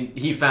has, and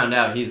he found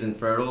out he's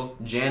infertile.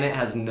 Janet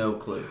has no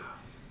clue.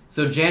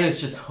 So Janet's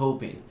just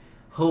hoping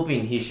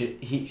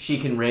she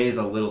can raise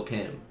a little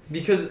Kim.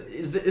 Because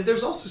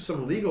there's also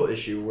some legal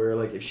issue where,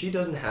 like, if she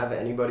doesn't have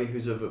anybody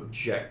who's of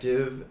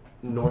objective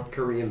North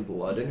Korean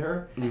blood in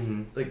her,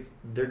 like,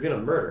 they're gonna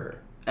murder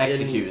her.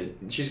 Executed.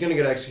 And she's gonna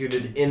get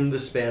executed in the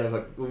span of,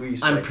 like, at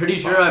least. I'm like, pretty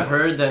 5 sure I've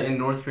months. heard that in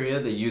North Korea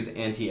they use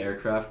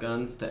anti-aircraft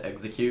guns to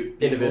execute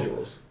people,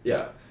 Individuals.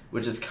 Yeah.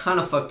 which is kind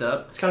of fucked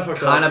up. It's kind of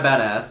fucked up. Kind of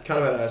badass.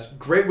 Kind of badass.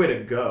 Great way to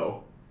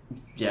go.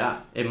 Yeah,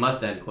 it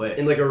must end quick.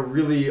 In, like, a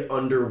really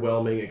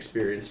underwhelming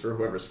experience for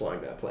whoever's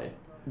flying that plane.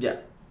 Yeah.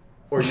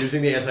 Or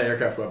using the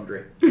anti-aircraft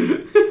weaponry.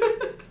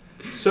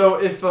 So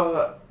if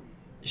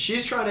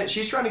she's trying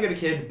to get a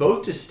kid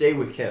both to stay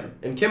with Kim,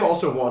 and Kim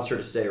also wants her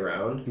to stay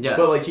around. Yeah.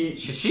 But like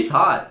she's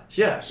hot.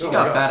 yeah, She oh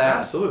got my God, fat ass.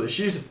 Absolutely,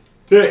 she's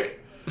thick.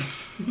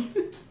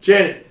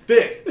 Janet,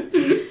 thick.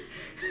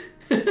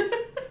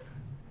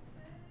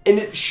 And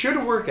it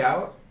should work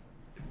out,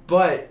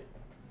 but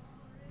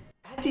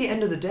at the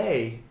end of the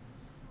day,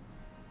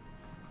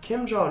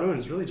 Kim Jong-un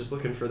is really just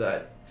looking for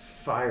that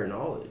fire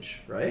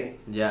knowledge, right?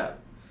 Yeah.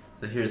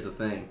 So here's the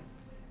thing.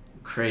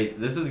 Crazy.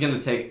 This is gonna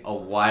take a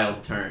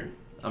wild turn.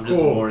 I'm just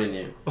Cool. warning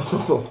you.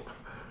 Oh.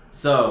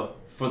 So,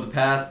 for the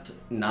past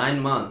 9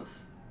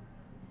 months,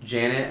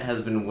 Janet has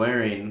been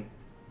wearing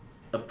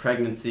a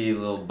pregnancy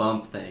little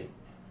bump thing.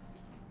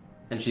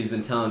 And she's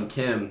been telling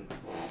Kim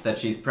that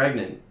she's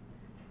pregnant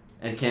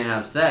and can't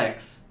have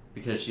sex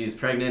because she's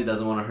pregnant,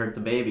 doesn't want to hurt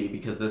the baby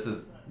because this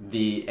is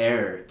the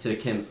heir to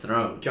Kim's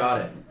throne.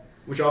 Got it.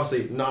 Which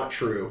obviously not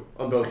true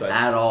on both sides.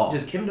 At all.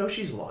 Does Kim know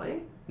she's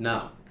lying?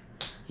 No.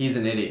 He's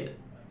an idiot.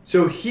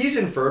 So he's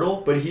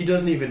infertile, but he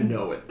doesn't even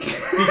know it.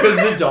 Because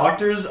the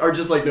doctors are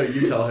just like, no,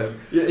 you tell him.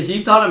 Yeah,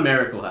 he thought a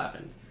miracle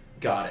happened.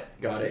 Got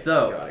it.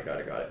 So- got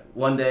it.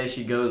 One day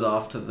she goes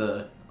off to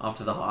the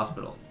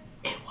hospital.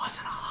 It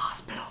wasn't a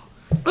hospital.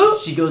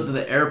 She goes to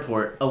the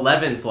airport.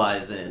 11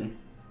 flies in,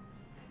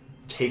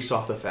 Takes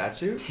off the fat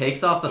suit?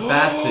 takes off the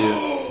fat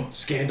suit,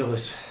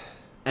 Scandalous.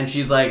 and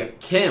she's like,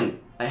 "Kim,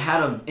 I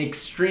had an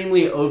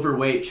extremely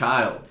overweight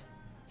child.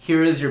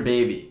 Here is your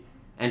baby."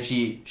 And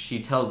she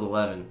tells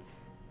 11,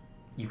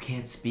 "You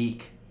can't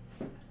speak.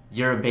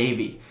 You're a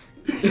baby."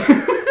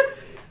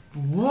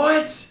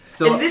 What?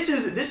 So- and this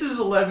is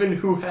 11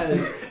 who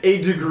has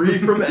a degree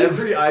from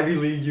every Ivy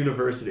League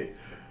university.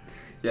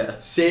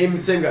 Yes. Same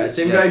guy.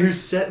 Same Yes. guy who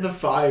set the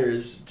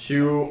fires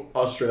to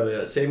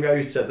Australia. Same guy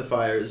who set the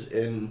fires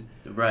in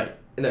Right.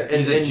 there.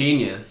 He's a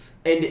genius.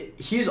 And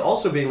he's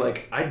also being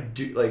like, I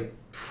do, like,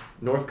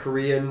 North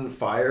Korean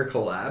fire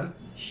collab,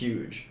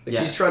 huge. Like,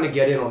 Yes. he's trying to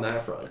get in on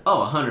that front.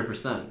 Oh,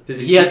 100%. Does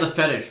he He has speak- a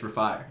fetish for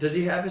fire. Does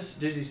he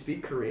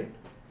speak Korean?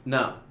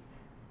 No.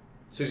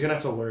 So he's gonna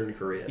have to learn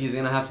Korean. He's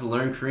gonna have to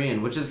learn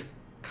Korean, which is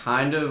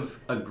kind of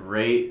a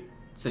great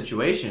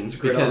situation It's a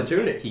great because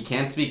opportunity. he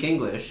can't speak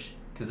English,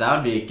 because that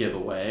would be a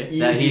giveaway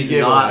that Easy he's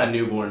giveaway. not a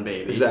newborn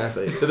baby.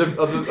 Exactly.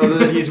 other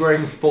than he's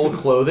wearing full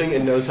clothing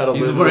and knows how to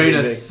He's live. wearing a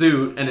as living.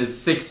 suit and is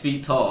 6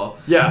 feet tall.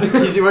 Yeah,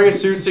 he's wearing a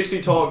suit, 6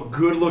 feet tall,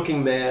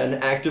 good-looking man,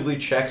 actively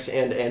checks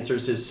and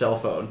answers his cell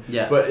phone.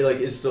 Yes. But like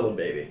is still a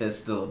baby Is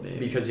still a baby.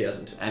 because he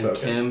hasn't And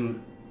spoken.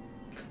 Kim,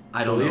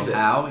 I don't Believes know it.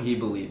 how he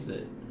believes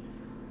it.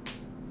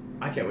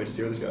 I can't wait to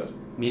see where this goes.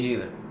 Me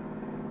neither.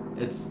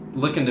 it's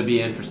looking to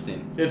be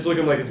interesting. It's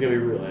looking like it's gonna be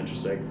real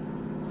interesting.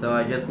 So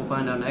I guess we'll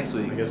find out next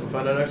week. I guess we'll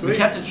find out next We week.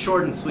 kept it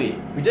short and sweet.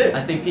 We did.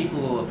 I think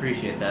people will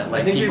appreciate that.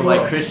 Like think people people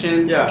like will.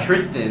 Kristen that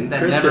Kristen.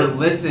 never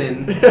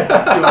listened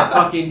to our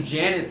fucking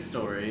Janet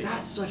story.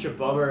 That's such a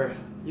bummer.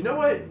 You know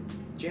what?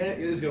 Janet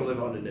is gonna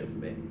live on in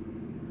infamy.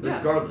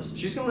 Yes. Regardless,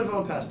 she's gonna live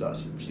on past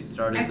us. She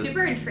started I'm this.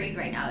 super intrigued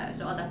right now, though,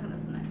 so I'll definitely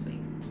listen next week.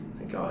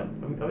 Thank God,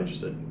 I'm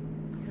interested.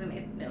 Because it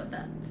makes no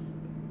sense.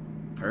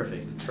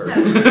 Perfect.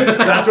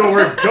 That's what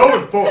we're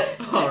going for.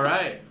 All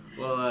right.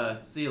 Well,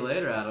 see you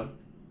later, Adam.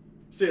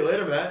 See you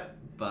later,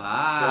 Matt.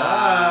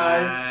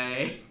 Bye.